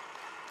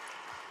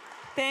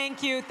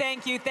 Thank you,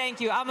 thank you, thank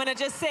you. I'm going to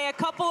just say a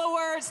couple of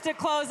words to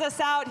close us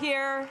out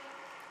here.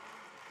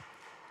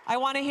 I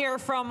want to hear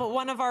from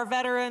one of our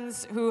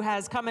veterans who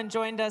has come and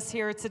joined us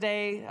here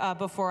today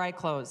before I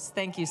close.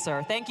 Thank you,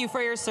 sir. Thank you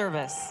for your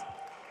service.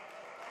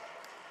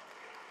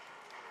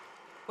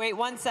 Wait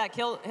 1 sec.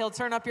 He'll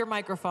turn up your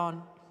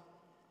microphone.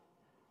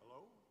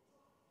 Hello?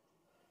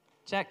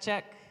 Check,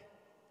 check.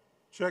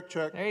 Check,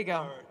 check. There you go.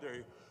 All right, there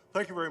you go.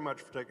 Thank you very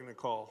much for taking the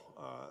call.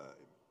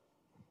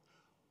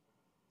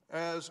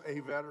 As a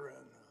veteran,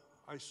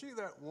 I see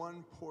that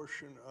one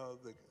portion of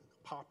the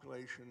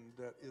population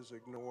that is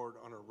ignored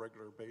on a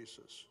regular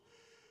basis.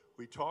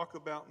 We talk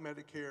about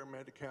Medicare,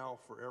 Medi-Cal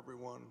for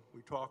everyone.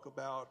 We talk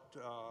about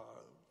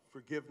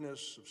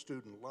forgiveness of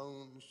student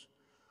loans.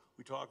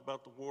 We talk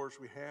about the wars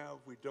we have,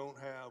 we don't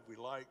have, we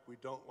like, we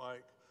don't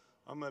like.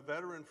 I'm a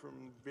veteran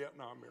from the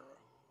Vietnam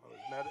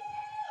era.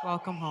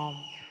 Welcome home.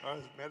 I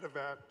was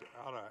medevaced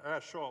out of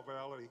Ashaw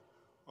Valley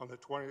on the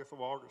 20th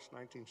of August,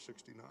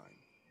 1969.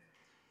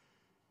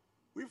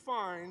 We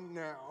find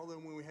now that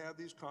when we have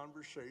these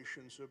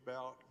conversations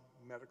about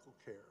medical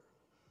care,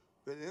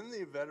 that in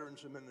the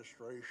Veterans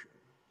Administration,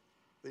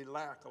 they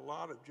lack a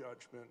lot of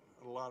judgment,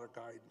 a lot of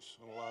guidance,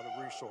 and a lot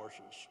of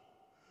resources.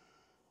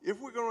 If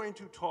we're going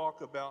to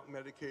talk about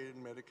Medicaid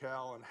and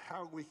Medi-Cal and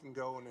how we can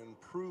go and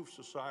improve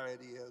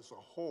society as a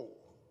whole,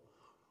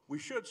 we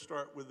should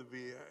start with the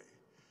VA.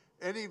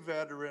 Any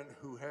veteran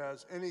who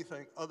has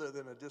anything other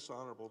than a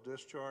dishonorable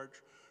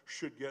discharge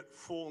should get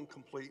full and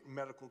complete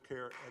medical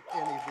care at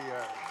any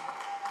VA.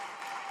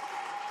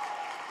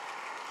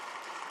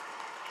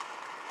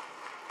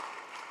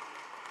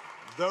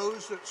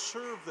 Those that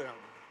serve them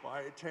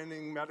by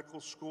attending medical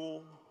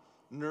school,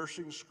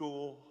 nursing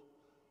school,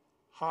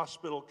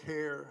 hospital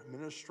care,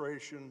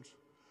 administrations,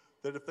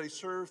 that if they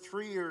serve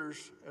 3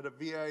 years at a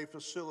VA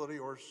facility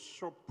or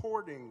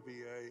supporting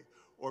VA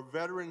or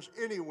veterans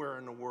anywhere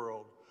in the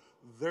world,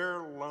 their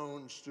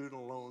loans,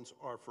 student loans,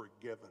 are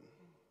forgiven.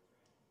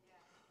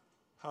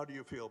 How do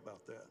you feel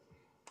about that?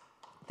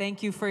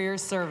 Thank you for your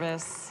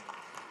service.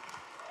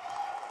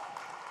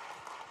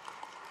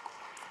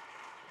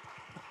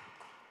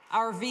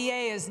 Our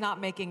VA is not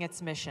making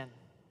its mission.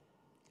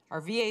 Our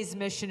VA's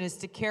mission is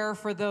to care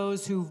for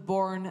those who've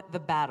borne the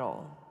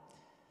battle.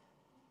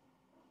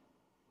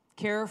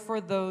 Care for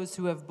those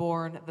who have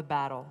borne the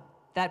battle.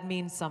 That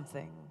means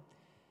something.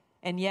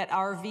 And yet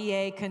our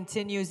VA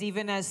continues,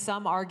 even as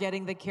some are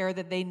getting the care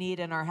that they need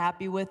and are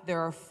happy with,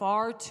 there are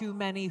far too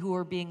many who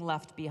are being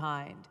left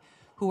behind,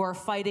 who are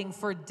fighting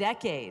for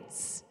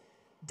decades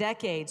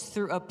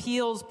through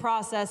appeals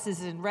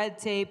processes and red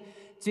tape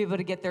to be able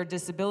to get their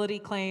disability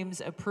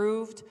claims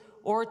approved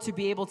or to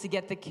be able to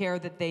get the care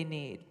that they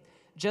need.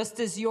 Just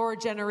as your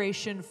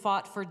generation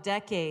fought for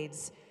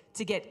decades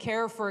to get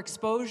care for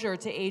exposure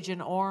to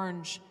Agent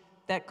Orange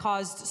that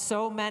caused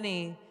so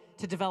many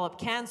to develop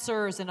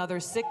cancers and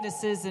other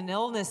sicknesses and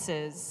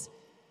illnesses,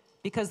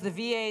 because the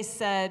VA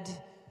said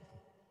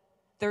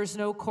there's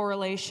no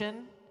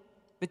correlation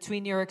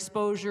between your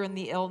exposure and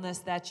the illness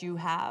that you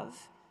have.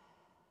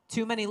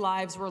 Too many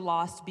lives were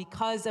lost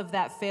because of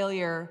that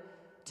failure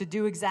to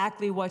do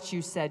exactly what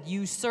you said.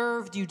 You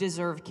served, you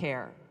deserve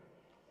care.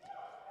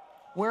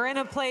 We're in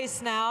a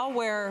place now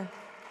where,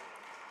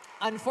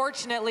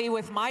 unfortunately,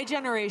 with my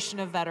generation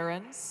of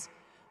veterans,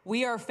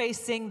 we are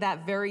facing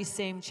that very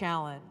same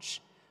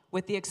challenge.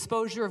 With the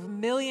exposure of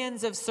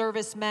millions of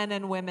servicemen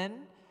and women,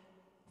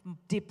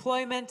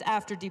 deployment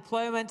after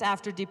deployment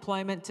after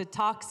deployment to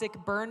toxic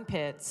burn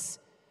pits,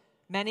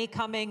 many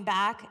coming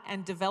back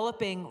and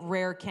developing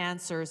rare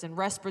cancers and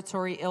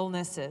respiratory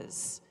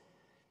illnesses,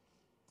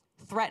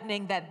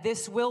 threatening that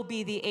this will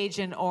be the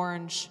Agent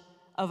Orange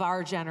of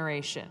our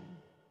generation.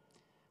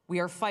 We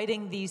are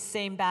fighting these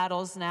same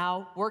battles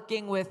now,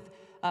 working with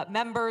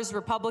members,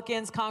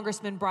 Republicans.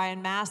 Congressman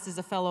Brian Mast is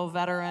a fellow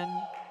veteran,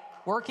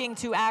 working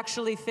to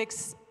actually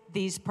fix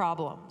these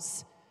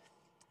problems.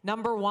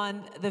 Number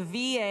one, the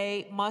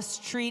VA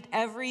must treat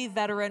every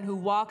veteran who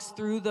walks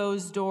through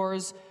those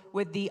doors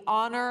with the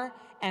honor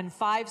and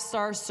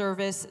 5-star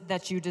service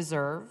that you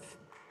deserve.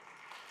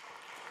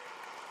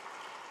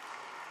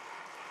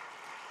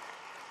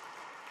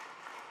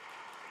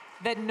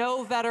 That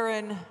no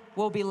veteran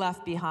will be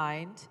left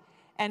behind.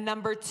 And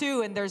number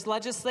two, and there's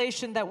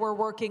legislation that we're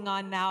working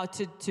on now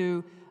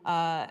to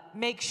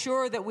make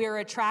sure that we're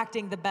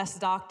attracting the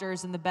best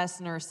doctors and the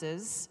best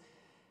nurses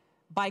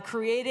by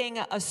creating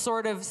a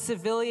sort of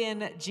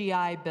civilian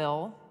GI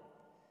Bill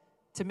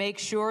to make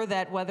sure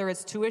that whether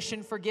it's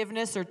tuition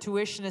forgiveness or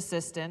tuition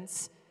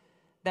assistance,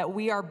 that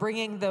we are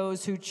bringing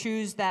those who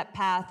choose that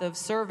path of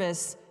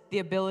service the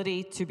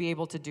ability to be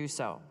able to do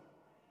so.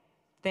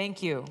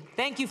 Thank you.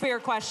 Thank you for your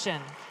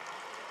question.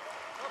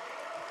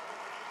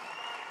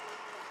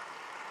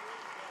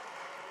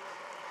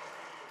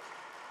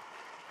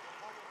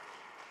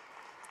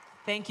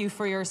 Thank you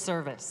for your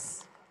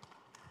service.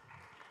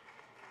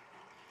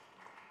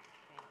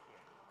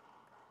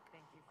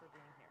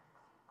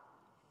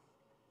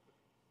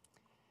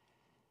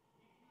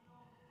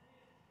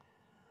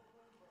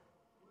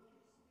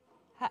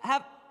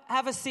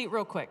 Have a seat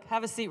real quick.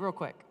 Have a seat real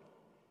quick.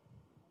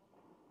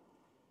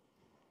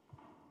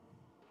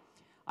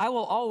 I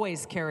will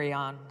always carry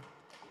on.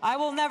 I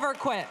will never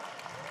quit.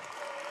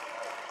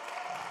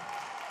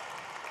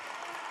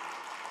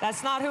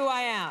 That's not who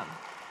I am.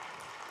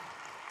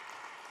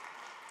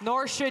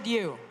 Nor should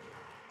you.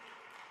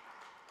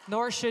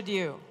 Nor should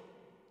you.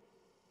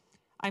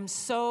 I'm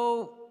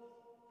so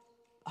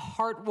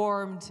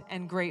heartwarmed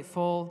and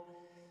grateful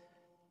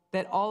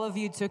that all of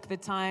you took the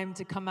time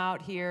to come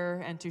out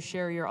here and to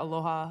share your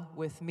aloha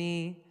with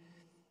me,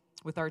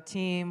 with our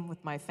team,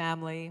 with my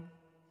family.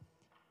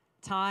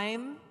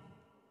 Time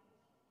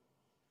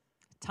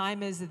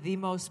is the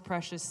most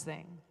precious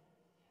thing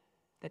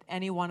that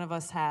any one of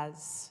us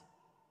has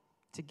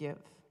to give.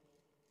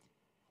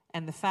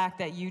 And the fact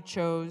that you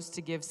chose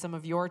to give some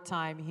of your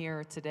time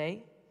here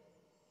today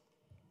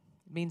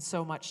means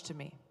so much to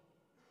me.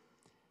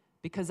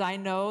 Because I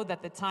know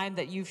that the time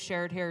that you've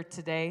shared here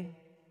today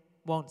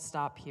won't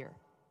stop here.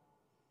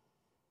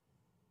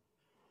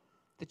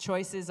 The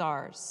choice is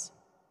ours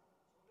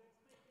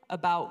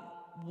about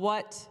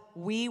what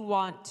we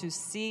want to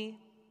see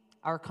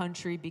our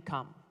country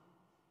become.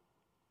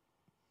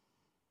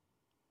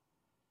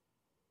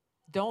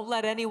 Don't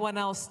let anyone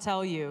else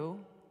tell you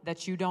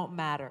that you don't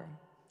matter,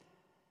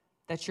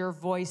 that your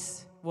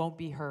voice won't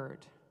be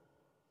heard.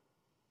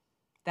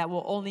 That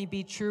will only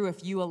be true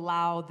if you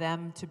allow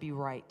them to be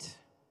right.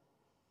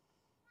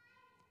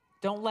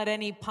 Don't let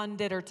any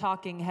pundit or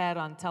talking head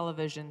on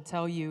television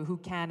tell you who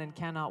can and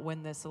cannot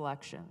win this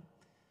election.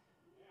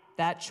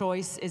 That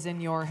choice is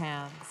in your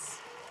hands.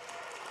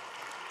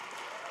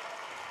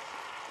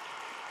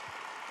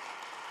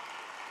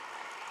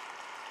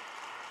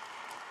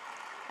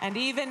 And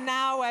even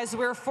now, as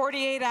we're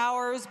 48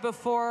 hours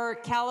before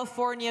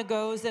California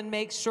goes and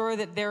makes sure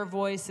that their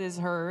voice is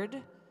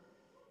heard,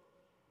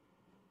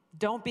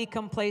 don't be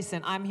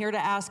complacent. I'm here to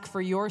ask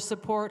for your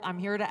support. I'm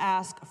here to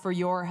ask for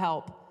your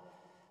help.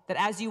 That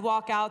as you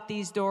walk out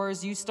these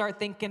doors, you start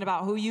thinking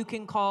about who you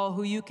can call,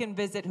 who you can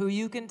visit, who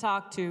you can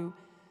talk to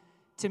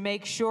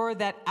make sure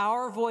that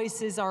our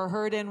voices are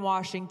heard in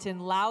Washington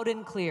loud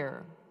and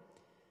clear,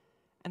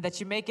 and that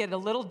you make it a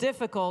little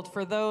difficult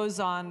for those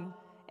on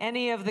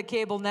any of the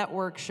cable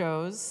network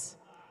shows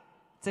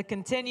to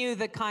continue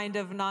the kind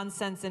of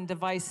nonsense and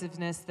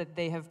divisiveness that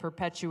they have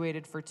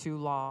perpetuated for too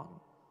long.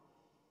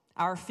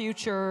 Our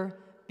future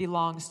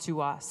belongs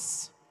to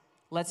us.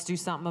 Let's do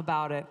something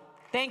about it.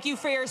 Thank you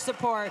for your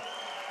support.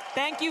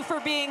 Thank you for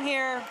being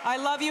here. I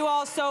love you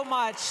all so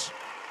much.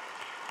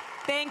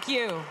 Thank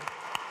you.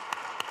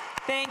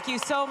 Thank you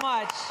so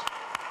much.